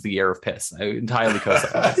 and this is the year of piss. I entirely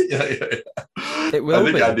co-sign. It will.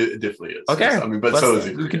 I think it definitely is. Okay, I mean, but so is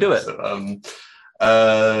it. We can do it. So,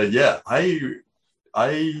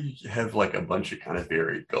 I have like a bunch of kind of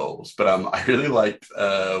varied goals, but I really liked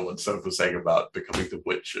what Soph was saying about becoming the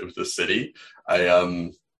witch of the city. I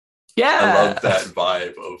love that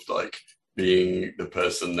vibe of like being the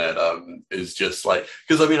person that is just like,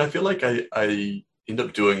 because I mean I feel like I end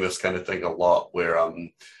up doing this kind of thing a lot where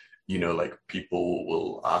like people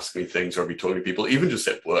will ask me things or I'll be talking to people even just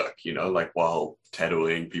at work, like while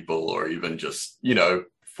tattooing people or even just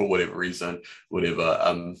for whatever reason,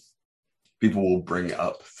 people will bring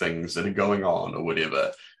up things that are going on or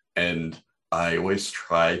whatever, and I always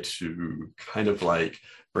try to kind of like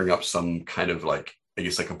bring up some kind of like I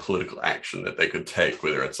guess, like a political action that they could take,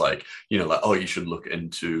 whether it's like, you know, like, oh, you should look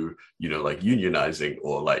into, you know, like unionizing,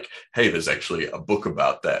 or like, hey, there's actually a book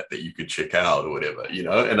about that you could check out, or whatever, you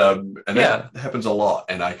know. And that happens a lot.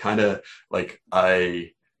 And I kind of like,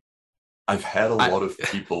 I've had a lot of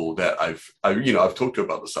people that I've talked to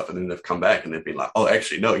about the stuff, and then they've come back and they've been like, oh,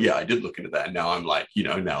 actually, no, yeah, I did look into that. And now I'm like, you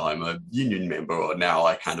know, now I'm a union member, or now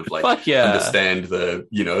I kind of like understand the,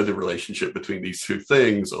 you know, the relationship between these two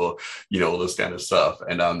things, or, you know, all this kind of stuff.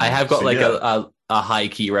 And I have got a high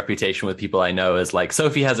key reputation with people I know as like,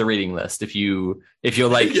 Sophie has a reading list. If you're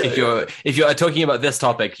like, if you're talking about this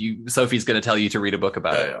topic, Sophie's going to tell you to read a book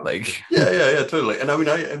about it. Like, totally. And I mean,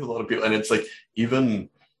 I have a lot of people, and it's like, even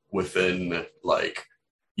within, like,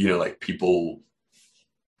 you know, like people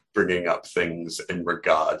bringing up things in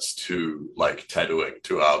regards to like tattooing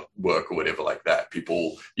to our work or whatever like that,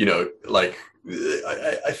 people, you know, like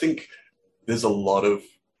I think there's a lot of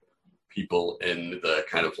people in the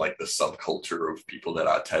kind of like the subculture of people that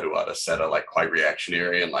are tattoo artists that are like quite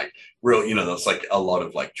reactionary and like real, you know, there's like a lot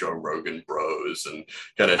of like Joe Rogan bros and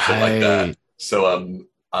kind of shit like that. So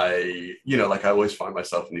I, you know, like I always find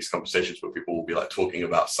myself in these conversations where people will be like talking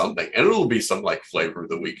about something, and it'll be some like flavor of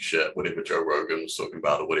the week shit, whatever Joe Rogan was talking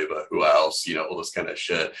about or whatever, who else, you know, all this kind of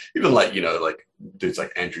shit. Even like, you know, like dudes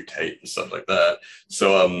like Andrew Tate and stuff like that.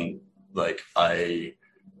 So like I,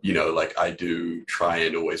 you know, like I do try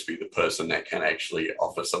and always be the person that can actually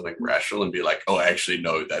offer something rational and be like, oh, actually,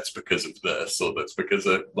 no, that's because of this, or that's because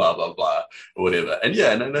of blah, blah, blah, or whatever. And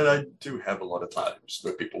yeah, and I do have a lot of times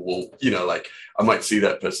where people will, you know, like I might see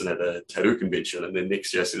that person at a tattoo convention, and then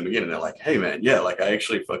next year I see them again and they're like, hey, man, yeah, like I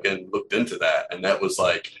actually fucking looked into that. And that was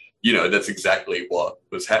like, you know, that's exactly what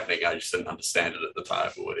was happening. I just didn't understand it at the time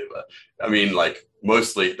or whatever. I mean, like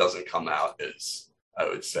mostly it doesn't come out as, I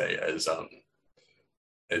would say,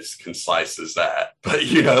 as concise as that, but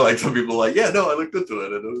you know, like some people are like, yeah, no, I looked into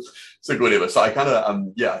it and it was like whatever. So I kind of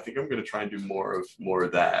I think I'm going to try and do more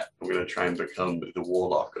of that. I'm going to try and become the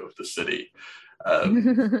warlock of the city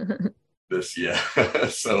this year.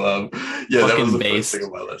 So that was the first thing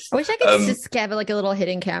on my list. I wish I could just have like a little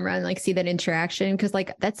hidden camera and like see that interaction, because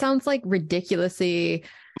like that sounds like ridiculously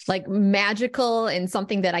like magical and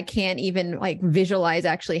something that I can't even like visualize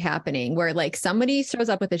actually happening, where like somebody shows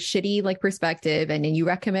up with a shitty like perspective and then you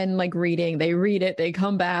recommend like reading, they read it, they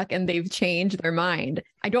come back and they've changed their mind.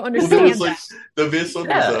 I don't understand that. The best one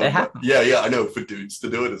was I know, for dudes to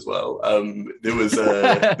do it as well. There was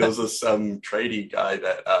this tradie guy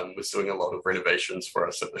that was doing a lot of renovations for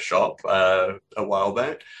us at the shop a while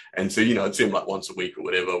back, and so, you know, I'd see him like once a week or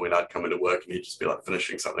whatever when I'd come into work, and he'd just be like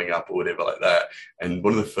finishing something up or whatever like that. And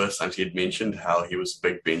one of the first times he had mentioned how he was a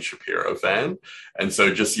big Ben Shapiro fan, and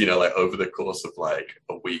so just, you know, like over the course of like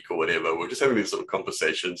a week or whatever, we're just having these little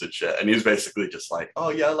conversations and shit, and he was basically just like,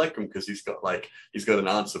 oh yeah, I like him because he's got an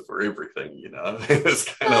answer for everything, you know. It's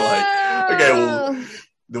kind of like, okay, well,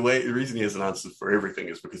 the reason he has an answer for everything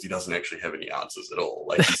is because he doesn't actually have any answers at all.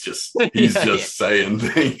 Like he's just saying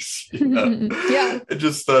things, you know. And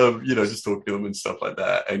just you know, just talking to him and stuff like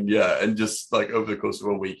that. And and just like over the course of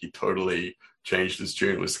a week, he totally changed his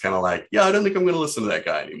tune. Was kind of like, I don't think I'm going to listen to that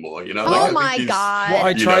guy anymore, you know. Oh my god! What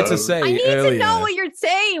I tried to say, I need to know what you're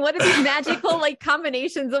saying. What are these magical like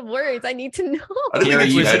combinations of words? I need to know.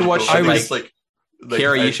 You should watch.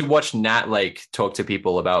 Carrie, you should watch Nat like talk to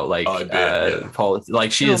people about like politics.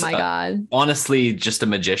 Like she is, honestly, just a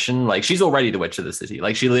magician. Like she's already the witch of the city.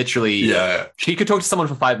 Like she literally, she could talk to someone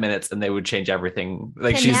for 5 minutes and they would change everything.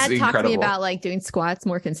 Like she's Nat incredible. Talk to me about like doing squats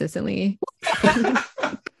more consistently. I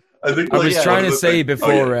was trying to say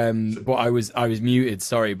before, but I was muted.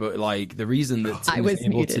 Sorry, but like the reason that Tim is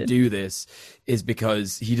able to do this is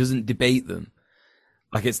because he doesn't debate them.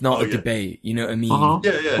 Like it's not a debate, you know what I mean?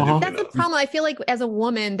 That's the problem. I feel like as a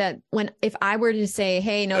woman, that if I were to say,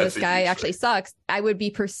 "Hey, no, this guy actually sucks," I would be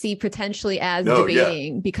perceived potentially as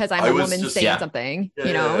debating because I'm a woman saying something.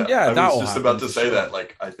 You know? I was just about to say that.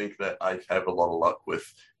 Like, I think that I have a lot of luck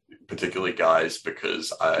with particularly guys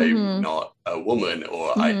because I'm not a woman,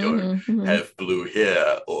 or I don't have blue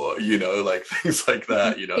hair, or, you know, like things like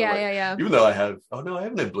that, you know. Even though I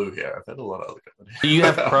haven't had blue hair. I've had a lot of other kind of hair. Do you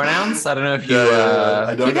have pronouns? I don't know if you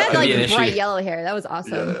I don't you had like bright yellow hair. That was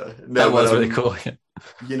awesome. That was really cool.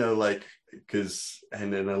 You know, like, because,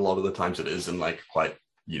 and then a lot of the times it is in like quite,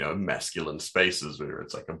 masculine spaces where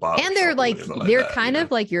it's like a bar. And they're like they're kind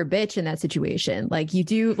of like your bitch in that situation. Like you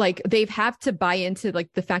do, like they have to buy into like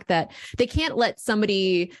the fact that they can't let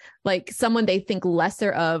somebody, like someone they think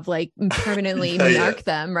lesser of, like permanently narc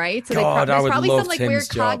them, right? So God, there's probably some like Tim's weird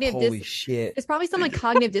job. cognitive Holy shit. There's probably some like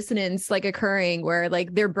cognitive dissonance like occurring where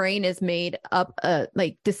like their brain is made up,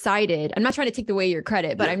 like decided. I'm not trying to take away your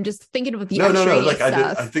credit, but I'm just thinking of the extraneous like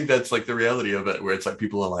stuff. I think that's like the reality of it, where it's like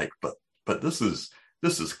people are like, but this is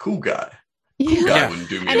cool guy. Cool guy wouldn't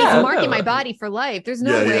do me. And he's marking my body for life. There's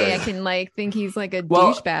no way I can like think he's like a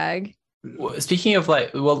douchebag. Speaking of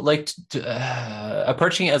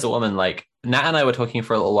approaching it as a woman, like Nat and I were talking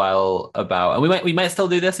for a little while about, and we might still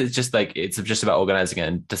do this. It's just like it's just about organizing it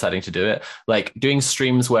and deciding to do it. Like doing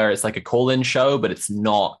streams where it's like a call-in show, but it's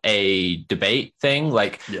not a debate thing.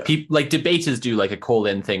 Like people, like debaters do like a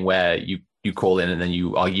call-in thing where you call in and then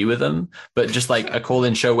you argue with them, but just like a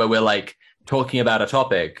call-in show where we're like talking about a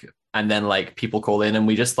topic and then like people call in and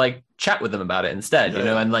we just like chat with them about it instead, you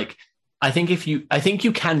know? And like, I think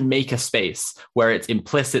you can make a space where it's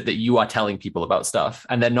implicit that you are telling people about stuff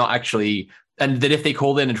and they're not actually, and that if they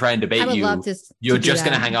call in and try and debate you're just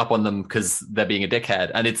going to hang up on them because they're being a dickhead.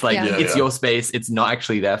 And it's like, it's your space. It's not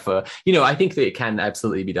actually there for, I think that it can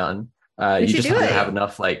absolutely be done. You just have to have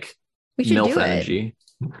enough like MILF energy.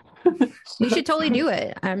 We should totally do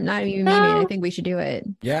it. I'm not even meaning. I think we should do it.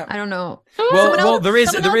 Yeah. I don't know. Well, there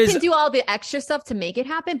is can do all the extra stuff to make it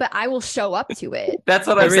happen, but I will show up to it. That's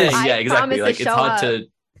what I'm saying. Yeah, exactly. Like it's hard to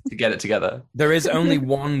get it together. There is only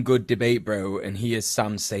one good debate, bro, and he is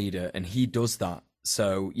Sam Seder, and he does that.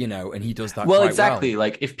 So, and he does that. Well, exactly.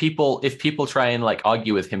 Like if people try and like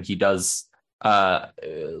argue with him, he does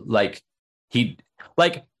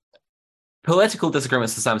political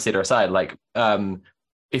disagreements to Sam Seder aside, like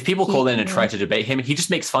if people call in and try to debate him, he just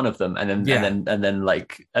makes fun of them and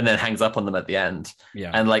then hangs up on them at the end.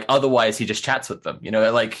 Yeah. And like otherwise he just chats with them.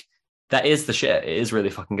 Like that is the shit. It is really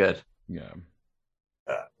fucking good. Yeah.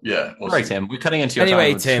 Yeah. All right, Tim. We're cutting into your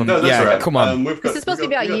anyway, time. Tim. No, that's right. Come on. This is supposed to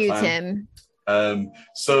be about you, Tim.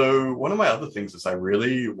 So one of my other things is I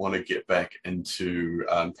really want to get back into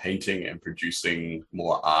painting and producing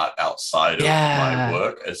more art outside of my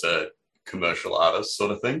work as a commercial artist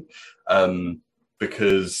sort of thing.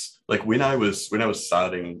 Because like when I was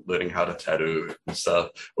starting learning how to tattoo and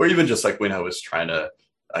stuff, or even just like when I was trying to,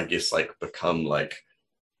 I guess, like become like,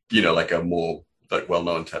 like a more like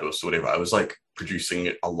well-known tattooist or whatever, I was like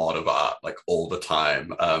producing a lot of art like all the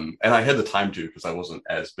time. And I had the time to because I wasn't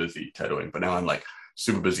as busy tattooing, but now I'm like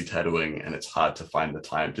super busy tattooing and it's hard to find the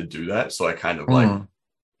time to do that. So I kind of like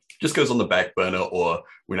just goes on the back burner, or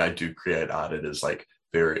when I do create art, it is like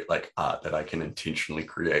very like art that I can intentionally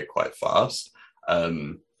create quite fast.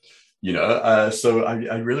 So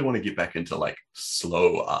I really want to get back into like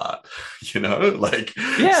slow art, like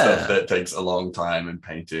stuff that takes a long time, and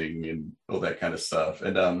painting and all that kind of stuff.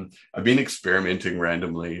 And I've been experimenting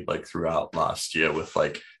randomly like throughout last year with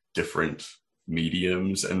like different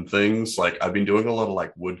mediums and things. Like I've been doing a lot of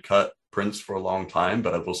like woodcut prints for a long time,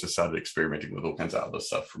 but I've also started experimenting with all kinds of other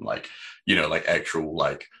stuff, from like, like actual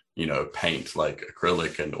like paint, like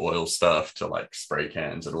acrylic and oil stuff, to like spray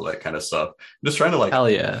cans and all that kind of stuff. I'm just trying to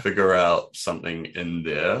like figure out something in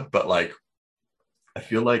there. But like, I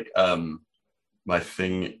feel like my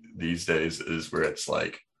thing these days is where it's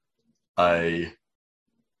like,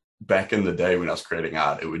 back in the day when I was creating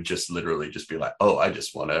art, it would just literally just be like, oh, I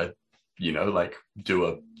just want to, like do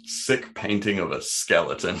a sick painting of a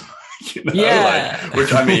skeleton,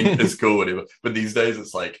 which I mean is cool, whatever. But these days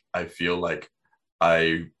it's like, I feel like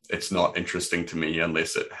it's not interesting to me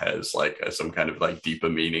unless it has like some kind of like deeper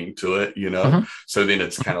meaning to it, So then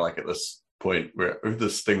it's kind of like at this point where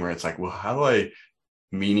it's like, well, how do I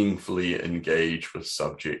meaningfully engage with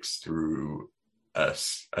subjects through a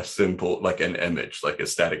simple, like an image, like a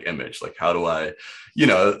static image? Like how do I,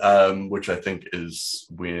 which I think is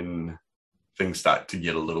when things start to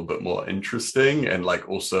get a little bit more interesting, and like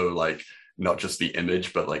also like not just the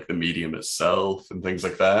image, but like the medium itself and things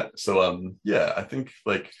like that. So I think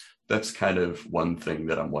like that's kind of one thing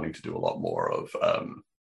that I'm wanting to do a lot more of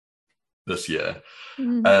this year.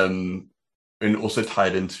 And also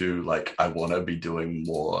tied into like, I want to be doing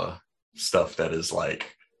more stuff that is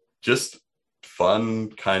like just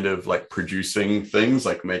fun, kind of like producing things,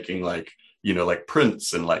 like making like, like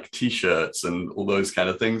prints and like t-shirts and all those kind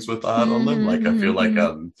of things with art on them. Like I feel like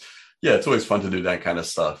it's always fun to do that kind of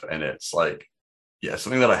stuff. And it's like,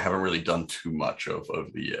 something that I haven't really done too much of over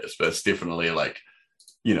the years, but it's definitely like,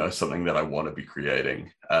 something that I want to be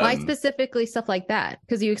creating. Why specifically stuff like that?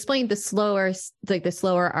 Because you explained the slower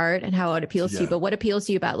art and how it appeals to you, but what appeals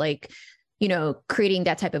to you about like, creating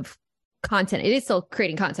that type of content. It is still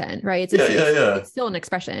creating content, right? It's still an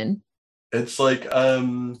expression. It's like I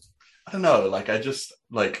don't know, like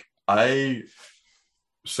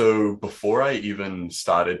so before I even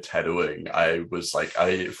started tattooing,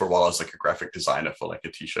 for a while I was like a graphic designer for like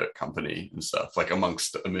a t-shirt company and stuff, like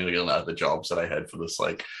amongst a million other jobs that I had for this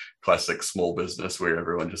like classic small business where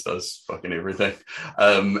everyone just does fucking everything.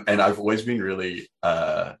 And I've always been really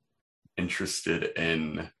interested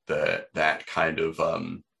in that kind of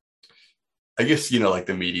I guess, like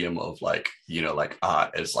the medium of like, like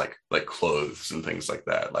art as like clothes and things like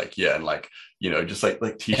that. Like, yeah. And like, just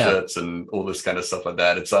like t-shirts and all this kind of stuff like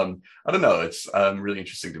that. It's, I don't know. It's really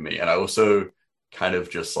interesting to me. And I also kind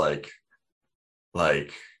of just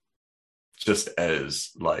just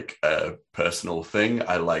as like a personal thing,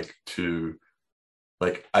 I like to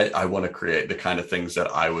I want to create the kind of things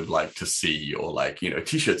that I would like to see, or like,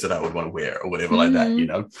 t-shirts that I would want to wear or whatever like that,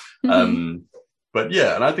 Mm-hmm. But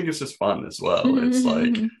yeah, and I think it's just fun as well. It's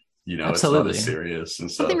like, it's not as serious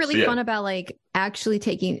and stuff. Something really fun about like actually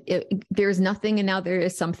taking it, there's nothing and now there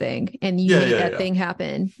is something, and you make that thing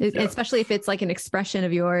happen. Especially if it's like an expression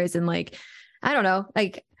of yours. And like, I don't know,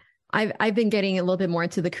 like I've been getting a little bit more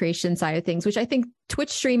into the creation side of things, which I think Twitch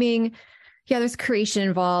streaming, there's creation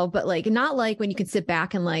involved, but like not like when you can sit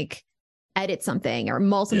back and like edit something or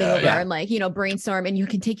mull something over and like, brainstorm, and you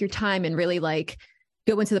can take your time and really like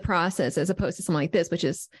go into the process, as opposed to something like this, which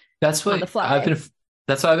is that's what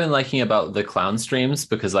I've been liking about the clown streams,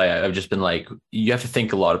 because I've just been like, you have to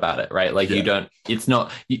think a lot about it, right? Like it's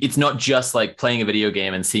not just like playing a video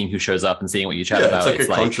game and seeing who shows up and seeing what you chat about. It's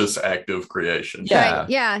like a conscious act of creation. Yeah.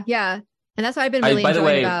 And that's what I've been really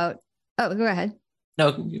enjoying about. Oh, go ahead.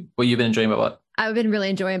 No, what you've been enjoying about what? I've been really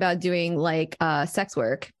enjoying about doing like sex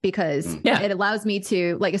work, because it allows me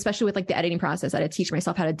to like, especially with like the editing process, I had to teach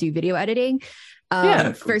myself how to do video editing.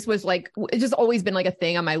 First was like, it's just always been like a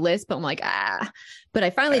thing on my list, but I'm like, but I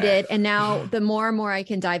finally did. And now the more and more I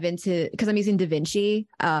can dive into, because I'm using DaVinci,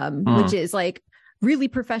 which is like really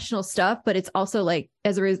professional stuff, but it's also like,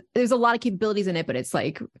 there's a lot of capabilities in it, but it's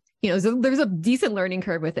like, there's a decent learning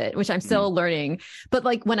curve with it, which I'm still learning. But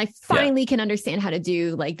like when I finally can understand how to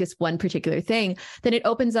do like this one particular thing, then it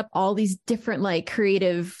opens up all these different like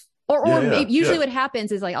creative, usually what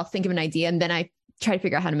happens is like, I'll think of an idea and then I try to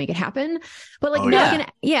figure out how to make it happen. But like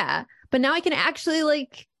now I can actually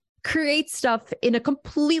like create stuff in a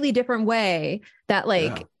completely different way that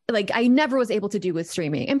like I never was able to do with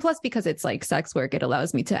streaming. And plus, because it's like sex work, it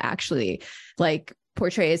allows me to actually like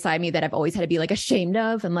portray a side of me that I've always had to be like ashamed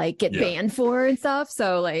of and like get banned for and stuff.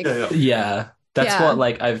 So like that's what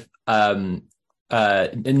like I've and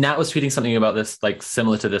Nat was tweeting something about this like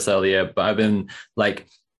similar to this earlier, but I've been like,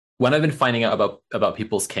 when I've been finding out about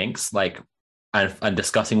people's kinks, like and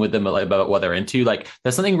discussing with them like, about what they're into, like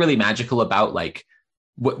there's something really magical about like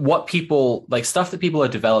what people like, stuff that people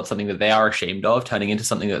have developed, something that they are ashamed of, turning into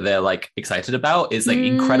something that they're like excited about is like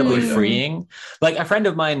incredibly freeing. Like a friend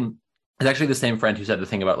of mine, it's actually the same friend who said the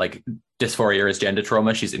thing about like dysphoria is gender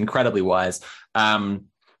trauma. She's incredibly wise.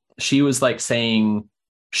 She was like saying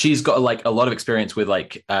she's got like a lot of experience with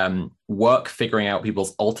like work figuring out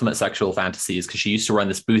people's ultimate sexual fantasies, because she used to run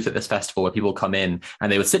this booth at this festival where people come in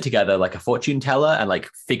and they would sit together like a fortune teller and like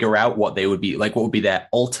figure out what they would be like, what would be their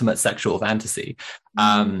ultimate sexual fantasy.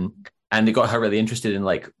 And it got her really interested in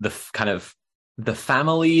like the kind of the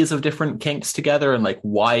families of different kinks together, and like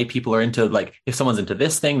why people are into, like if someone's into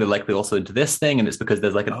this thing, they're likely also into this thing, and it's because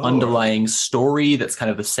there's like an underlying story that's kind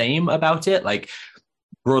of the same about it. Like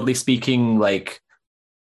broadly speaking, like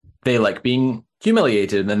they like being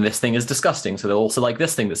humiliated, and then this thing is disgusting, so they'll also like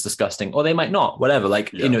this thing that's disgusting, or they might not, whatever. Like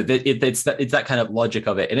it's that kind of logic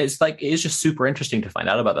of it, and it's like it's just super interesting to find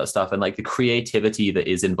out about that stuff, and like the creativity that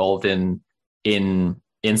is involved in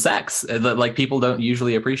sex that like people don't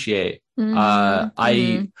usually appreciate.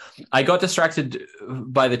 I got distracted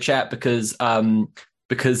by the chat because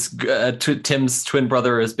Tim's twin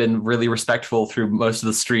brother has been really respectful through most of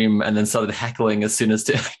the stream, and then started heckling as soon as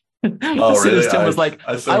Tim. Tim was like,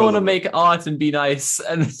 I want to make art and be nice,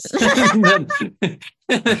 and then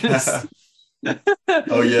like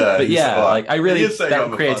I really,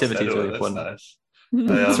 that creativity is really fun. Nice.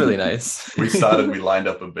 It's really nice. We lined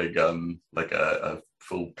up a big like a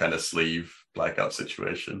full kind of sleeve blackout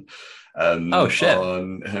situation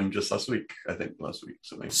on him just last week, I think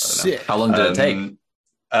something. Sick. How long did it take?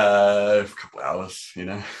 A couple hours,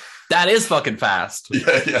 That is fucking fast.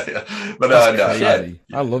 Yeah. But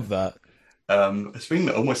I love that. It's been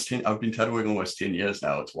almost 10. I've been tattooing almost 10 years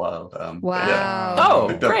now. It's wild. Wow. Yeah.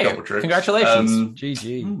 Oh, great. Congratulations.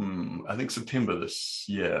 GG. I think September this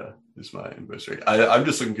year is my anniversary. I'm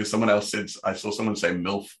just looking because someone else said, I saw someone say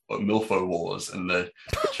Milfo Wars in the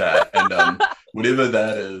chat. And whatever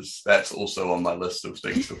that is, that's also on my list of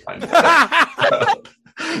things to find out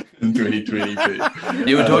in 2020.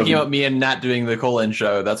 They were talking about me and Nat doing the call-in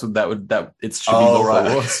show. That's what it should be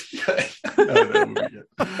Milfo Wars. That would be good.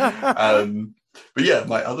 But yeah,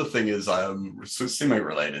 my other thing is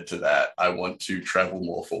semi-related to that. I want to travel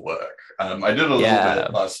more for work. I did a little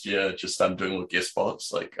bit last year, just doing little guest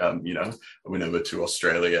spots. Like, I went over to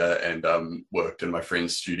Australia and worked in my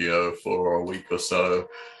friend's studio for a week or so.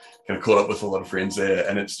 Kind of caught up with a lot of friends there,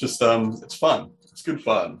 and it's just it's fun. It's good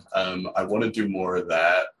fun. I want to do more of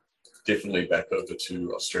that. Definitely back over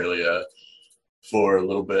to Australia for a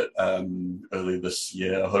little bit early this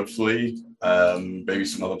year, hopefully. Maybe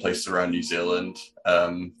some other places around New Zealand,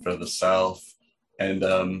 further south. And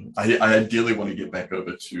I ideally want to get back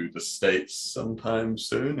over to the States sometime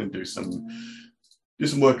soon and do some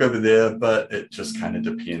work over there, but it just kind of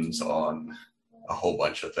depends on a whole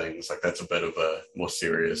bunch of things. Like, that's a bit of a more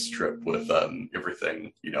serious trip with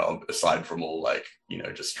everything, aside from all like,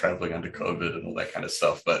 just traveling under COVID and all that kind of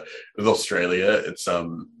stuff. But with Australia, it's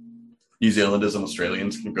New Zealanders and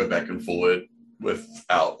Australians can go back and forward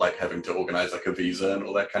without like having to organize like a visa and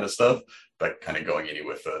all that kind of stuff. But kind of going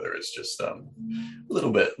anywhere further is just a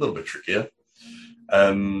little bit trickier.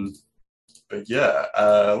 But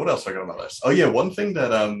yeah, what else I got on my list? Oh yeah, one thing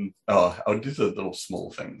that I'll do the little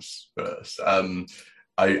small things first. I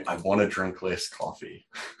want to drink less coffee.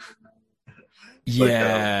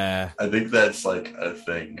 Yeah, I think that's like a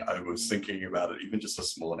thing. I was thinking about it even just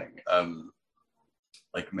this morning.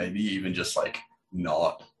 Like maybe even just like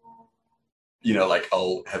not, like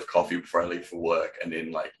I'll have coffee before I leave for work, and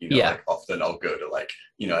then like, like often I'll go to like,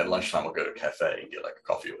 at lunchtime I'll go to a cafe and get like a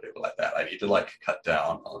coffee or whatever like that. I need to like cut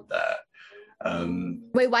down on that.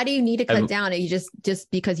 Wait, why do you need to cut down? Are you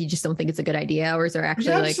just because you just don't think it's a good idea, or is there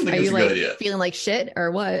actually like, are you like feeling like shit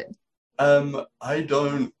or what? I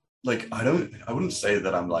wouldn't say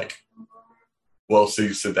that I'm like, well,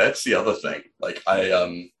 so that's the other thing. Like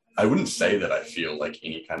I wouldn't say that I feel like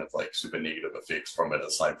any kind of like super negative effects from it,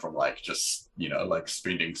 aside from like just, like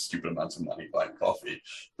spending stupid amounts of money buying coffee.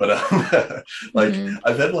 But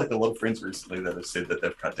I've had like a lot of friends recently that have said that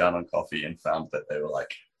they've cut down on coffee and found that they were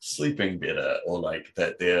like sleeping better, or like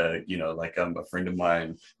that they're, like a friend of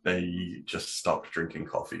mine, they just stopped drinking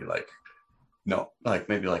coffee like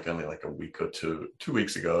maybe like only like a week or 2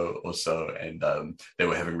 weeks ago or so, and they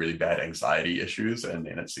were having really bad anxiety issues, and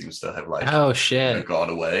then it seems to have like gone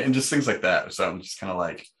away, and just things like that. So I'm just kind of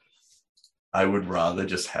like, I would rather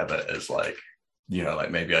just have it as like,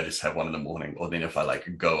 like maybe I just have one in the morning, or then if I like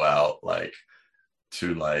go out like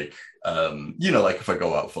to like like if I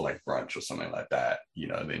go out for like brunch or something like that,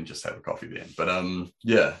 then just have a coffee then. But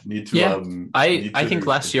I think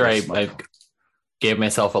last year I gave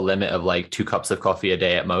myself a limit of like 2 cups of coffee a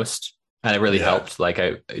day at most, and it really helped. Like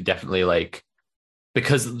I definitely like,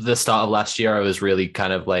 because the start of last year I was really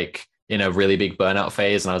kind of like in a really big burnout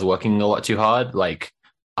phase, and I was working a lot too hard. Like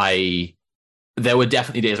there were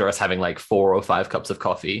definitely days where I was having like 4 or 5 cups of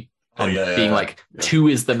coffee, and being like 2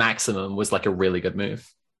 is the maximum was like a really good move.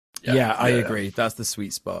 I agree. That's the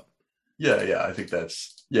sweet spot. Yeah, I think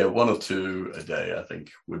that's 1 or 2 a day I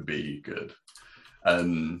think would be good.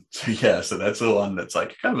 So that's the one that's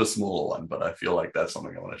like kind of a smaller one, but I feel like that's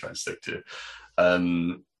something I want to try and stick to.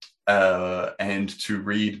 And to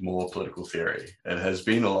read more political theory. It has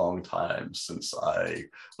been a long time since and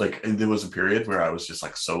there was a period where I was just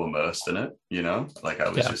like so immersed in it, like I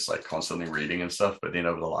was just like constantly reading and stuff. But then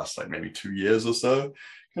over the last like maybe 2 years or so,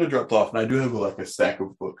 kind of dropped off. And I do have like a stack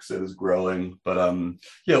of books that is growing, but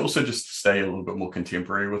also just to stay a little bit more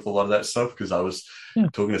contemporary with a lot of that stuff, because I was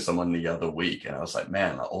talking to someone the other week and I was like,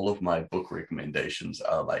 man, all of my book recommendations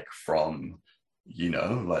are like from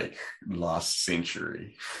like last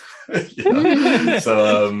century.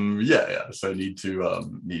 So so need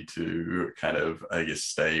to kind of, I guess,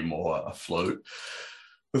 stay more afloat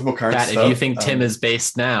with more current stuff. If you think Tim is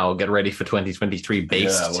based now, get ready for 2023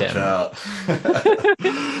 based Tim. Watch out.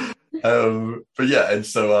 But and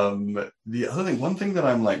so the other thing, one thing that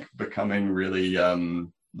I'm like becoming really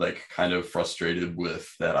like kind of frustrated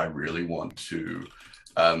with, that I really want to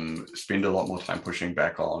spend a lot more time pushing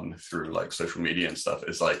back on through like social media and stuff,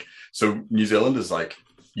 is like, so New Zealand is like,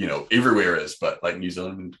 everywhere is, but like New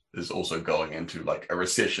Zealand is also going into like a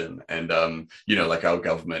recession, and like our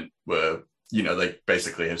government were you know, they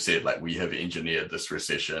basically have said like, we have engineered this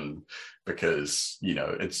recession because, you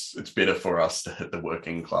know, it's better for us to hit the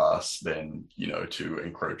working class than, you know, to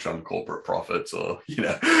encroach on corporate profits or, you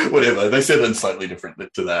know, whatever. They said it slightly different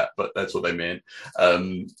to that, but that's what they meant.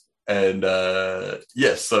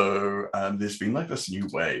 So there's been like this new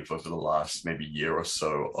wave over the last maybe year or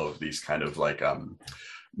so of these kind of like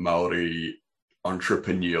Maori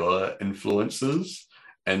entrepreneur influencers,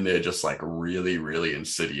 and they're just like really, really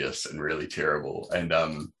insidious and really terrible. And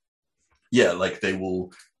like they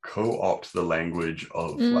will co-opt the language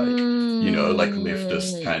of like, you know, like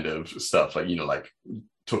leftist kind of stuff, like, you know, like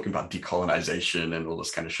talking about decolonization and all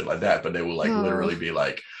this kind of shit like that, but they will like literally be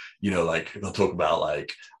like, you know, like they'll talk about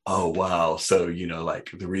like, oh wow, so, you know, like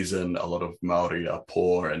the reason a lot of Maori are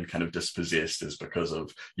poor and kind of dispossessed is because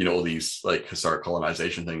of, you know, all these like historic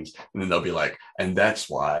colonization things. And then they'll be like, and that's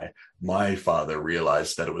why my father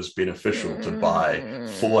realized that it was beneficial to buy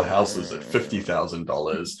 4 houses at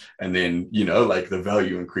 $50,000, and then, you know, like the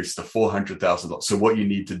value increased to $400,000. So what you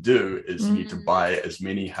need to do is you need to buy as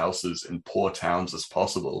many houses in poor towns as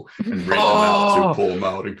possible and rent them out to poor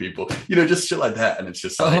Maori people, you know, just shit like that. And it's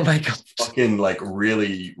just like, oh my God, fucking like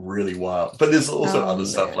really, really wild. But there's also other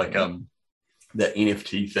stuff like the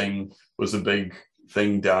NFT thing was a big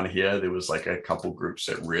thing down here. There was like a couple groups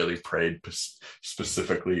that really preyed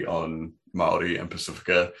specifically on Maori and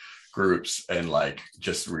Pacifica groups, and like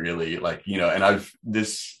just really like, you know, and there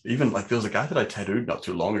was a guy that I tattooed not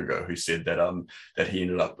too long ago who said that that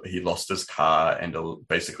he lost his car and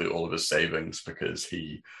basically all of his savings because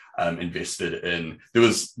he invested in, there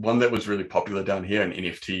was one that was really popular down here, an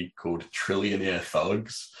NFT called Trillionaire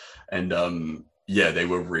Thugs, and they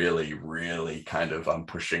were really, really kind of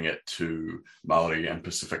pushing it to Maori and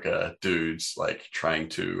Pacifica dudes, like trying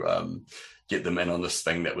to get them in on this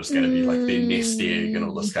thing that was going to be like their nest egg and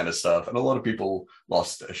all this kind of stuff. And a lot of people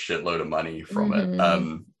lost a shitload of money from it.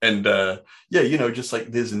 You know, just like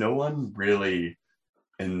there's no one really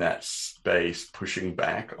in that space pushing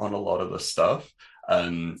back on a lot of the stuff.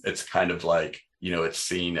 It's kind of like, you know, it's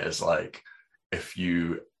seen as like, if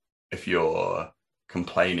you're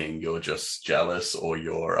complaining, you're just jealous, or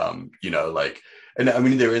you're you know, like, and I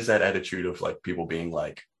mean there is that attitude of like people being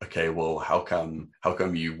like, okay, well, how come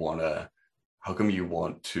you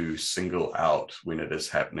want to single out when it is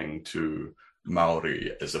happening to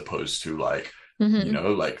Maori as opposed to like you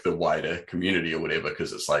know, like the wider community or whatever,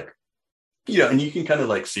 because it's like, you know, and you can kind of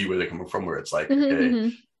like see where they're coming from, where it's like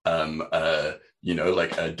okay, you know,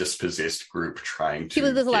 like a dispossessed group trying to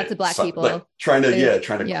there's lots of black people like, trying to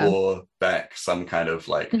claw back some kind of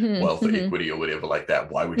like wealth or equity or whatever like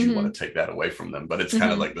that. Why would you want to take that away from them? But it's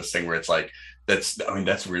kind of like this thing where it's like,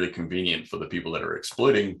 that's really convenient for the people that are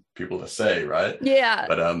exploiting people to say, right? Yeah.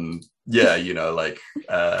 But you know, like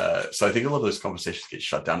so I think a lot of those conversations get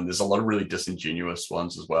shut down. There's a lot of really disingenuous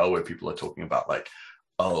ones as well, where people are talking about like,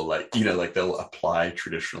 oh, like, you know, like they'll apply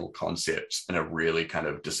traditional concepts in a really kind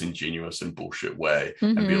of disingenuous and bullshit way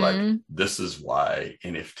and be like, this is why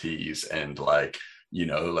NFTs and like, you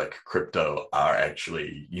know, like crypto are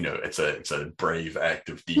actually, you know, it's a brave act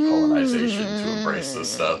of decolonization to embrace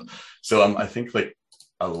this stuff. So I think like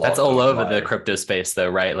a lot that's all over the crypto space though,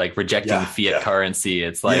 right? Like rejecting fiat currency.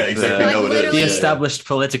 It's like, exactly. the established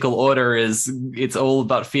political order it's all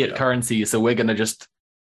about fiat currency. So we're going to just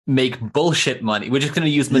make bullshit money. We're just going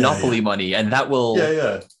to use monopoly money, and that will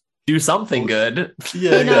do something good.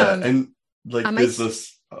 And like there's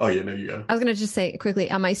this. Oh yeah, there you go. I was going to just say quickly,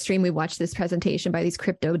 on my stream, we watched this presentation by these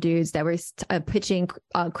crypto dudes that were pitching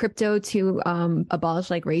crypto to abolish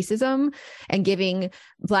like racism and giving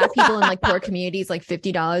black people in like poor communities like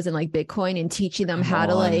 $50 in like Bitcoin and teaching them how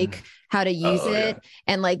to use it.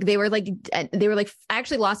 And like they were like I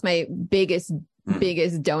actually lost my biggest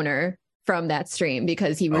donor from that stream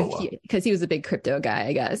because he was a big crypto guy,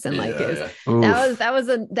 I guess, and like that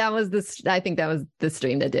was the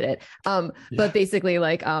stream that did it. But basically,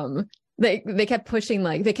 like they kept pushing,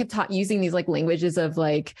 like they kept using these like languages of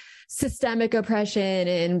like systemic oppression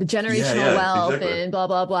and generational wealth and blah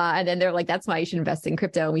blah blah, and then they're like, that's why you should invest in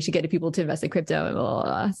crypto, and we should get people to invest in crypto and blah blah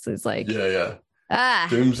blah. So it's like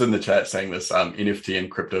Doom's in the chat saying this, NFT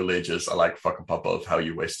and crypto ledgers are like whakapapa of how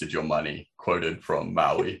you wasted your money, quoted from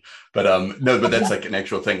Maui. But but that's like an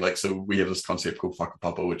actual thing. Like, so we have this concept called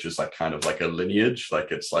whakapapa, which is like kind of like a lineage.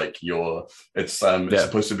 Like it's like it's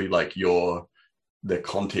supposed to be like the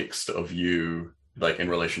context of you, like in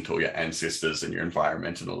relation to all your ancestors and your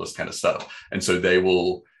environment and all this kind of stuff. And so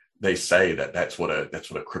they say that's what a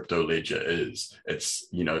crypto ledger is. It's,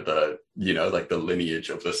 you know, like the lineage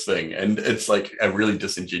of this thing. And it's like a really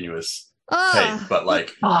disingenuous take, but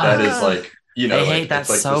like that is like, you know, I hate that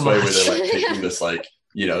it's like so this way much. where they're like taking this like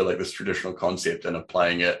you know, like this traditional concept and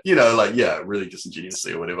applying it, you know, like, yeah, really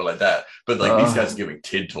disingenuously or whatever like that. But like these guys are giving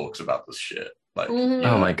TED Talks about this shit. Like,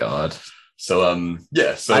 oh my God. So,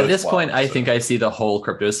 yeah. So at this point, I think I see the whole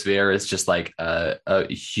crypto sphere as just like a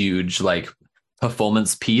huge like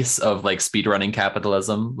performance piece of like speedrunning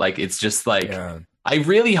capitalism. Like, it's just like, I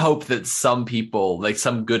really hope that some people, like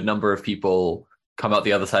some good number of people, come out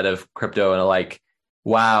the other side of crypto and are like,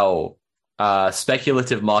 wow,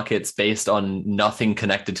 speculative markets based on nothing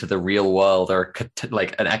connected to the real world are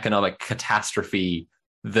like an economic catastrophe,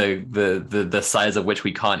 the size of which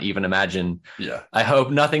we can't even imagine. Yeah. I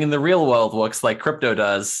hope nothing in the real world works like crypto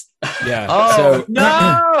does. Yeah. Oh, so,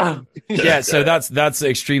 no! Yeah, so that's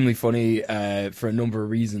extremely funny for a number of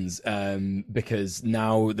reasons. Because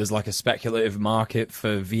now there's like a speculative market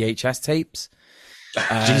for VHS tapes.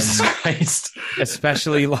 Jesus Christ.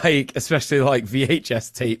 especially like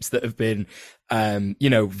VHS tapes that have been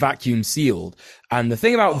vacuum sealed. And the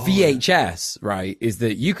thing about VHS, right, is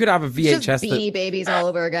that you could have a VHS it's just Beanie Babies all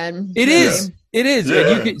over again. It is. Yeah.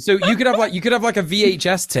 And you could have like a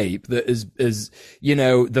VHS tape that is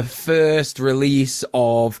the first release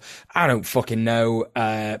of, I don't fucking know,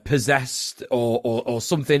 Possessed or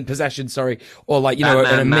something, Possession, sorry, or like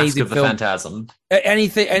Batman, an amazing Mask of the film. Phantasm.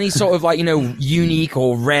 Any sort of like unique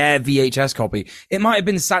or rare VHS copy. It might have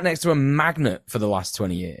been sat next to a magnet for the last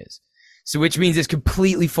 20 years. So which means it's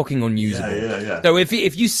completely fucking unusable. Yeah. So if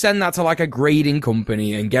you send that to like a grading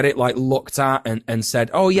company and get it like looked at and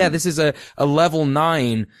said, oh yeah, this is a level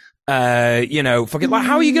 9, fucking like,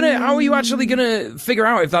 how are you actually gonna figure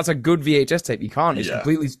out if that's a good VHS tape? You can't. It's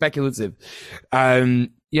completely speculative.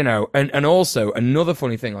 And also another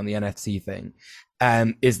funny thing on the NFT thing.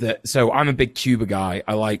 Is that, so I'm a big Cuba guy.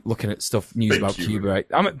 I like looking at news about Cuba.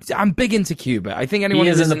 I'm big into Cuba. I think anyone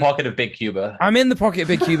who is in the pocket of Big Cuba. I'm in the pocket of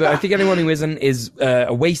Big Cuba. I think anyone who isn't is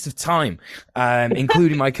a waste of time,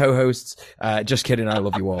 including my co-hosts. Just kidding. I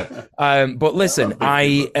love you all. But listen,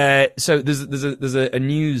 so there's a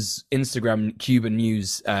news Instagram Cuban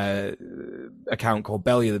news account called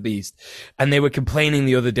Belly of the Beast, and they were complaining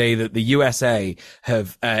the other day that the USA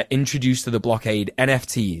have introduced to the blockade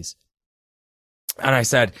NFTs. And I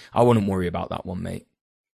said, I wouldn't worry about that one, mate.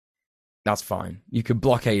 That's fine. You could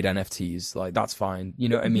blockade NFTs. Like, that's fine. You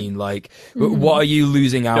know what I mean? Like, what are you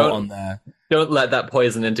losing out on there? Don't let that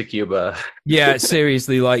poison into Cuba. Yeah,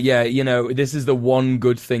 seriously. Like, yeah, this is the one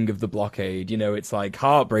good thing of the blockade. It's like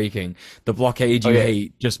heartbreaking. The blockade you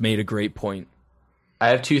hate just made a great point. I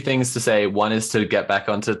have two things to say. One is to get back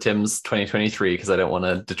onto Tim's 2023 because I don't want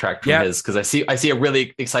to detract from his, because I see a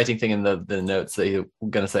really exciting thing in the notes that you're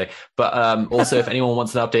going to say. But also, if anyone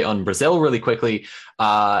wants an update on Brazil really quickly,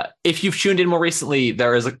 if you've tuned in more recently,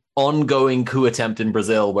 there is an ongoing coup attempt in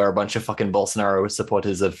Brazil where a bunch of fucking Bolsonaro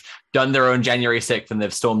supporters have done their own January 6th and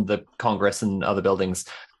they've stormed the Congress and other buildings.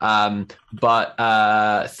 But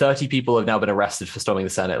 30 people have now been arrested for storming the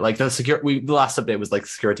Senate. Like the last update was like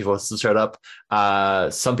security forces showed up.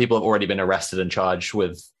 Some people have already been arrested and charged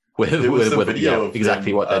with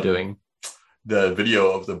exactly what they're doing. The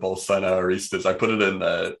video of the Bolsonaristas, I put it in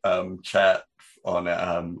the chat on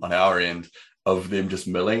our end, of them just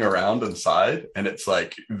milling around inside, and it's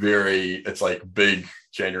like big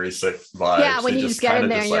January 6th vibes. Yeah, when you just get in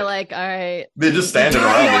there and you're like, all right. They're just standing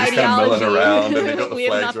around, they're just kind of milling around, and they've got the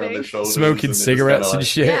flags around their shoulders. Smoking cigarettes and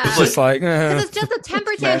shit. Yeah. It's just like, it's just a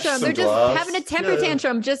temper tantrum. They're just having a temper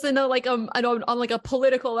tantrum just in on like a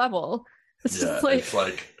political level. It's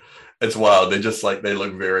it's wild. They just like, they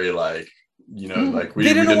look very like, like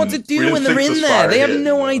they don't know what to do when they're in there. They have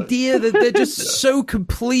no idea that they're just so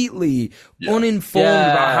completely uninformed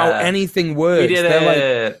about how anything works.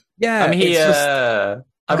 They're like, I'm here.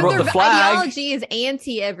 I brought the flag. Ideology is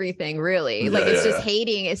anti everything, really. It's just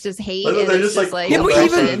hating. It's just hate. Like, and it's just like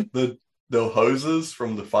even the hoses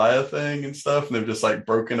from the fire thing and stuff, and they've just like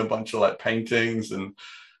broken a bunch of like paintings and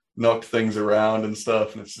knocked things around and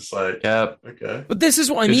stuff, and it's just like, okay. But this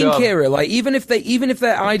is what I mean, Kira. Like, even if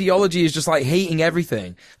their ideology is just like hating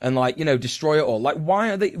everything and like, destroy it all, like, why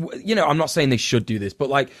are they, I'm not saying they should do this, but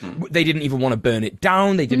like, they didn't even want to burn it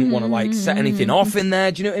down. They didn't want to like set anything off in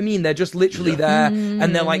there. Do you know what I mean? They're just literally there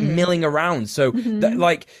and they're like milling around. So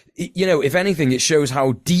like, if anything, it shows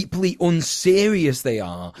how deeply unserious they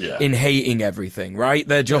are in hating everything, right?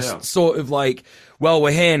 They're just sort of like, well,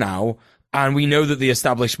 we're here now. And we know that the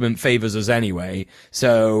establishment favors us anyway.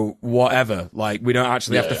 So whatever, like, we don't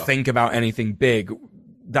actually have to think about anything big.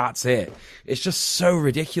 That's it. It's just so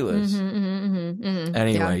ridiculous.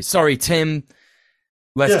 Anyway, sorry, Tim.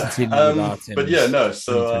 Let's continue with our Tim. But so,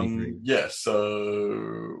 so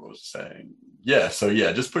what was I saying? yeah, so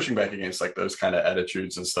yeah, just pushing back against like those kind of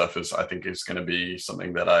attitudes and stuff is, I think, is going to be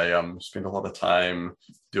something that I spend a lot of time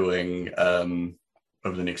doing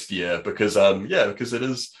over the next year, because because it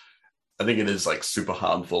is, I think it is like super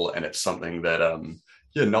harmful, and it's something that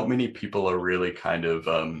not many people are really kind of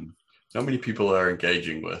not many people are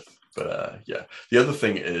engaging with. But the other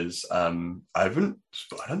thing is I don't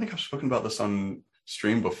think I've spoken about this on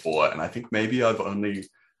stream before, and I think maybe I've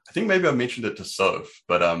mentioned it to Soph,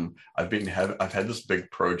 but I've had this big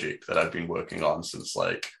project that I've been working on since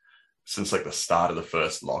the start of the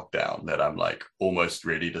first lockdown that I'm like almost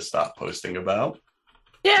ready to start posting about.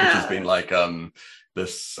 Which has been like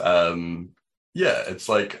this it's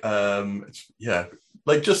like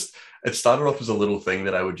it started off as a little thing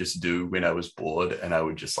that I would just do when I was bored, and I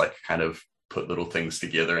would just like kind of put little things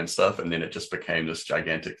together and stuff, and then it just became this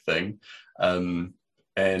gigantic thing. And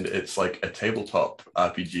it's like a tabletop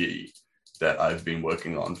RPG that I've been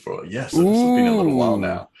working on for so this has been a little while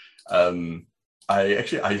now.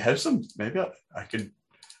 I have some,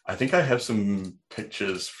 I think I have some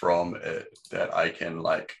pictures from it that I can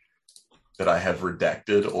that I have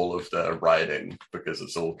redacted all of the writing, because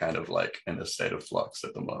it's all kind of like in a state of flux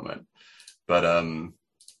at the moment. But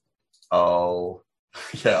I'll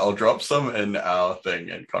drop some in our thing,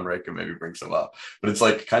 and Conrad can maybe bring some up. But it's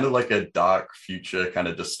like kind of like a dark future, kind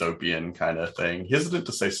of dystopian kind of thing. Hesitant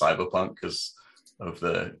to say cyberpunk because of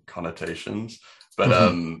the connotations. But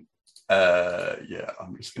I'm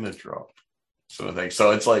just gonna drop some of the things.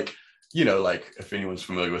 So it's like, like if anyone's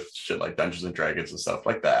familiar with shit like Dungeons and Dragons and stuff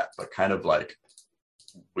like that, but kind of like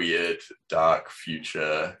weird, dark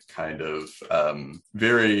future, kind of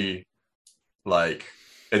very like,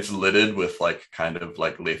 it's littered with like kind of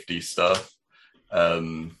like lefty stuff.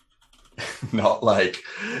 Not like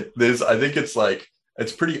I think it's like,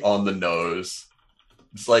 it's pretty on the nose.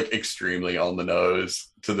 It's like extremely on the nose,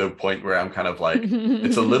 to the point where I'm kind of like,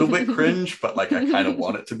 it's a little bit cringe, but like I kind of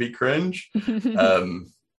want it to be cringe.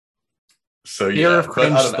 So Fear of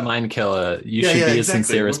cringe is the mind killer. You should be as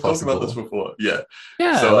sincere as possible. We've talked about this before.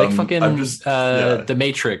 Yeah. So, like fucking The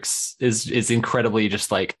Matrix is incredibly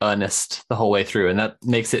just like earnest the whole way through, and that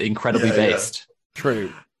makes it incredibly based.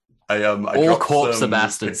 True. I all corpse are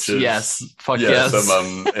bastards. Pictures. Yes. Fuck yes.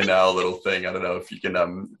 Some in our little thing. I don't know if you can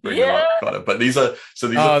bring them up, Connor. But these are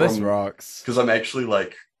this rocks. Because I'm actually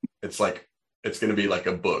like, it's going to be like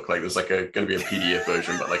a book. Like there's like going to be a PDF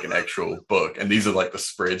version, but like an actual book. And these are like the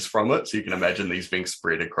spreads from it. So you can imagine these being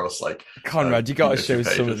spread across like... Conrad, you got to show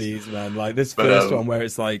some of these, man. Like this first one where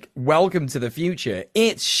it's like, welcome to the future.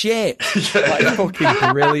 It's shit. Like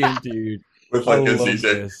fucking brilliant, dude. With like a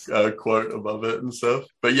Zizek quote above it and stuff.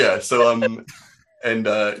 But yeah, so and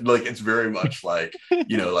like it's very much like,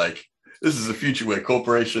 like this is a future where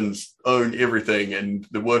corporations own everything, and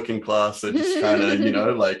the working class are just trying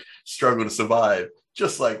to, like struggle to survive,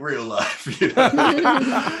 just like real life,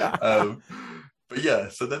 But yeah,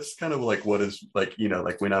 so that's kind of like what is like,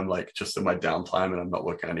 like when I'm like just in my downtime and I'm not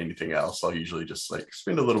working on anything else, I'll usually just like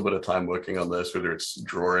spend a little bit of time working on this, whether it's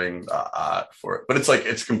drawing art for it. But it's like,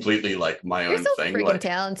 it's completely like my own thing. You're so freaking like,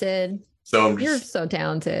 talented. So you're so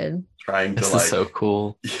talented. Trying to this like, is so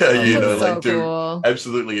cool. Yeah, like do cool.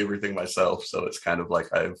 Absolutely everything myself. So it's kind of like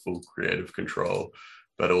I have full creative control,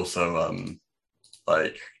 but also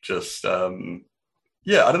like just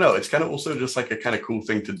I don't know. It's kind of also just like a kind of cool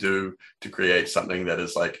thing to do, to create something that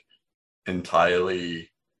is like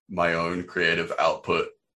entirely my own creative output,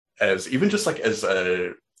 as even just like as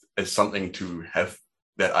something to have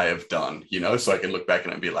that I have done, so I can look back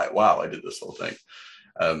and be like, wow, I did this whole thing.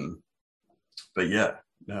 But yeah,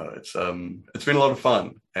 no, it's been a lot of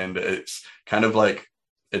fun, and it's kind of like,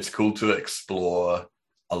 it's cool to explore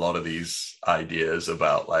a lot of these ideas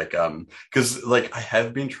about like, because like I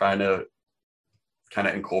have been trying to kind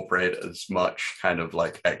of incorporate as much kind of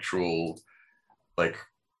like actual like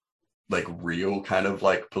real kind of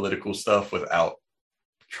like political stuff without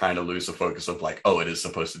trying to lose the focus of like, oh, it is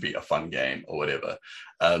supposed to be a fun game or whatever.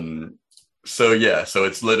 So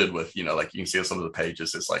it's littered with, like you can see on some of the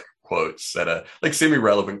pages, it's like quotes that are like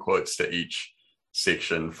semi-relevant quotes to each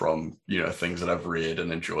section from, things that I've read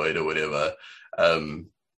and enjoyed or whatever. I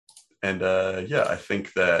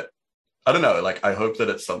think that, I don't know, like I hope that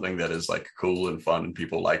it's something that is like cool and fun and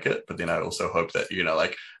people like it. But then I also hope that,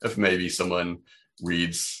 like if maybe someone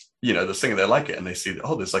reads, this thing and they like it and they see that,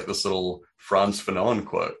 oh, there's like this little Frantz Fanon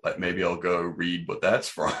quote, like maybe I'll go read what that's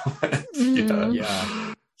from.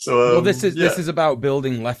 Yeah. So this is about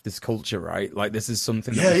building leftist culture, right? Like this is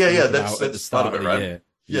something that's at the start of the right? year.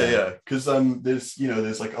 Yeah. Because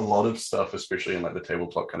there's like a lot of stuff, especially in like the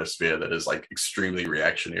tabletop kind of sphere, that is like extremely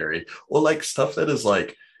reactionary, or like stuff that is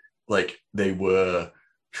like they were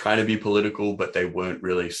trying to be political, but they weren't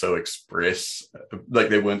really so like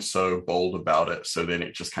they weren't so bold about it. So then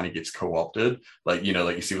it just kind of gets co-opted. Like, you know,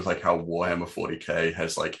 like you see with like how Warhammer 40K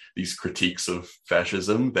has like these critiques of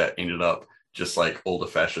fascism that ended up just like all the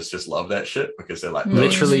fascists just love that shit because they're like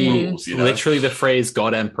literally rules, you know? Literally the phrase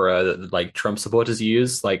God Emperor that like Trump supporters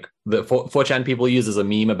use, like the 4chan people use as a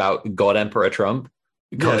meme about God Emperor Trump,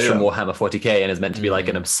 comes from Warhammer 40K and is meant to be like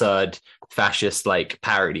an absurd fascist like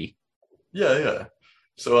parody. Yeah.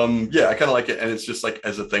 So I kind of like it, and it's just like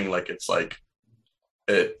as a thing, like it's like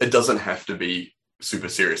it doesn't have to be super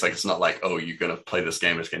serious. Like it's not like, oh, you're gonna play this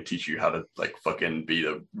game, it's gonna teach you how to like fucking be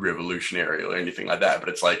a revolutionary or anything like that. But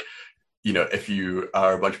it's like, you know, if you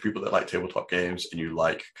are a bunch of people that like tabletop games and you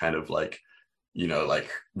like kind of like, you know,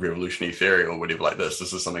 like revolutionary theory or whatever like this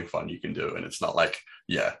is something fun you can do. And it's not like,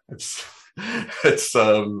 it's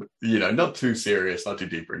you know, not too serious, not too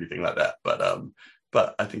deep or anything like that.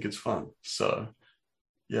 But I think it's fun. So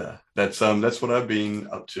yeah, that's what I've been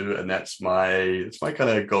up to, and that's my kind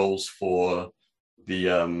of goals for the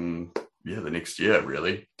the next year,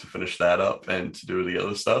 really, to finish that up and to do the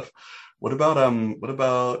other stuff. What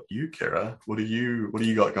about you, Kara? What do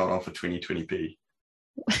you got going on for 2020p?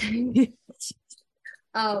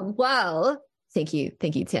 Well, thank you,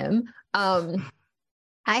 Tim.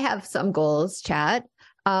 I have some goals, chat.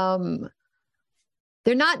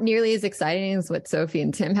 They're not nearly as exciting as what Sophie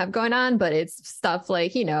and Tim have going on, but it's stuff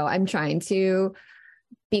like, you know, I'm trying to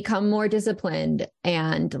become more disciplined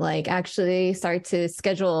and like actually start to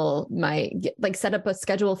schedule set up a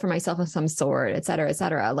schedule for myself of some sort, et cetera, et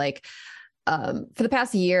cetera. Like, for the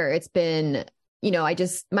past year, it's been, you know, I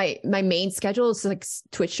just, my main schedule is like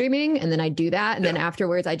Twitch streaming. And then I do that. And then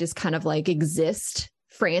afterwards I just kind of like exist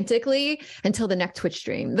frantically until the next Twitch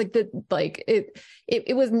stream.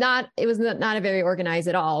 It was not a very organized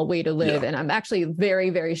at all way to live. And I'm actually very,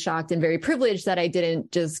 very shocked and very privileged that I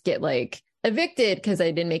didn't just get like evicted because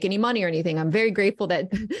I didn't make any money or anything. I'm very grateful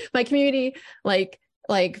that my community like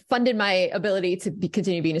funded my ability to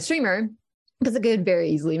continue being a streamer, because it could very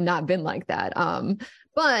easily not been like that.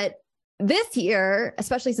 But this year,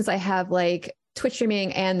 especially since I have like Twitch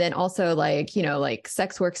streaming and then also like, you know, like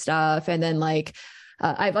sex work stuff, and then like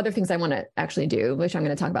I have other things I want to actually do, which I'm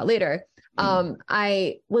going to talk about later.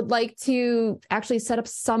 I would like to actually set up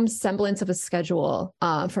some semblance of a schedule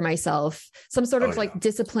for myself, some sort of like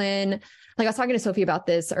discipline. Like I was talking to Sophie about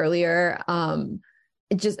this earlier.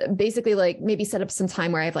 Just basically like maybe set up some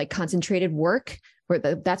time where I have like concentrated work, where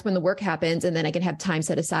that's when the work happens. And then I can have time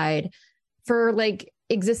set aside for like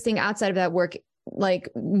existing outside of that work, like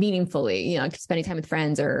meaningfully, you know, spending time with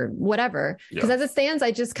friends or whatever. Because as it stands,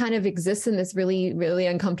 I just kind of exist in this really, really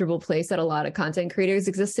uncomfortable place that a lot of content creators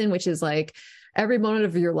exist in, which is like every moment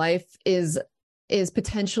of your life is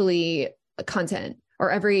potentially content,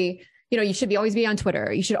 or every, you know, you should always be on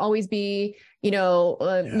Twitter. You should always be, you know,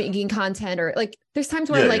 making content, or like there's times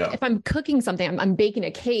where if I'm cooking something, I'm baking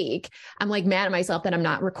a cake, I'm like mad at myself that I'm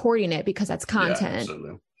not recording it because that's content.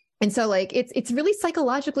 And so like, it's really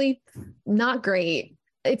psychologically not great.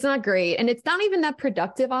 It's not great. And it's not even that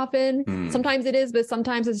productive often. Sometimes it is, but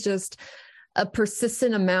sometimes it's just a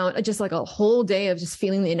persistent amount, just like a whole day of just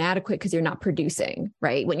feeling inadequate because you're not producing,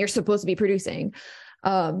 right? When you're supposed to be producing.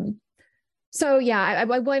 So yeah, I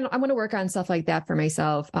want to work on stuff like that for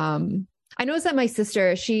myself. I noticed that my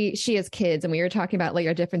sister, she has kids, and we were talking about like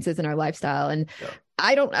our differences in our lifestyle, and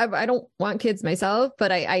I don't want kids myself,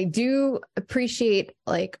 but I do appreciate,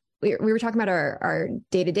 like, we were talking about our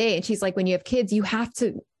day to day, and she's like, when you have kids, you have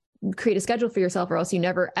to create a schedule for yourself, or else you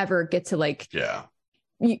never ever get to like,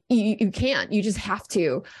 you can't, you just have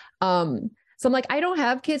to. So I'm like, I don't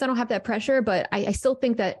have kids, I don't have that pressure, but I still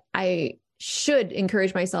think that I should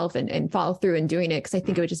encourage myself and follow through in doing it, because I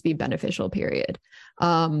think it would just be beneficial, period.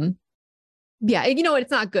 Yeah, you know what?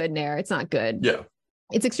 It's not good, Nair. It's not good. Yeah.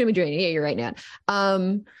 It's extremely draining. Yeah, you're right, Nat.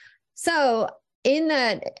 So in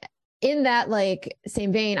that like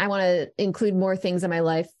same vein, I want to include more things in my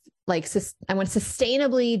life. Like I want to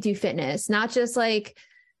sustainably do fitness, not just like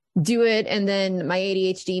do it and then my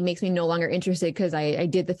ADHD makes me no longer interested because I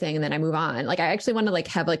did the thing and then I move on. Like I actually want to like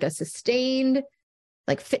have like a sustained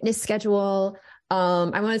like fitness schedule.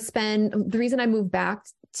 I want to spend, the reason I moved back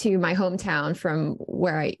to my hometown from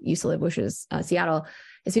where I used to live, which is Seattle,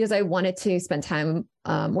 is because I wanted to spend time,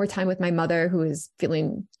 more time with my mother, who is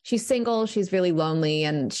she's single, she's really lonely,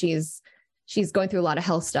 and she's going through a lot of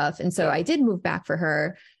health stuff. And so I did move back for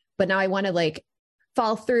her, but now I want to like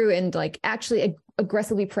follow through and like actually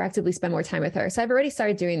aggressively, proactively spend more time with her. So I've already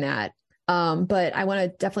started doing that. But I want to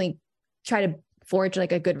definitely try to forge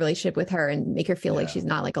like a good relationship with her and make her feel like she's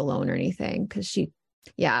not like alone or anything. Cause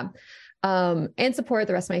and support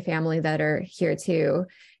the rest of my family that are here too.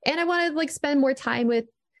 And I want to like spend more time with,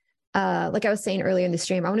 like I was saying earlier in the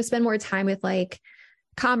stream, I want to spend more time with like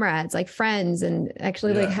comrades, like friends, and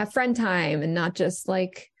actually like have friend time and not just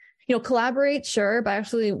like, collaborate, sure, but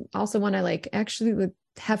actually also want to like actually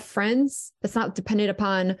have friends that's not dependent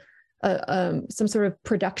upon some sort of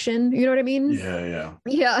production. You know what I mean?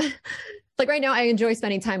 Yeah. Like right now I enjoy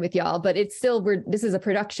spending time with y'all, but it's still, this is a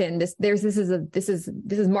production. This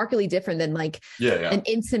is markedly different than like an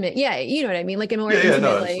intimate. Yeah. You know what I mean? Like a more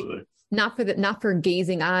intimate, like not for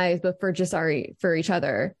gazing eyes, but for just for each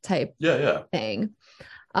other type thing.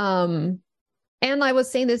 And I was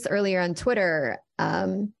saying this earlier on Twitter,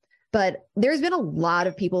 but there's been a lot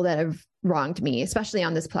of people that have wronged me, especially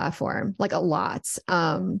on this platform, like a lot.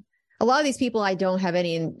 A lot of these people, I don't have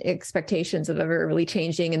any expectations of ever really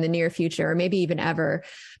changing in the near future, or maybe even ever.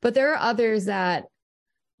 But there are others that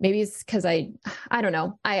maybe it's because I don't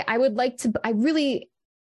know. I would really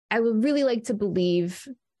like to believe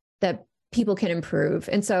that people can improve.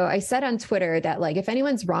 And so I said on Twitter that like, if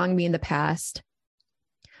anyone's wronged me in the past,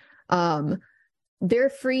 they're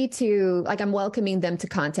free to, like, I'm welcoming them to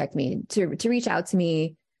contact me, to reach out to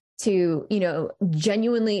me, to,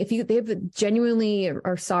 genuinely, if they genuinely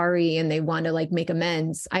are sorry and they want to like make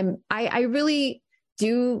amends. I really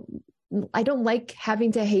do. I don't like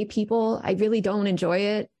having to hate people. I really don't enjoy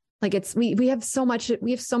it. Like we have so much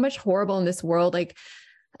horrible in this world. Like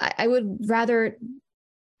I would rather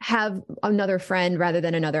have another friend rather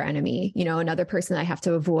than another enemy, another person I have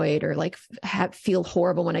to avoid or like feel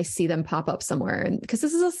horrible when I see them pop up somewhere. And because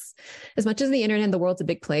this is as much as the internet and the world's a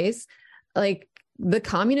big place, like the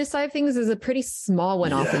communist side of things is a pretty small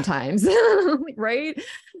one oftentimes, right?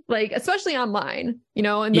 Like, especially online, in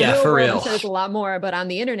the real for world, real. I'm sure it's a lot more, but on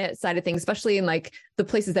the internet side of things, especially in like the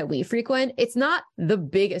places that we frequent, it's not the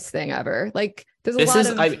biggest thing ever. Like there's a lot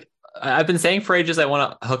of... I've been saying for ages I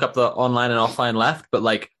want to hook up the online and offline left, but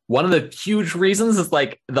like one of the huge reasons is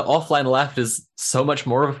like the offline left is so much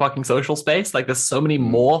more of a fucking social space. Like there's so many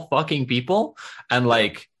more fucking people, and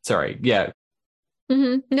like, sorry, yeah.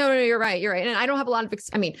 Mm-hmm. No, you're right. And I don't have a lot of,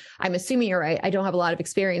 I'm assuming you're right. I don't have a lot of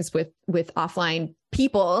experience with offline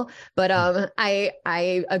people, but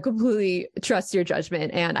I completely trust your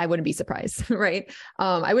judgment, and I wouldn't be surprised, right?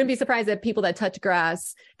 I wouldn't be surprised that people that touch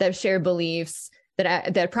grass, that share beliefs,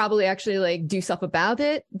 that probably actually like do stuff about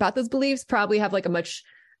those beliefs, probably have like a much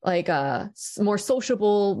like more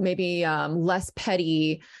sociable, maybe less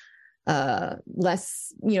petty,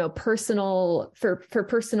 less personal for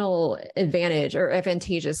personal advantage or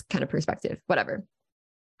advantageous kind of perspective, whatever.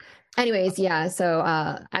 Anyways, so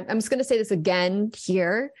I'm just going to say this again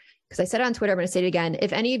here because I said it on Twitter. I'm going to say it again.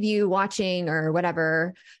 If any of you watching or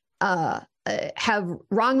whatever have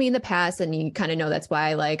wronged me in the past, and you kind of know that's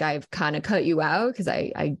why like I've kind of cut you out, because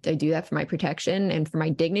I do that for my protection and for my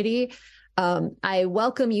dignity. I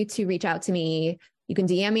welcome you to reach out to me. You can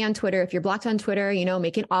DM me on Twitter. If you're blocked on Twitter,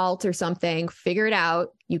 make an alt or something, figure it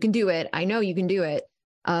out. You can do it. I know you can do it.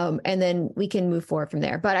 And then we can move forward from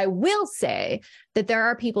there. But I will say that there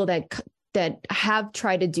are people that have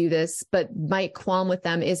tried to do this, but my qualm with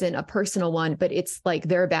them isn't a personal one, but it's like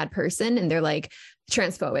they're a bad person and they're like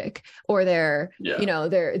transphobic, or they're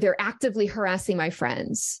actively harassing my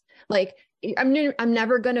friends. Like we're not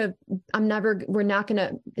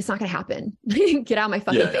gonna, it's not gonna happen. Get out of my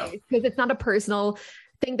fucking face, because it's not a personal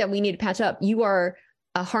thing that we need to patch up. You are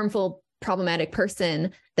a harmful, problematic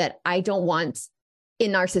person that I don't want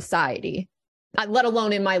in our society, let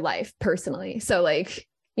alone in my life personally. So like,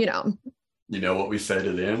 you know what we say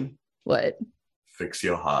to them? What? Fix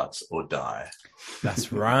your hearts or die.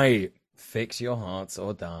 That's right. Fix your hearts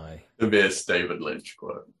or die. The best David Lynch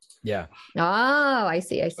quote. Yeah. Oh, I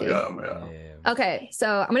see. Yeah. Okay,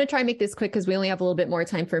 so I'm going to try and make this quick because we only have a little bit more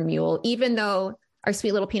time for Mule, even though our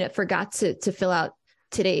sweet little peanut forgot to fill out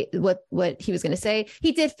today what he was going to say.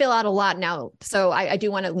 He did fill out a lot now, so I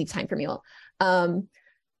do want to leave time for Mule.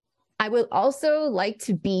 I would also like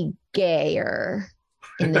to be gayer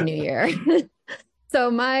in the new year.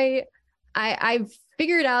 So I've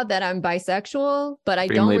figured out that I'm bisexual, but I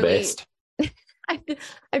don't really... based. I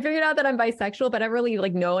figured out that I'm bisexual, but I don't really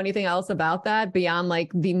like know anything else about that beyond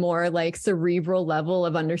like the more like cerebral level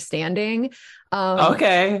of understanding.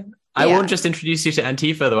 Okay. I won't just introduce you to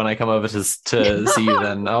Antifa when I come over to see you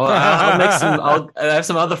then. I'll have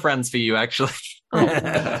some other friends for you, actually.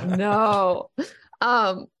 Oh,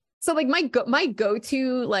 no. So like my go-to,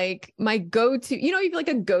 you know, you like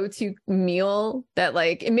a go-to meal that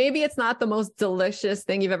like, maybe it's not the most delicious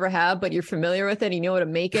thing you've ever had, but you're familiar with it and you know how to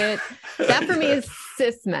make it. That for me is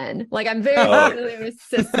cis men. Like I'm very familiar with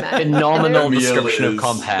cis men. Phenomenal description of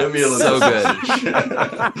Compad. So good.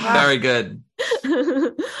 Very good.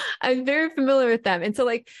 I'm very familiar with them. And so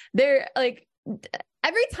like they're like,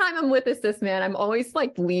 every time I'm with a cis man, I'm always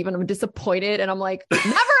like leaving. I'm disappointed and I'm like, never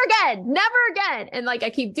again. And like, I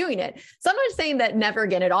keep doing it. So I'm not saying that never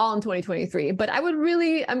again at all in 2023, but I would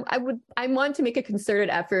really, I want to make a concerted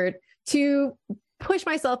effort to push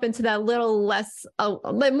myself into that little less,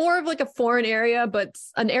 more of like a foreign area, but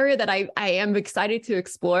an area that I am excited to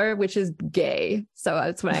explore, which is gay. So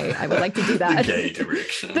that's when I would like to do that. The gay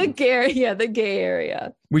direction. the gay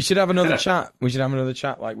area. We should have another chat. We should have another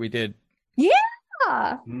chat like we did. Yeah.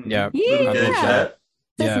 Yeah.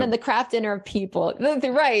 Cis men, the craft dinner of people.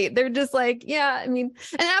 They're right. They're just like, yeah, I mean,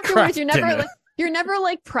 and afterwards you're never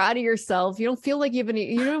like proud of yourself. You don't feel like you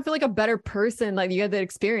don't feel like a better person. Like you had that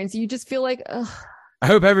experience. You just feel like, ugh. I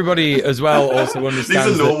hope everybody as well also understands.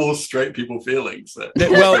 These are normal straight people feelings. I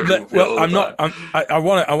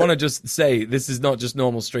want to just say this is not just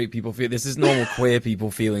normal straight people feel. This is normal queer people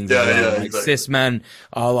feelings. Like exactly. Cis men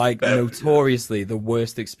are like notoriously the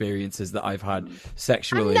worst experiences that I've had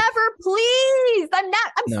sexually. I'm never pleased. I'm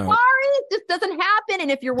sorry. It just doesn't happen. And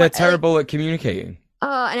if you're they're terrible at communicating.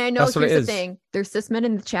 And I know here's the thing. There's cis men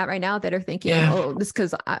in the chat right now that are thinking, oh, this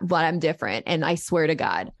because I'm different. And I swear to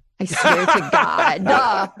God. I swear to God.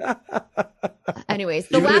 Anyways,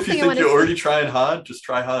 the last thing I want to say. If you're already trying hard, just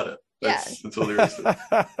try harder. That's all there is to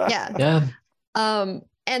it. Yeah. And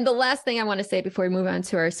the last thing I want to say before we move on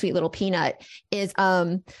to our sweet little peanut is,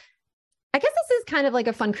 I guess this is kind of like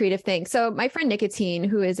a fun creative thing. So my friend Nicotine,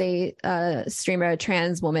 who is a streamer, a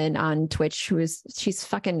trans woman on Twitch, she's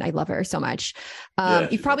fucking, I love her so much.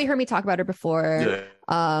 You've probably heard me talk about her before. Yeah.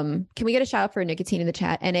 Can we get a shout out for Nicotine in the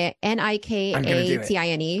chat?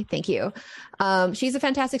 Nikatine. Thank you. She's a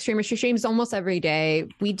fantastic streamer. She streams almost every day.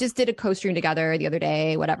 We just did a co-stream together the other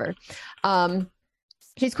day, whatever.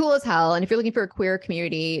 She's cool as hell. And if you're looking for a queer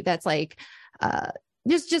community that's like,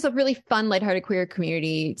 just a really fun, lighthearted queer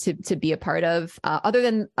community to be a part of. Other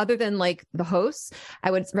than like the hosts, I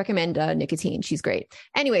would recommend Nicotine. She's great.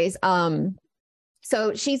 Anyways, so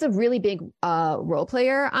she's a really big role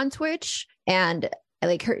player on Twitch, and I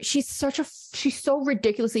like her. She's so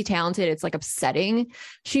ridiculously talented. It's like upsetting.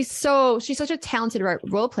 She's such a talented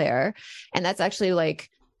role player, and that's actually like.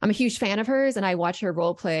 I'm a huge fan of hers, and I watch her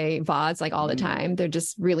role play VODs like all the time. They're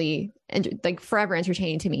just really like forever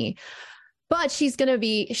entertaining to me. But she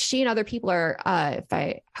and other people are,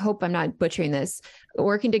 I hope I'm not butchering this,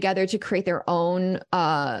 working together to create their own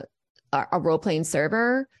a role-playing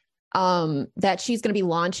server that she's going to be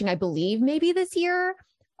launching, I believe, maybe this year,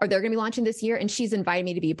 or they're going to be launching this year. And she's invited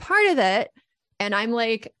me to be a part of it. And I'm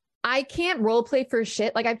like, I can't role play for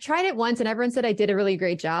shit. Like I've tried it once and everyone said I did a really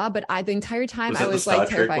great job, but the entire time I was like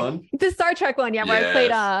terrified. The Star Trek one, where I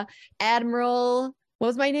played Admiral. What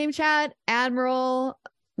was my name, Chad? Admiral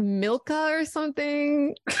Milka or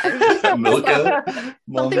something. Milka?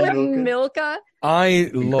 Something with Milka.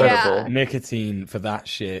 I love Nicotine for that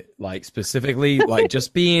shit. Like specifically, like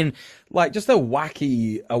just being like just a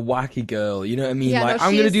wacky girl. You know what I mean? Yeah, like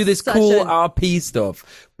I'm gonna do this cool RP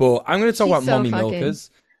stuff, but I'm gonna talk about mommy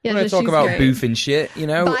milkers. I'm going to talk about boof and shit, you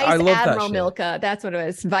know? Vice I love Admiral that shit. Milka. That's what it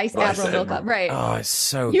was. Vice Admiral Milka. Right. Oh, it's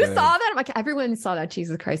so You good. saw that? I'm like, everyone saw that.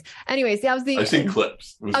 Jesus Christ. Anyways, that was the... I've seen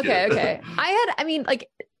clips. Okay.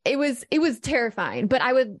 It was terrifying, but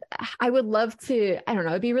I would love to, I don't know,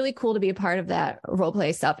 it'd be really cool to be a part of that role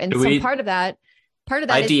play stuff. And part of that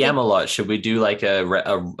I DM a lot. Should we do like a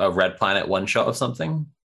Red Planet one shot of something?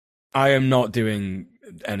 I am not doing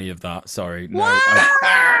any of that. Sorry. No.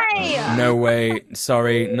 Why? No way.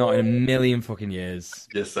 Sorry. Not in a million fucking years.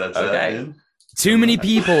 Yes, that's okay. That, Too many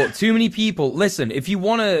people. Listen, if you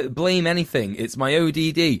want to blame anything, it's my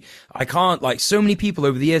ODD. I can't, like, so many people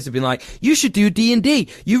over the years have been like, you should do D&D.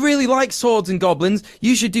 You really like swords and goblins.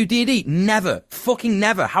 You should do D&D. Never. Fucking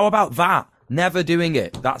never. How about that? Never doing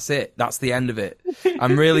it. That's it. That's the end of it.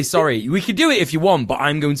 I'm really sorry. We could do it if you want, but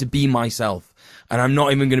I'm going to be myself. And I'm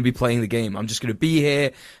not even going to be playing the game. I'm just going to be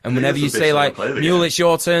here. And whenever you say, like, Mule, it's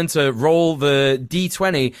your turn to roll the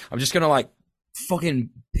D20, I'm just going to, like, fucking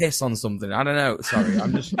piss on something. I don't know. Sorry.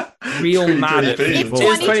 I'm just real mad at people.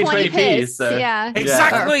 It's 2020 piss. So. Yeah.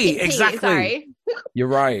 Exactly. Yeah. Exactly. Sorry. You're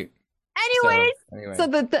right. Anyways,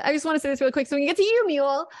 so I just want to say this really quick. So when you get to you,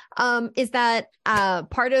 Mule, is that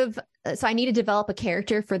part of so I need to develop a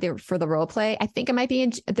character for the role play. I think I might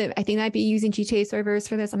be I might be using GTA servers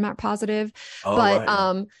for this. I'm not positive, but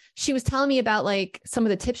right. She was telling me about like some of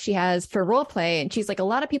the tips she has for role play, and she's like, a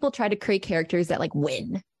lot of people try to create characters that like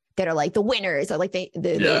win, that are like the winners, or like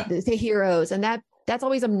the heroes, and that's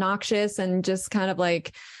always obnoxious and just kind of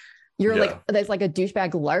like you're like there's like a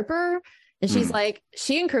douchebag LARPer, and she's like,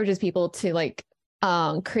 she encourages people to like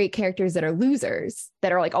create characters that are losers,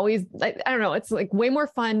 that are like always like, I don't know, it's like way more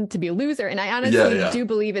fun to be a loser, and I honestly do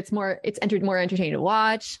believe it's more entertaining to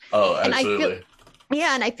watch. Absolutely.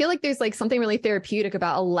 And I feel like there's like something really therapeutic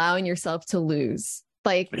about allowing yourself to lose.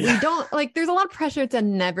 Like we don't like, there's a lot of pressure to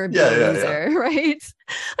never be a loser, right?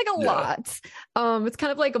 Like a lot. It's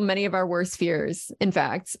kind of like many of our worst fears, in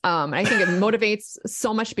fact. And I think it motivates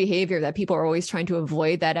so much behavior that people are always trying to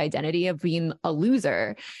avoid that identity of being a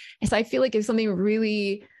loser. And so I feel like it's something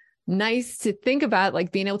really nice to think about,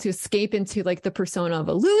 like being able to escape into like the persona of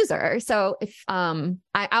a loser. So if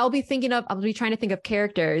I'll be trying to think of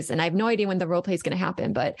characters, and I have no idea when the role play is going to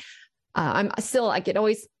happen, but I'm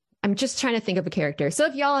just trying to think of a character. So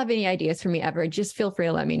if y'all have any ideas for me ever, just feel free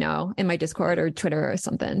to let me know in my Discord or Twitter or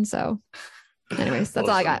something. So anyways, that's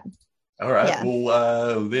all I got. All right. Yeah.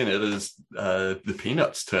 Well, then it is the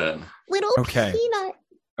Peanut's turn. Little Peanut.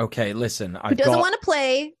 Okay, listen. Who doesn't want to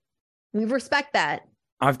play? We respect that.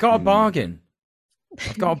 I've got a bargain.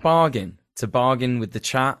 I've got a bargain to bargain with the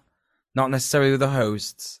chat. Not necessarily with the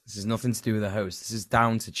hosts. This has nothing to do with the hosts. This is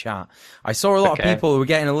down to chat. I saw a lot of people who were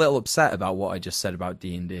getting a little upset about what I just said about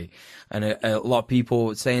D&D. And a lot of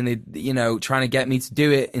people saying they, trying to get me to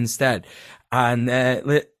do it instead. And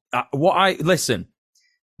listen,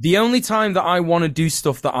 the only time that I want to do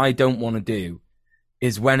stuff that I don't want to do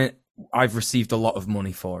is when I've received a lot of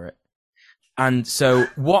money for it. And so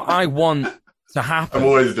what I want to happen. I'm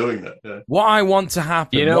always doing that. Yeah. What I want to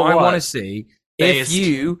happen, I want to see, if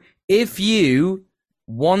you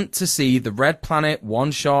want to see the Red Planet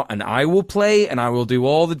one shot, and I will play and I will do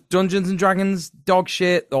all the Dungeons and Dragons dog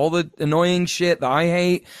shit, all the annoying shit that I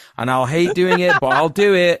hate, and I'll hate doing it, but I'll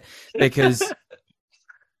do it because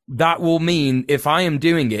that will mean, if I am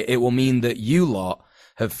doing it, it will mean that you lot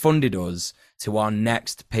have funded us to our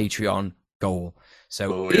next Patreon goal.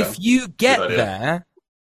 So if you get there,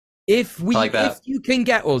 if you can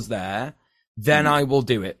get us there, then I will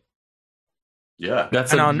do it. Yeah.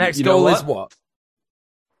 Our next goal is what?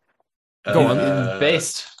 Go on.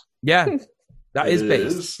 Based. Yeah. That is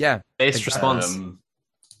based. Yeah. Based response.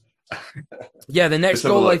 Yeah, the next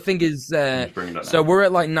goal I think is so we're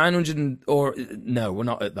at like 900 no, we're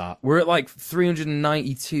not at that. We're at like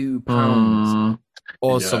 £392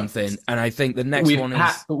 or something, and I think the next one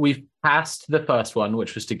is we've passed the first one,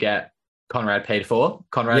 which was to get Conrad paid for.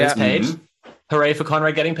 Conrad is paid. Hooray for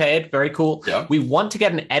Conrad getting paid. Very cool. Yeah. We want to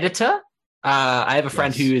get an editor. I have a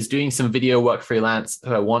friend who is doing some video work freelance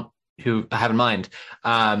who I have in mind.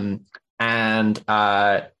 And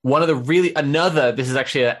one of the this is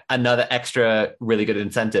actually another extra really good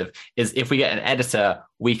incentive is if we get an editor,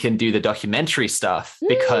 we can do the documentary stuff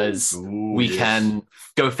because we can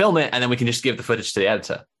go film it and then we can just give the footage to the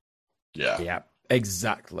editor. Yeah,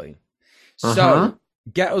 exactly. So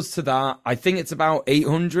get us to that. I think it's about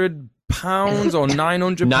 £800 or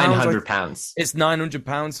 £900. £900. It's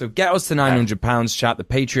 £900. So get us to £900, chat. The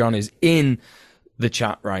Patreon is in the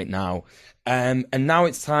chat right now. And now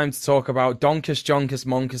it's time to talk about Donkus Jonkus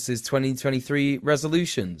Monkus's 2023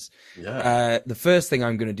 resolutions. The first thing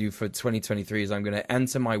I'm going to do for 2023 is I'm going to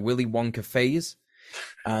enter my Willy Wonka phase.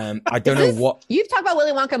 I don't know what you've talked about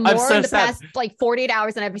Willy Wonka more in the past like 48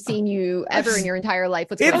 hours than I've seen you ever in your entire life.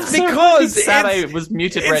 It's because I was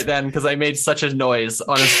muted right then because I made such a noise.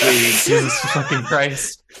 Honestly, Jesus fucking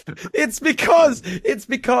Christ! It's because.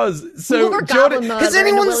 So Jordan, has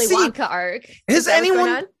anyone seen Willy Wonka arc? Has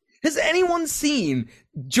anyone seen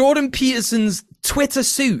Jordan Peterson's Twitter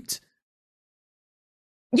suit?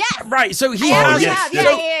 Yes. Right. So he has.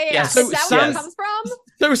 Yeah. So is that where it comes from?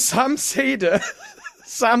 So Sam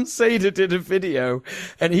Sader did a video,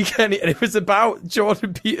 and it was about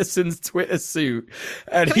Jordan Peterson's Twitter suit,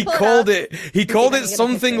 and he called it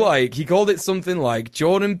something like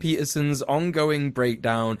Jordan Peterson's ongoing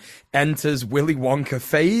breakdown enters Willy Wonka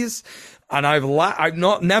phase. And I've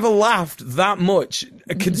never laughed that much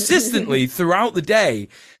consistently throughout the day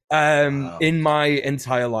in my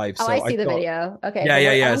entire life. Oh, so I see the video. Okay. Yeah.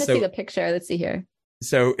 I want to see the picture. Let's see here.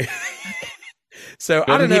 So I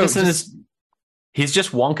don't know. He's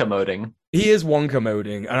just Wonka moding. He is Wonka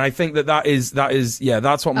moding, and I think that is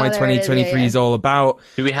that's what my 2023 is all about.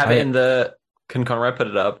 Do we have it in the? Can Conrad put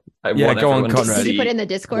it up? Yeah, go on, Conrad. Did you put it in the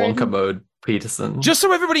Discord? Wonka mode Peterson. Just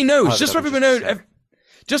so everybody knows. Just so everybody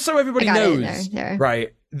knows. There.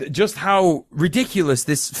 Right. just how ridiculous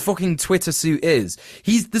this fucking Twitter suit is.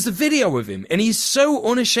 There's a video of him, and he's so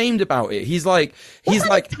unashamed about it. He's like,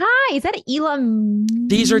 tie? Is that Elon?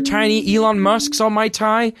 These are tiny Elon Musks on my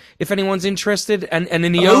tie, if anyone's interested. And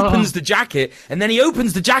then he opens the jacket,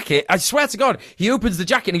 I swear to God, he opens the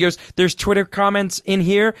jacket and he goes, there's Twitter comments in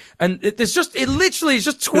here, and it literally is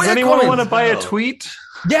just Twitter comments. Does anyone want to buy a tweet?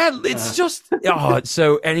 Yeah, it's just,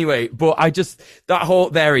 so anyway, but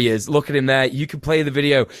there he is. Look at him there. You can play the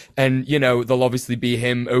video and, there'll obviously be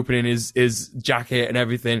him opening his jacket and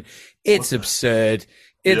everything. It's absurd.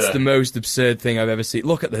 It's the most absurd thing I've ever seen.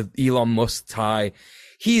 Look at the Elon Musk tie.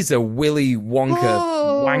 He's a Willy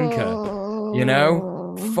Wonka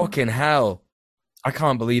wanker, Fucking hell. I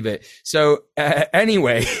can't believe it. So,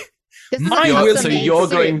 anyway. So you're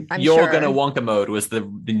going to Wonka mode was the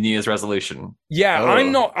New Year's resolution. Yeah,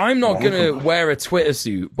 I'm not gonna wear a Twitter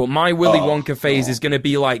suit, but my Willy Wonka phase is gonna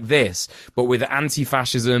be like this, but with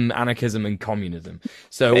anti-fascism, anarchism, and communism.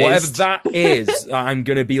 So whatever that is, I'm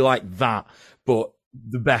gonna be like that, but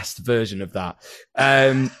the best version of that.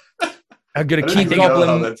 I'm gonna keep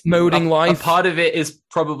goblin moding life. A part of it is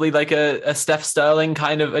probably like a Steph Sterling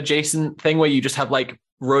kind of adjacent thing where you just have like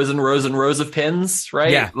rows and rows and rows of pins,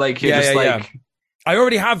 right? Yeah. Like you're I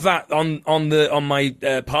already have that on my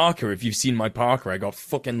Parker. If you've seen my Parker, I got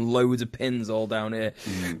fucking loads of pins all down here.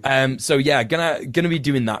 So yeah, gonna be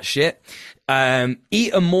doing that shit.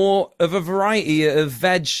 Eat more of a variety of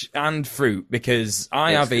veg and fruit because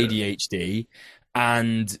I have ADHD.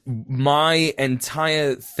 And my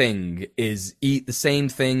entire thing is eat the same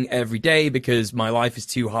thing every day because my life is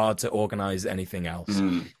too hard to organize anything else.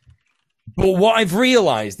 But what I've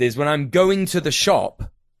realized is when I'm going to the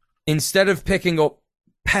shop, instead of picking up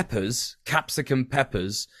capsicum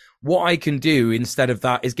peppers, what I can do instead of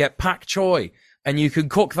that is get pak choi. And you can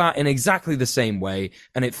cook that in exactly the same way,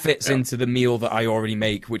 and it fits into the meal that I already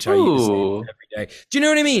make, which I eat the same every day. Do you know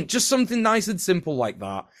what I mean? Just something nice and simple like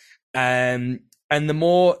that. And the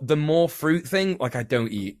more fruit thing, like I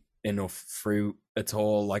don't eat enough fruit at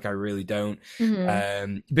all. Like I really don't.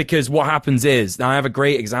 Because what happens is, now I have a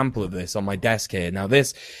great example of this on my desk here. Now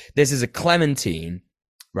this is a clementine,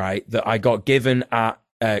 right? That I got given at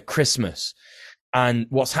Christmas. And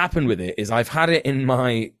what's happened with it is I've had it in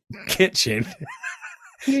my kitchen.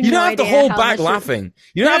 You don't have to hold back laughing.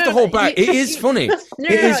 You don't have to hold back. It is funny.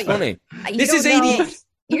 It is funny. This is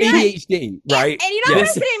ADHD, right? And you're not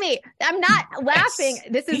listening to me. I'm not laughing.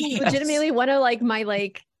 This is legitimately one of like my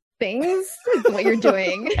like things. What you're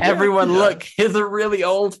doing. Everyone, look, here's a really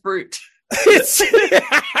old fruit. It's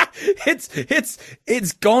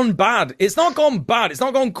gone bad. It's not gone bad. It's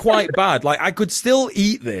not gone quite bad. Like I could still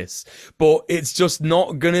eat this, but it's just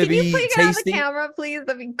not gonna be tasty. Can you put it on the camera, please?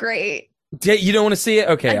 That'd be great. You don't want to see it?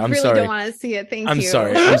 Okay, I'm sorry. I really don't want to see it. Thank you. I'm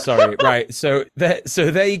sorry. Right. So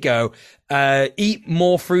there you go. Eat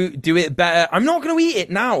more fruit. Do it better. I'm not going to eat it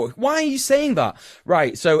now. Why are you saying that?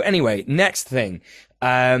 Right. So anyway, next thing.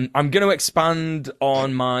 I'm going to expand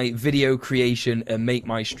on my video creation and make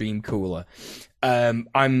my stream cooler.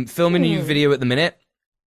 I'm filming a new video at the minute.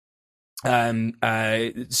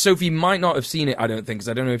 Sophie might not have seen it, I don't think, because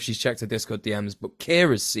I don't know if she's checked her Discord DMs, but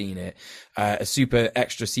Kira's seen it. A super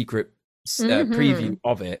extra secret preview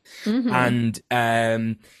of it. And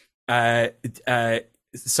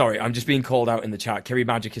sorry, I'm just being called out in the chat. Kerry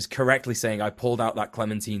Magic is correctly saying I pulled out that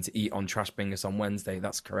clementine to eat on Trash Bingus on Wednesday.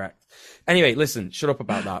 That's correct. Anyway, listen, shut up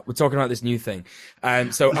about that. We're talking about this new thing.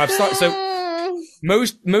 So I've started. So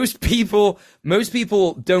most people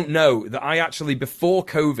don't know that I actually, before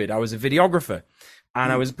COVID, I was a videographer,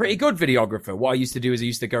 and I was a pretty good videographer. What I used to do is I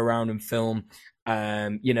used to go around and film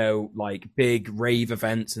like big rave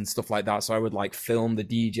events and stuff like that. So I would like film the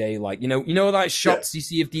DJ, like, you know, that shots you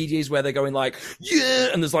see of DJs where they're going like, yeah,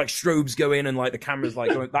 and there's like strobes going and like the camera's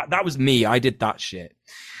like going, that was me. I did that shit.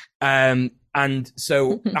 And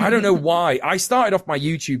so I don't know why I started off my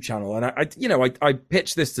YouTube channel, and I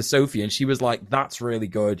pitched this to Sophie, and she was like, that's really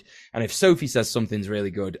good. And if Sophie says something's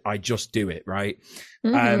really good, I just do it. Right.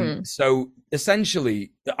 So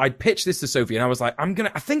essentially I pitched this to Sophie, and I was like, I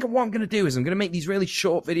think what I'm going to do is I'm going to make these really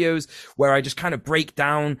short videos where I just kind of break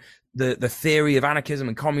down the theory of anarchism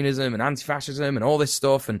and communism and anti-fascism and all this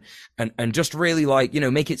stuff, and just really like,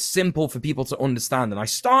 make it simple for people to understand. And I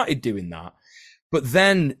started doing that. But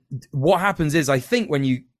then what happens is, I think when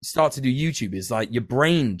you start to do YouTube, is like your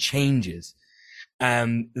brain changes.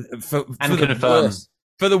 For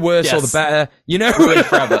the worse yes. or the better, Ruined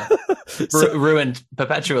forever. Ruined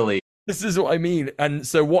perpetually. This is what I mean. And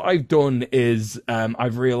so what I've done is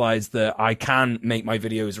I've realized that I can make my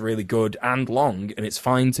videos really good and long, and it's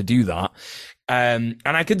fine to do that. And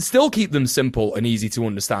I can still keep them simple and easy to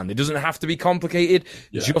understand. It doesn't have to be complicated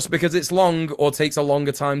just because it's long or takes a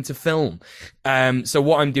longer time to film. So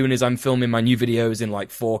what I'm doing is I'm filming my new videos in like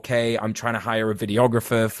 4K. I'm trying to hire a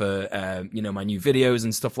videographer for, my new videos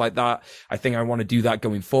and stuff like that. I think I want to do that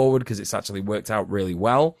going forward because it's actually worked out really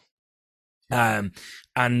well.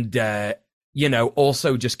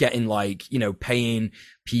 Also just getting paying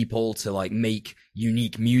people to like make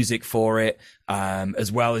unique music for it,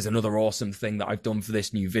 as well as another awesome thing that I've done for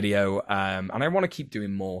this new video. And I want to keep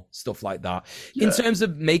doing more stuff like that. Yeah. In terms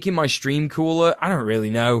of making my stream cooler, I don't really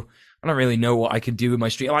know what I could do with my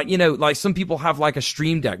stream. Like some people have like a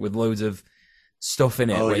stream deck with loads of stuff in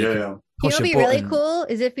it. You know what'd be really cool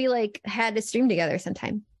is if we like had a stream together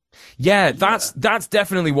sometime. Yeah, that's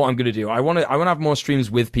definitely what I'm gonna do. I want to have more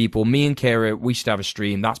streams with people. Me and Kara, we should have a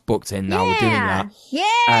stream. That's booked in now. We're doing that.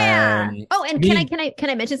 Yeah. Can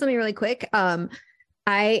I mention something really quick?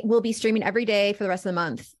 I will be streaming every day for the rest of the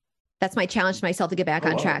month. That's my challenge to myself to get back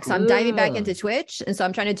on track. So I'm diving back into Twitch, and so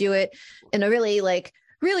I'm trying to do it in a really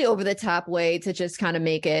over the top way to just kind of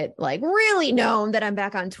make it like really known that I'm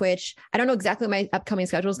back on Twitch. I don't know exactly what my upcoming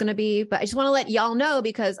schedule is going to be, but I just want to let y'all know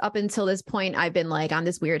because up until this point, I've been like on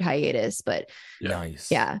this weird hiatus, but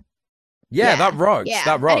nice. Yeah, that rocks. Yeah.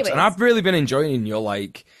 That rocks. Anyways. And I've really been enjoying your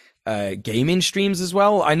gaming streams as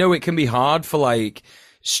well. I know it can be hard for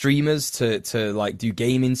streamers to like do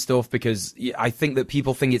gaming stuff because I think that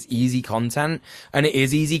people think it's easy content, and it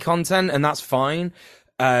is easy content, and that's fine.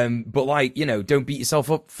 But don't beat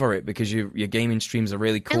yourself up for it because your gaming streams are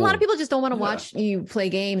really cool. And a lot of people just don't want to watch you play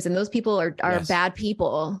games, and those people are bad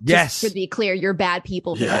people. Yes. Just to be clear, you're bad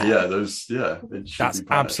people. That's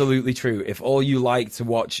absolutely true. If all you like to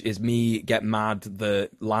watch is me get mad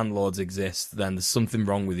that landlords exist, then there's something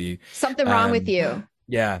wrong with you. Something wrong with you.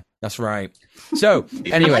 Yeah, that's right. So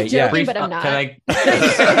anyway, joking, but I'm not.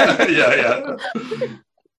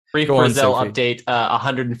 Brief Brazil update,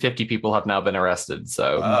 150 people have now been arrested.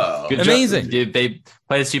 So good amazing. They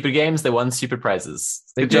played stupid games. They won stupid prizes.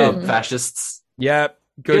 Good job, fascists. Yeah,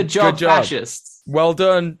 good job, fascists. Well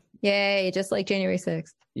done. Yay, just like January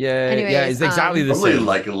 6th. Yeah, anyways, yeah, it's exactly the same.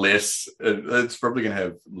 Less, it's probably going to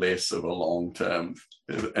have less of a long-term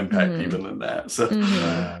impact even than that. So,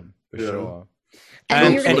 for sure.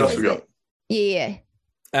 And what else we got? Yeah.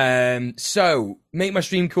 So make my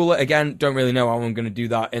stream cooler. Again, don't really know how I'm going to do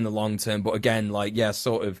that in the long term, but again,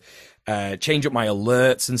 change up my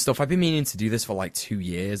alerts and stuff. I've been meaning to do this for 2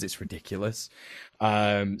 years. It's ridiculous.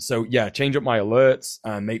 Change up my alerts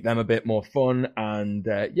and make them a bit more fun. And,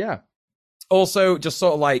 also just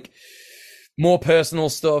sort of more personal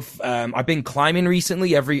stuff. I've been climbing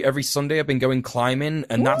recently. Every Sunday I've been going climbing,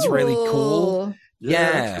 and that's really cool.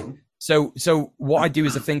 Yeah. Cool. So what I do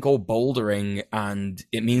is a thing called bouldering, and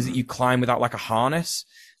it means that you climb without a harness,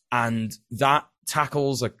 and that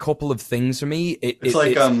tackles a couple of things for me. It's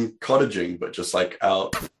cottaging, but just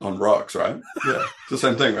out on rocks, right? Yeah, it's the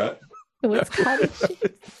same thing, right? What's cottaging?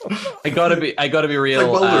 I gotta be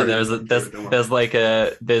real. There's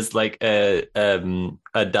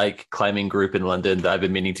a dike climbing group in London that I've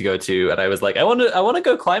been meaning to go to, and I was like, I want to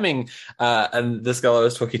go climbing, and this girl I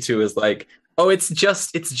was talking to was like, oh, it's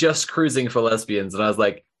just cruising for lesbians. And I was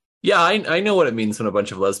like, yeah, I know what it means when a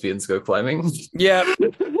bunch of lesbians go climbing. Yeah.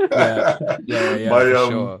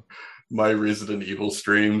 My Resident Evil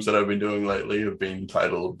streams that I've been doing lately have been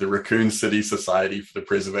titled The Raccoon City Society for the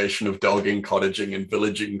Preservation of Dogging, Cottaging, and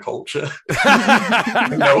Villaging Culture.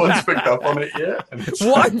 No one's picked up on it yet.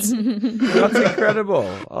 What? That's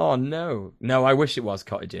incredible. Oh, no. No, I wish it was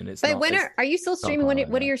cottaging. It's but not, are you still streaming?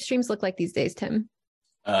 What do your streams look like these days, Tim?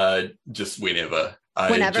 Just whenever.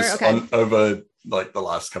 Okay. Over the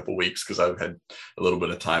last couple of weeks, because I've had a little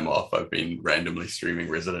bit of time off, I've been randomly streaming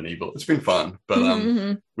Resident Evil. It's been fun,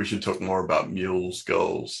 but we should talk more about Mule's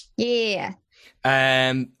goals. Yeah.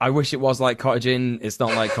 I wish it was like cottaging. It's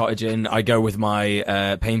not like cottaging. I go with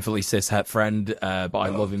my painfully cishet friend, but I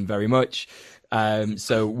love him very much.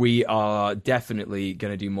 So we are definitely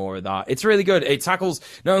going to do more of that. It's really good. It tackles,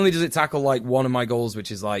 not only does it tackle one of my goals, which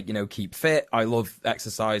is keep fit. I love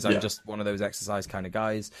exercise. I'm just one of those exercise kind of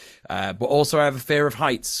guys. But also I have a fear of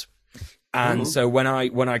heights. And so when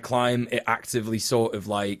I climb, it actively sort of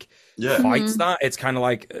fights that. It's kind of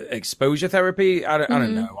like exposure therapy. I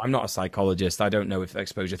don't know. I'm not a psychologist. I don't know if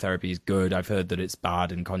exposure therapy is good. I've heard that it's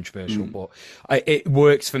bad and controversial, but it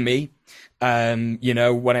works for me. When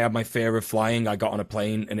I had my fear of flying, I got on a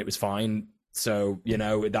plane and it was fine. So, you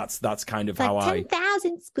know, that's kind of It's how like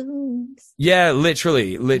 10,000 spoons. Yeah,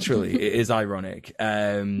 literally, it is ironic.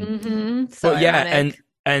 So but yeah,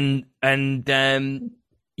 ironic.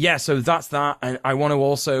 Yeah, so that's that. And I want to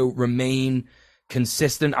also remain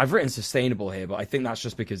consistent. I've written sustainable here, but I think that's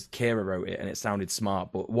just because Kira wrote it and it sounded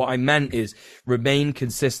smart. But what I meant is remain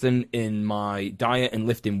consistent in my diet and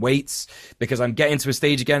lifting weights, because I'm getting to a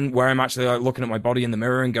stage again where I'm actually like looking at my body in the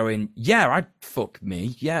mirror and going, yeah, fuck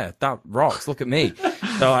me. Yeah, that rocks. Look at me.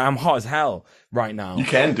 So I'm hot as hell right now. You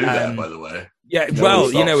can do that, by the way. Yeah,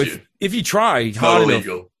 well, you know, if you try hard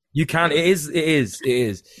enough, you can. It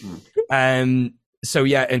is. So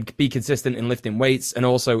yeah, and be consistent in lifting weights, and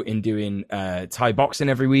also in doing Thai boxing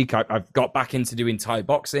every week. I've got back into doing Thai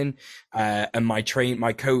boxing, and my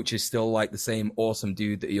coach is still like the same awesome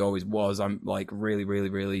dude that he always was. I'm like really, really,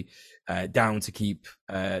 really down to keep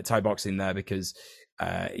Thai boxing there, because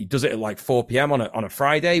he does it at like 4 p.m. on a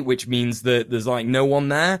Friday, which means that there's like no one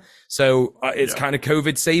there, so it's kind of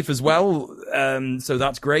COVID safe as well. So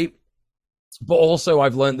that's great. But also,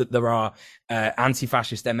 I've learned that there are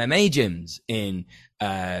anti-fascist MMA gyms in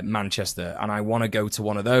Manchester, and I want to go to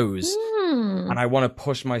one of those. And I want to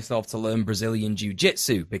push myself to learn Brazilian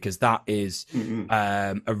Jiu-Jitsu, because that is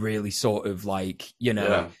a really sort of like, you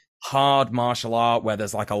know, hard martial art where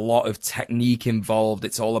there's like a lot of technique involved.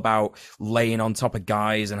 It's all about laying on top of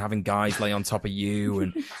guys and having guys lay on top of you,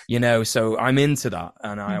 and you know. So I'm into that,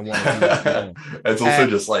 and I want to. It's also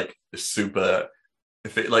just like super.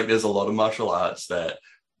 There's a lot of martial arts that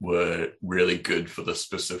were really good for the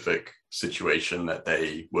specific situation that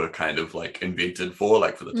they were kind of like invented for,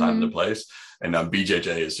 like for the time and the place. And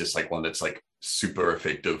BJJ is just like one that's like super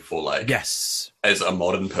effective for like, yes, as a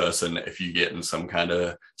modern person, if you get in some kind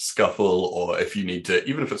of scuffle, or if you need to,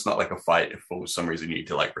 even if it's not like a fight, if for some reason you need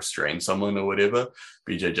to like restrain someone or whatever,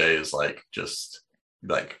 BJJ is like just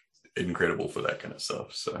like incredible for that kind of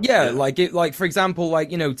stuff. So like for example, like,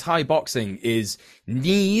 you know, Thai boxing is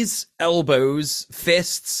knees, elbows,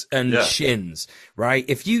 fists, and shins, right?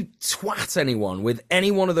 If you twat anyone with any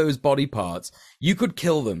one of those body parts, you could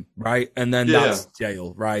kill them, right? And then that's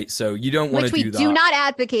jail, right? So you don't want to do that. Which we do not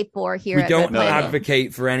advocate for here. We don't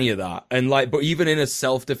advocate for any of that. And like, but even in a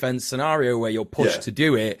self-defense scenario where you're pushed to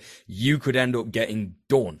do it, you could end up getting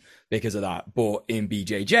done because of that. But in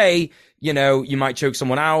BJJ, you know, you might choke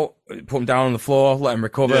someone out, put them down on the floor, let them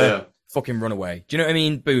recover, fucking run away. Do you know what I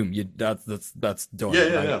mean? Boom, that's done.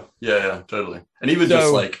 Yeah, totally. And even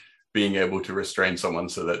just like being able to restrain someone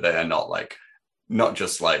so that they are not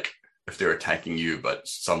just like if they're attacking you, but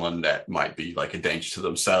someone that might be like a danger to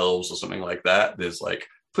themselves or something like that. There's like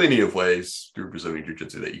plenty of ways through Brazilian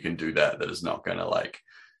Jiu-Jitsu that you can do that is not going to like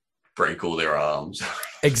break all their arms.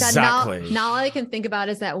 Exactly. Now all I can think about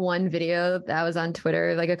is that one video that was on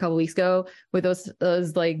Twitter like a couple weeks ago with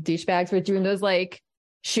those like douchebags were doing those like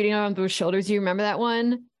shooting on those shoulders. Do you remember that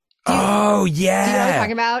one? Oh yeah. Do you know what I'm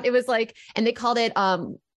talking about? It was like, and they called it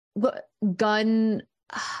gun.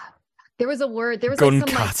 There was a word. There was gun like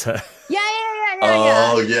some kata. Like, yeah.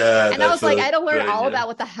 Oh yeah. And I was like, I don't learn all about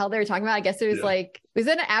what the hell they were talking about. I guess it was like, was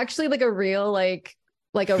it actually like a real like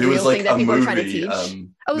a real thing that people were trying to teach?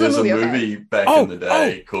 There's a movie back in the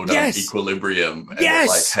day called Equilibrium, and it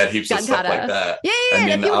like had heaps of stuff like that. Yeah,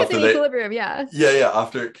 and then after Equilibrium,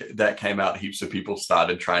 after that came out, heaps of people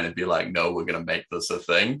started trying to be like, no, we're gonna make this a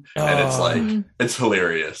thing, and it's like it's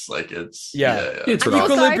hilarious. Like it's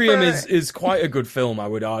Equilibrium is quite a good film, I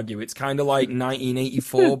would argue. It's kind of like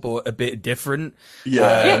 1984, but a bit different.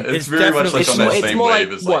 It's very much like on that same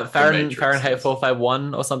wave as what Fahrenheit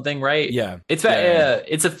 451 or something, right? Yeah, it's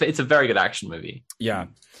a very good action movie. Yeah.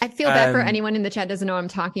 I feel bad for anyone in the chat doesn't know what I'm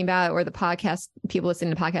talking about, or the podcast people listening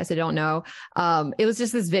to the podcast that don't know. It was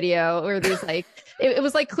just this video where there's like it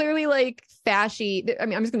was like clearly like fashy. I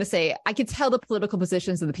mean, I'm just gonna say I could tell the political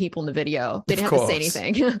positions of the people in the video. They didn't have to say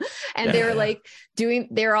anything. And they were like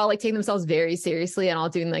they're all like taking themselves very seriously and all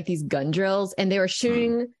doing like these gun drills, and they were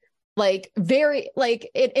shooting like very like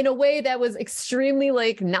in a way that was extremely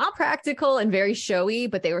like not practical and very showy,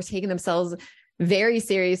 but they were taking themselves very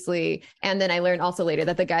seriously. And then I learned also later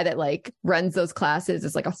that the guy that like runs those classes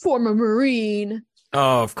is like a former Marine.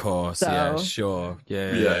 Oh, of course. So. Yeah, sure.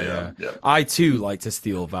 Yeah. I too like to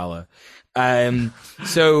steal valor.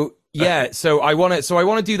 So Yeah, so I want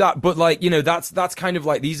to do that, but like, you know, that's kind of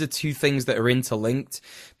like, these are two things that are interlinked,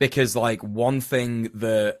 because like one thing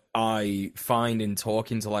that I find in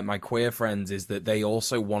talking to like my queer friends is that they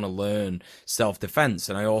also want to learn self-defense.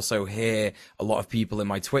 And I also hear a lot of people in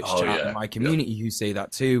my Twitch chat in my community who say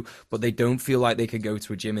that too, but they don't feel like they can go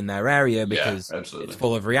to a gym in their area because it's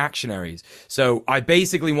full of reactionaries. So I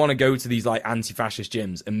basically want to go to these like anti-fascist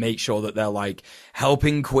gyms and make sure that they're like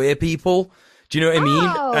helping queer people. Do you know what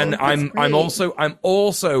I mean? And I'm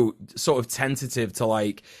also sort of tentative to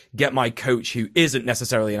like get my coach, who isn't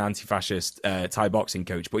necessarily an anti-fascist Thai boxing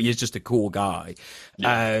coach, but he is just a cool guy.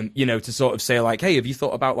 You know, to sort of say like, hey, have you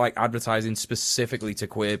thought about like advertising specifically to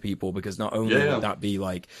queer people? Because not only would that be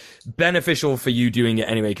like beneficial for you doing it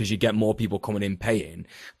anyway, because you get more people coming in paying,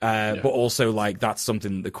 but also like that's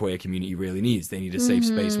something the queer community really needs. They need a safe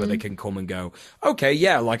space where they can come and go, okay,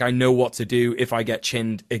 yeah, like I know what to do if I get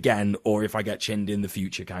chinned again, or if I get chinned in the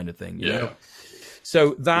future, kind of thing. You know?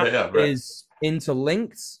 So that is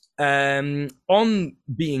interlinked. On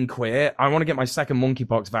being queer, I want to get my second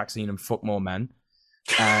monkeypox vaccine and fuck more men.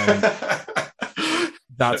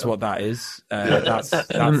 That's what that is. That's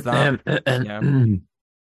that.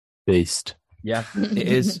 Based. Yeah, it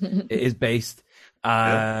is. It is based.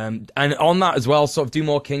 And on that as well, sort of do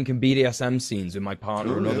more kink and BDSM scenes with my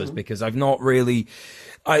partner and others, because I've not really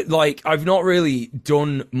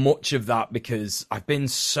done much of that because I've been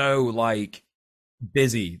so like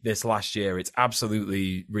busy this last year. It's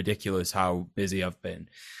absolutely ridiculous how busy I've been.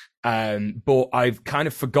 But I've kind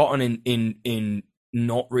of forgotten in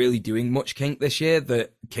not really doing much kink this year,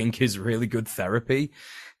 that kink is really good therapy,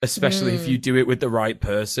 especially if you do it with the right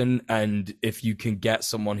person, and if you can get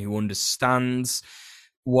someone who understands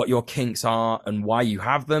what your kinks are and why you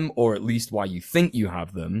have them, or at least why you think you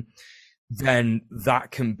have them, then that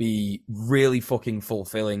can be really fucking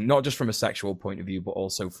fulfilling, not just from a sexual point of view, but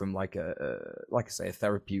also from like a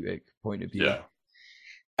therapeutic point of view.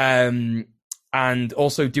 And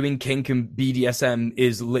also doing kink and BDSM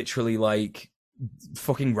is literally like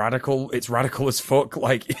fucking radical. It's radical as fuck.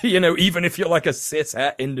 Like, you know, even if you're like a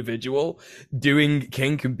cis-het individual doing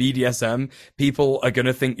kink and BDSM, people are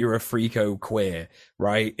gonna think you're a freako queer,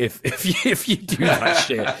 right? If you do that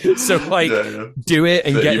shit. So like do it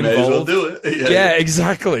and get involved. Well do it. Yeah,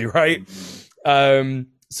 exactly, right?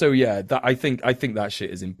 So yeah, that I think that shit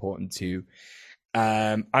is important too.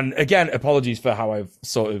 And again, apologies for how I've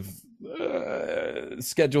sort of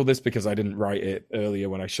schedule this, because I didn't write it earlier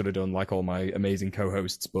when I should have done, like all my amazing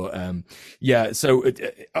co-hosts. But yeah, so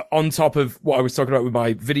on top of what I was talking about with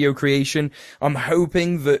my video creation, I'm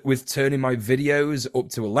hoping that with turning my videos up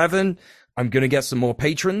to 11, I'm going to get some more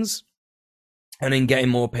patrons. And in getting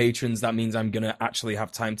more patrons, that means I'm going to actually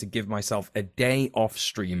have time to give myself a day off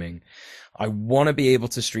streaming. I want to be able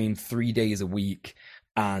to stream 3 days a week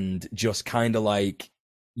and just kind of like,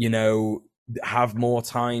 you know, have more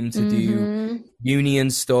time to do union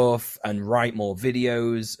stuff and write more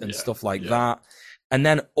videos and stuff like that. And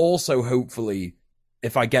then also, hopefully,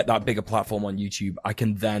 if I get that bigger platform on YouTube, I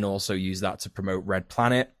can then also use that to promote Red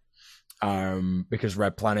Planet. Because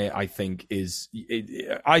Red Planet, I think this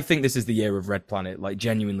is the year of Red Planet, like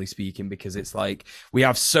genuinely speaking, because it's like we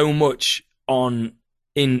have so much on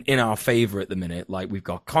in our favor at the minute. Like we've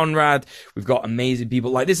got Conrad, we've got amazing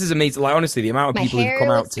people. Like this is amazing. Like honestly, the amount of people who've come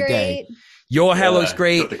out today. Great. Your hair looks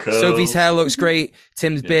great. Sophie's hair looks great.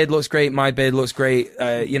 Tim's beard looks great. My beard looks great.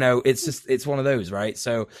 You know, it's one of those, right?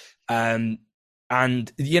 So, and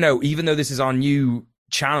you know, even though this is our new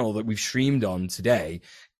channel that we've streamed on today,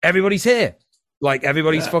 everybody's here. Like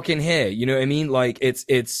everybody's fucking here. You know what I mean? Like it's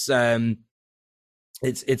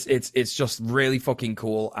just really fucking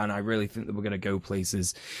cool, and I really think that we're gonna go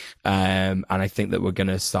places, and I think that we're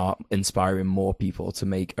gonna start inspiring more people to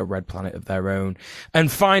make a Red Planet of their own.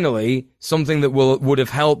 And finally, something that would have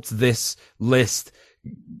helped this list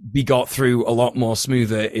be got through a lot more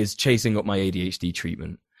smoother is chasing up my ADHD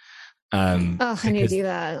treatment. I need to do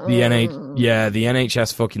that. The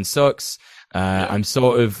NHS fucking sucks. I'm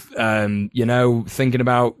sort of, you know, thinking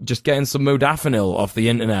about just getting some modafinil off the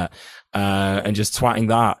internet, and just twatting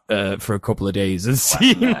that, for a couple of days and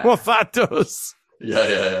seeing what that does.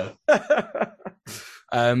 Yeah.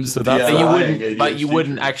 So that, but you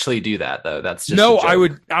wouldn't actually do that though. That's just no, I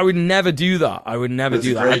would never do that. I would never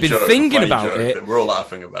do that. I've been thinking about it. We're all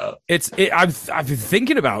laughing about. I've been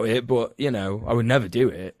thinking about it, but you know, I would never do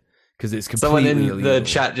it. Because it's completely someone in illegal. The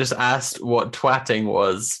chat just asked what twatting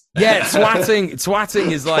was. Yeah,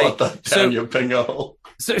 twatting is like your pinghole.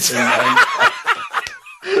 So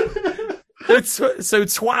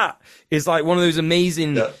twat is like one of those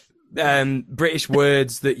amazing British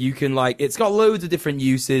words that you can like. It's got loads of different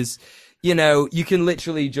uses. you know, you can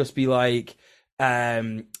literally just be like,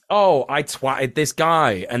 oh, I twatted this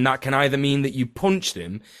guy, and that can either mean that you punched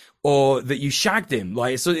him or that you shagged him.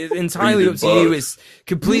 Like, so it's entirely up to you. It's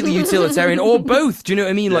completely utilitarian, or both. Do you know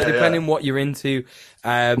what I mean? Like, depending what you're into.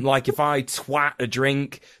 Like, if I twat a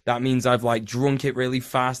drink, that means I've like drunk it really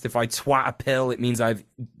fast. If I twat a pill, it means I've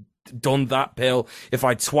done that pill. If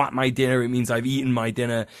I twat my dinner, it means I've eaten my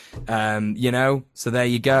dinner. You know, so there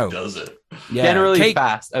you go. Does it? Yeah. Generally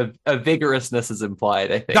fast. A vigorousness is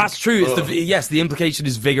implied, I think. That's true. It's the implication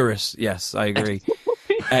is vigorous. Yes, I agree.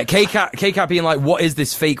 K-Cat being like, what is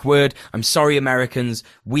this fake word? I'm sorry, Americans.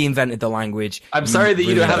 We invented the language. I'm sorry that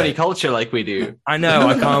you don't have any culture like we do. I know.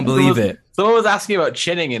 I can't believe it. Someone was asking about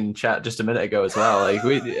chinning in chat just a minute ago as well. Like,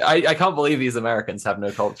 I can't believe these Americans have no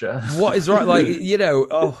culture. What is right? Like, you know,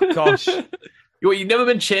 oh gosh. You've never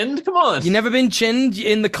been chinned? Come on. You never been chinned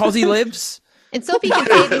in the Cosy Libs? And Sophie can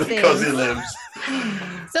say these things. Cosy Libs.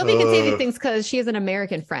 Sophie can say these things because she has an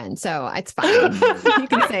American friend, so it's fine. You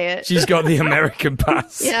can say it. She's got the American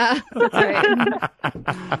pass. Yeah, that's right.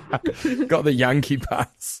 Got the Yankee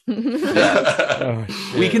pass. Oh,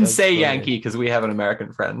 shit, we can say funny. Yankee because we have an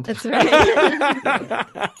American friend. That's right.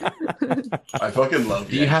 I fucking love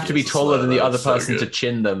Yankees. You have to be taller than the other person to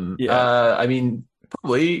chin them. Yeah. I mean,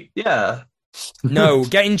 probably, yeah. No,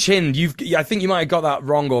 getting chinned. I think you might have got that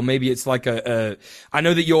wrong, or maybe it's like I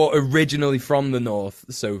know that you're originally from the north,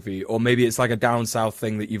 Sophie, or maybe it's like a down south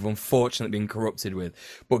thing that you've unfortunately been corrupted with.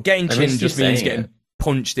 But getting chinned just means getting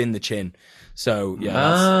punched in the chin. So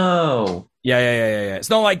yeah. Yeah. It's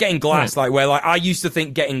not like getting glassed, like where like I used to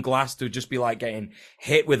think getting glassed would just be like getting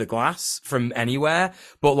hit with a glass from anywhere,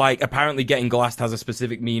 but like apparently getting glassed has a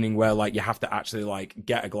specific meaning where like you have to actually like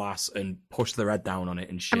get a glass and push the red down on it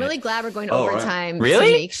and shit. I'm really glad we're going to overtime to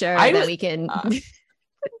make sure that we can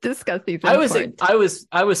discuss these. I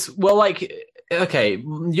was well, like, okay,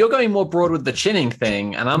 you're going more broad with the chinning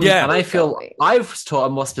thing, and I feel I was taught a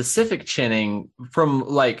more specific chinning from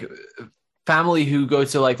like family who go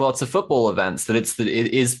to like lots of football events, that it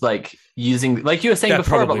is like using, like you were saying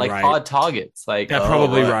before, about like hard targets. Like they're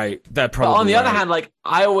probably right. They're probably. But on the other hand, like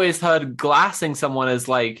I always heard glassing someone as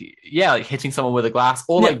like like hitting someone with a glass,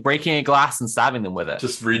 or like breaking a glass and stabbing them with it.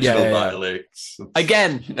 Just regional dialects.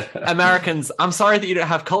 Again, Americans, I'm sorry that you don't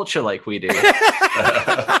have culture like we do.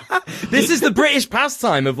 This is the British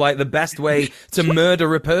pastime of like the best way to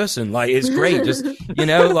murder a person. Like it's great, just you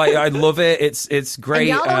know, like I love it. It's great.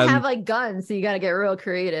 And y'all don't have like guns, so you got to get real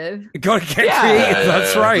creative. Gotta get creative.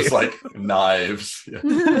 That's right. Just like knives.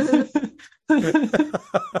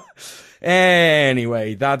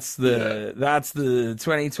 Anyway, that's the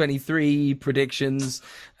 2023 predictions.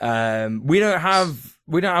 We don't have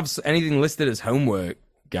anything listed as homework,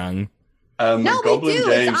 gang. No, Goblin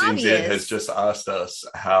Games NZ has just asked us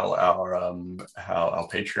how our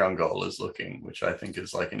Patreon goal is looking, which I think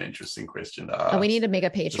is like an interesting question to ask. We need to make a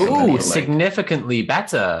Patreon. Ooh, significantly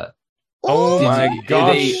better. Oh my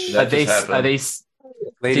gosh! Are they?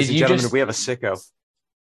 Ladies and gentlemen, we have a sicko.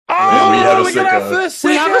 Oh, we have a sicko.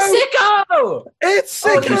 We have a sicko. It's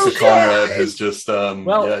Sicko. Producer Conrad has just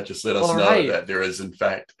just let us know that there is in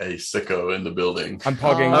fact a sicko in the building. I'm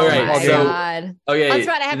pogging. Oh my God. Okay, that's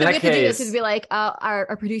right. I have to do this to be like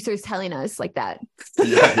our producer is telling us like that.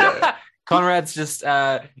 Yeah. Conrad's just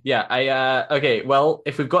okay. Well,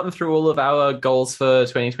 if we've gotten through all of our goals for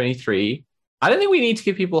 2023, I don't think we need to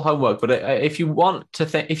give people homework. But if you want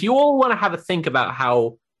to if you all want to have a think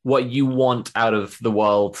about what you want out of the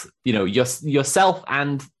world, you know, yourself,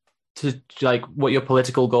 and to like what your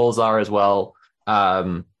political goals are as well,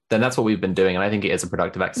 then that's what we've been doing, and I think it is a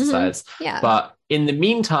productive exercise. Mm-hmm. Yeah. But in the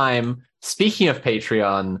meantime, speaking of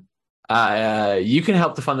Patreon, you can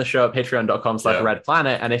help to fund the show at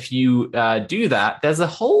patreon.com/redplanet, and if you do that, there's a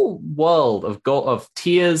whole world of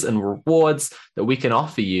tiers and rewards that we can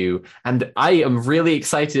offer you, and I am really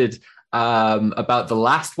excited about the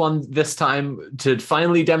last one this time to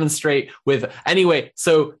finally demonstrate with. Anyway,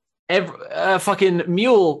 so fucking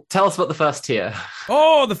Mule, tell us about the first tier.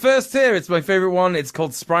 Oh, the first tier, it's my favorite one. It's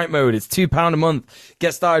called Sprite Mode. It's £2 a month.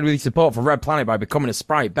 Get started with your support for Red Planet by becoming a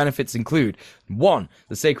Sprite. Benefits include 1,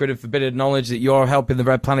 the sacred and forbidden knowledge that you're helping the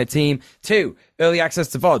Red Planet team. 2, early access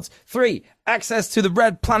to VODs. 3, access to the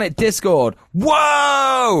Red Planet Discord.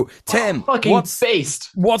 Whoa! Tim, what's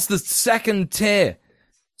the second tier?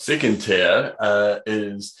 Second tier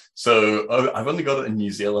is, so I've only got it in New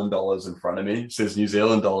Zealand dollars in front of me. It says New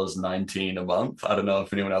Zealand dollars 19 a month. I don't know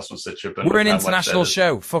if anyone else wants to chip in. We're an international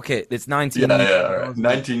show. Fuck it. It's 19. Yeah.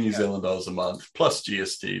 19 New Zealand dollars a month plus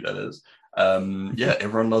GST, that is. Yeah,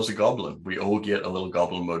 everyone loves a goblin. We all get a little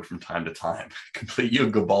goblin mode from time to time. Complete your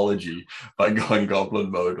gobology by going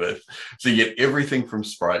goblin mode with. So you get everything from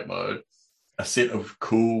sprite mode, a set of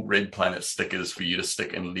cool Red Planet stickers for you to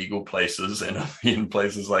stick in legal places and in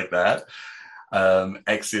places like that.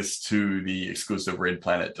 Access to the exclusive Red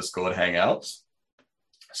Planet Discord hangouts.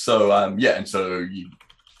 So and so you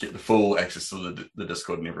get the full access to the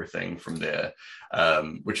Discord and everything from there,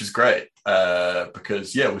 which is great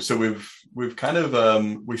because so we've kind of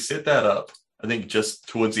we set that up, I think, just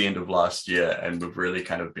towards the end of last year, and we've really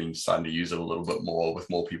kind of been starting to use it a little bit more with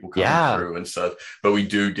more people coming through and stuff. But we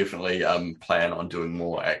do definitely plan on doing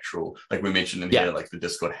more actual, like we mentioned in here, like the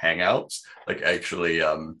Discord hangouts, like actually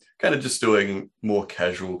kind of just doing more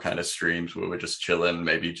casual kind of streams where we're just chilling,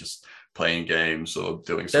 maybe just playing games or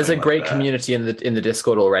doing something. There's a great like community in the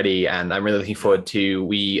Discord already, and I'm really looking forward to.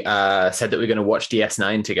 We said that we're going to watch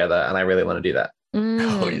DS9 together, and I really want to do that.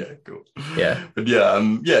 Oh yeah, cool. Yeah, but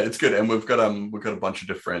it's good, and we've got a bunch of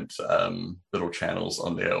different little channels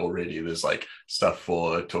on there already. There's like stuff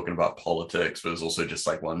for talking about politics, but there's also just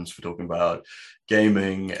like ones for talking about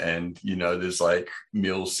gaming, and there's like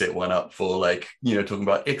Mills set one up for like talking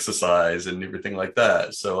about exercise and everything like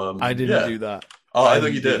that. So I didn't do that. Oh, I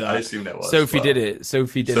thought you did. I assume that was Sophie did it.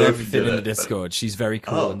 Sophie did everything in the Discord. She's very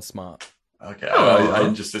cool and smart. Okay, I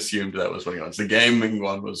just assumed that was one of yours. The gaming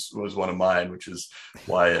one was one of mine, which is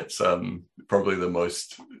why it's probably the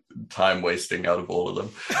most time wasting out of all of them.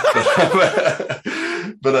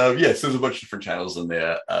 But so there's a bunch of different channels in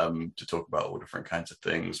there to talk about all different kinds of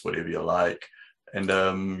things, whatever you like. And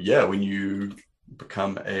when you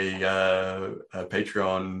become a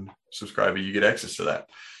Patreon subscriber, you get access to that.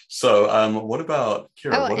 So what about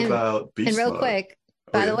Kira? What about Beast And real Mode? quick,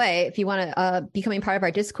 by the way, if you want to becoming part of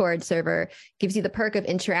our Discord server, gives you the perk of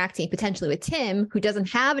interacting potentially with Tim, who doesn't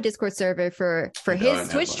have a Discord server for his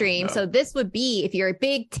Twitch stream. No. So this would be, if you're a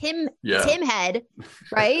big Tim head,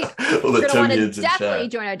 right? You're going to want to definitely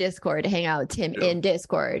join our Discord to hang out with Tim in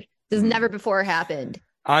Discord. This has never before happened.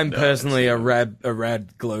 I'm personally a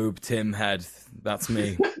red globe Tim head. That's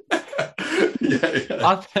me.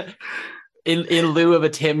 In lieu of a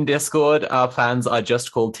Tim Discord, our plans are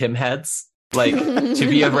just called Tim Heads. Like, to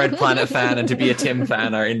be a Red Planet fan and to be a Tim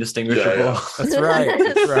fan are indistinguishable. Yeah. That's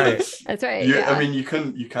right. That's right. I mean, you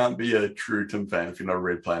can't be a true Tim fan if you're not a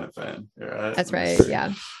Red Planet fan. Right? That's right.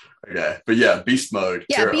 Yeah. Okay, but Beast Mode.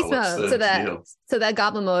 Yeah, Kira, Beast Mode. So that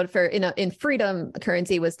Goblin Mode for in Freedom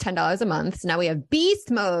currency was $10 a month. So now we have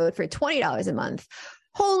Beast Mode for $20 a month.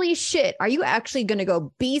 Holy shit, are you actually going to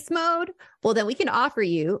go Beast Mode? Well, then we can offer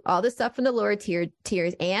you all the stuff from the lower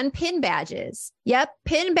tiers and pin badges. Yep,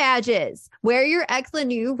 pin badges. Wear your excellent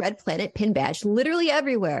new Red Planet pin badge literally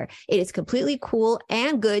everywhere. It is completely cool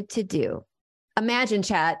and good to do. Imagine,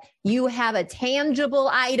 chat, you have a tangible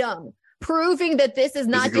item proving that this is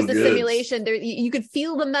not just a simulation. You could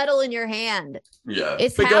feel the metal in your hand. Yeah.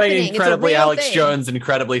 It's We're happening. going incredibly Alex thing. Jones,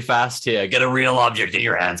 incredibly fast here. Get a real object in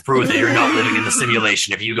your hands. Prove that you're not living in the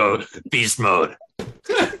simulation if you go Beast Mode.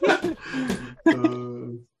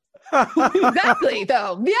 Exactly,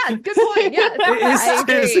 though. Yeah, good point. Yeah,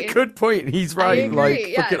 it's a good point. He's right.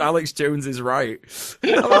 Like, fucking Alex Jones is right.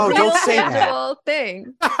 Oh, don't say that.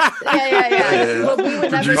 Thing. Yeah. Well, we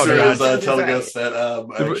would never Producers telling us that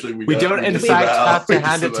actually we don't in fact have to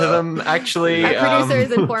hand it to them. Actually, our producer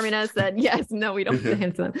is informing us that we don't have to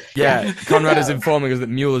hand it to them. Yeah, Conrad is informing us that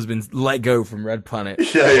Mule has been let go from Red Planet.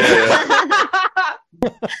 Yeah.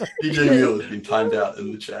 DJ Mule has been timed out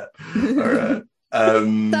in the chat. All right.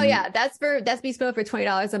 That's Beast Mode for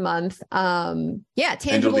 $20 a month.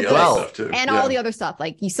 Tangible stuff too. And all the other stuff.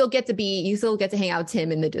 Like you still get to hang out with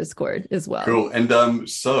Tim in the Discord as well. Cool. And now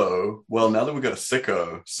that we've got a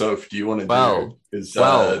sicko, Soph, do you want to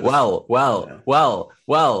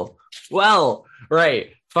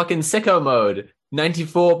right. Fucking sicko mode.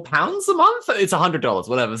 £94 a month? It's $100,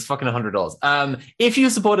 whatever. It's fucking $100. If you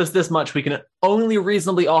support us this much, we can only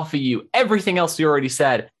reasonably offer you everything else we already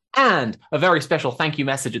said, and a very special thank you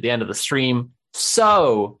message at the end of the stream.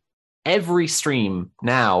 So every stream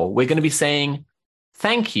now, we're going to be saying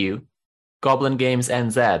thank you, Goblin Games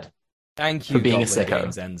NZ. Thank you for being Goblin a sicko.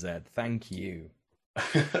 Games NZ. Thank you.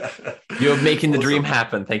 You're making the dream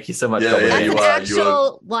happen. Thank you so much. That's an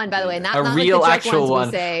actual one, by the way, not a real like actual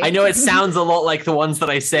one. I know it sounds a lot like the ones that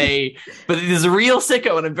I say, but it is a real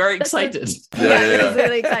sicko, and I'm very excited. It's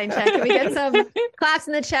really exciting. Chat. Can we get some claps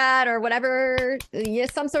in the chat or whatever?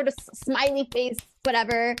 Some sort of smiley face,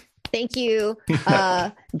 whatever. Thank you,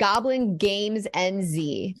 Goblin Games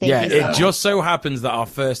NZ. It just so happens that our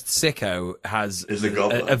first sicko has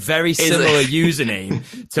a very similar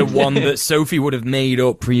username to one that Sophie would have made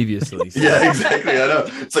up previously. So. Yeah, exactly. I know.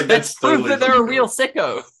 It's like that's proof that they're a real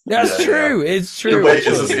sicko. That's true. Yeah. It's true. Wait,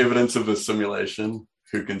 is this evidence of a simulation?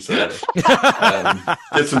 Who can say?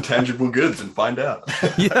 Get some tangible goods and find out.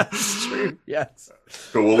 Yes, true. Yes.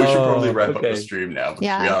 Cool. Well, we should probably wrap up the stream now because we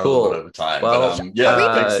are a little bit over time. Well,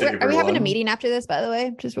 but, are we having a meeting after this, by the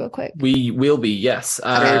way? Just real quick. We will be, yes.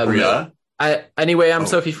 Anyway, I'm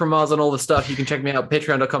Sophie from Mars on all the stuff. You can check me out,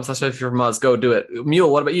 patreon.com/Sophie from Mars. Go do it.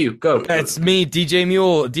 Mule, what about you? Go. It's me, DJ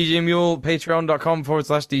Mule. DJ Mule,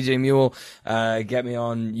 patreon.com/DJ Mule. Get me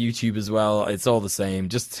on YouTube as well. It's all the same.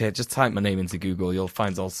 Just type my name into Google. You'll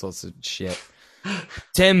find all sorts of shit.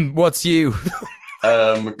 Tim, what's you?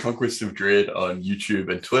 Conquest of Dread on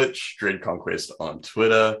YouTube and Twitch. Dread Conquest on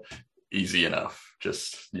Twitter. Easy enough.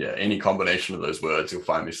 Just, any combination of those words, you'll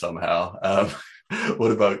find me somehow.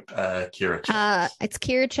 What about Kira Chats? It's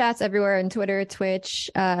Kira Chats everywhere on Twitter,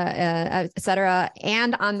 Twitch, etc.,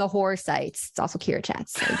 and on the horror sites. It's also Kira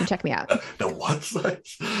Chats, so you can check me out. The what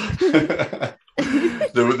sites? the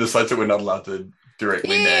sites that we're not allowed to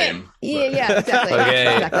directly name. Yeah, exactly.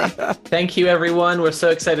 Okay. Exactly. Thank you, everyone. We're so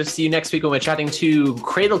excited to see you next week when we're chatting to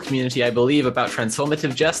Cradle Community, I believe, about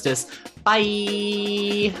transformative justice.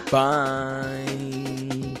 Bye. Bye.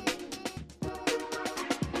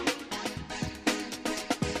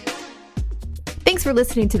 Thanks for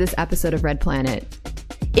listening to this episode of Red Planet.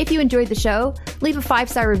 If you enjoyed the show, leave a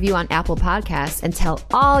 5-star review on Apple Podcasts and tell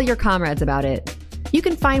all your comrades about it. You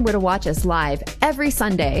can find where to watch us live every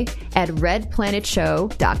Sunday at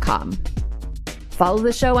redplanetshow.com. Follow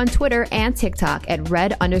the show on Twitter and TikTok at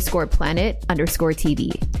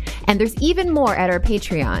red_planet_TV. And there's even more at our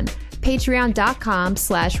Patreon,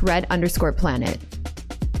 patreon.com/red_planet.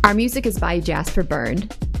 Our music is by Jasper Byrne.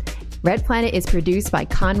 Red Planet is produced by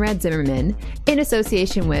Conrad Zimmerman in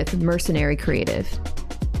association with Mercenary Creative.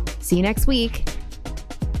 See you next week.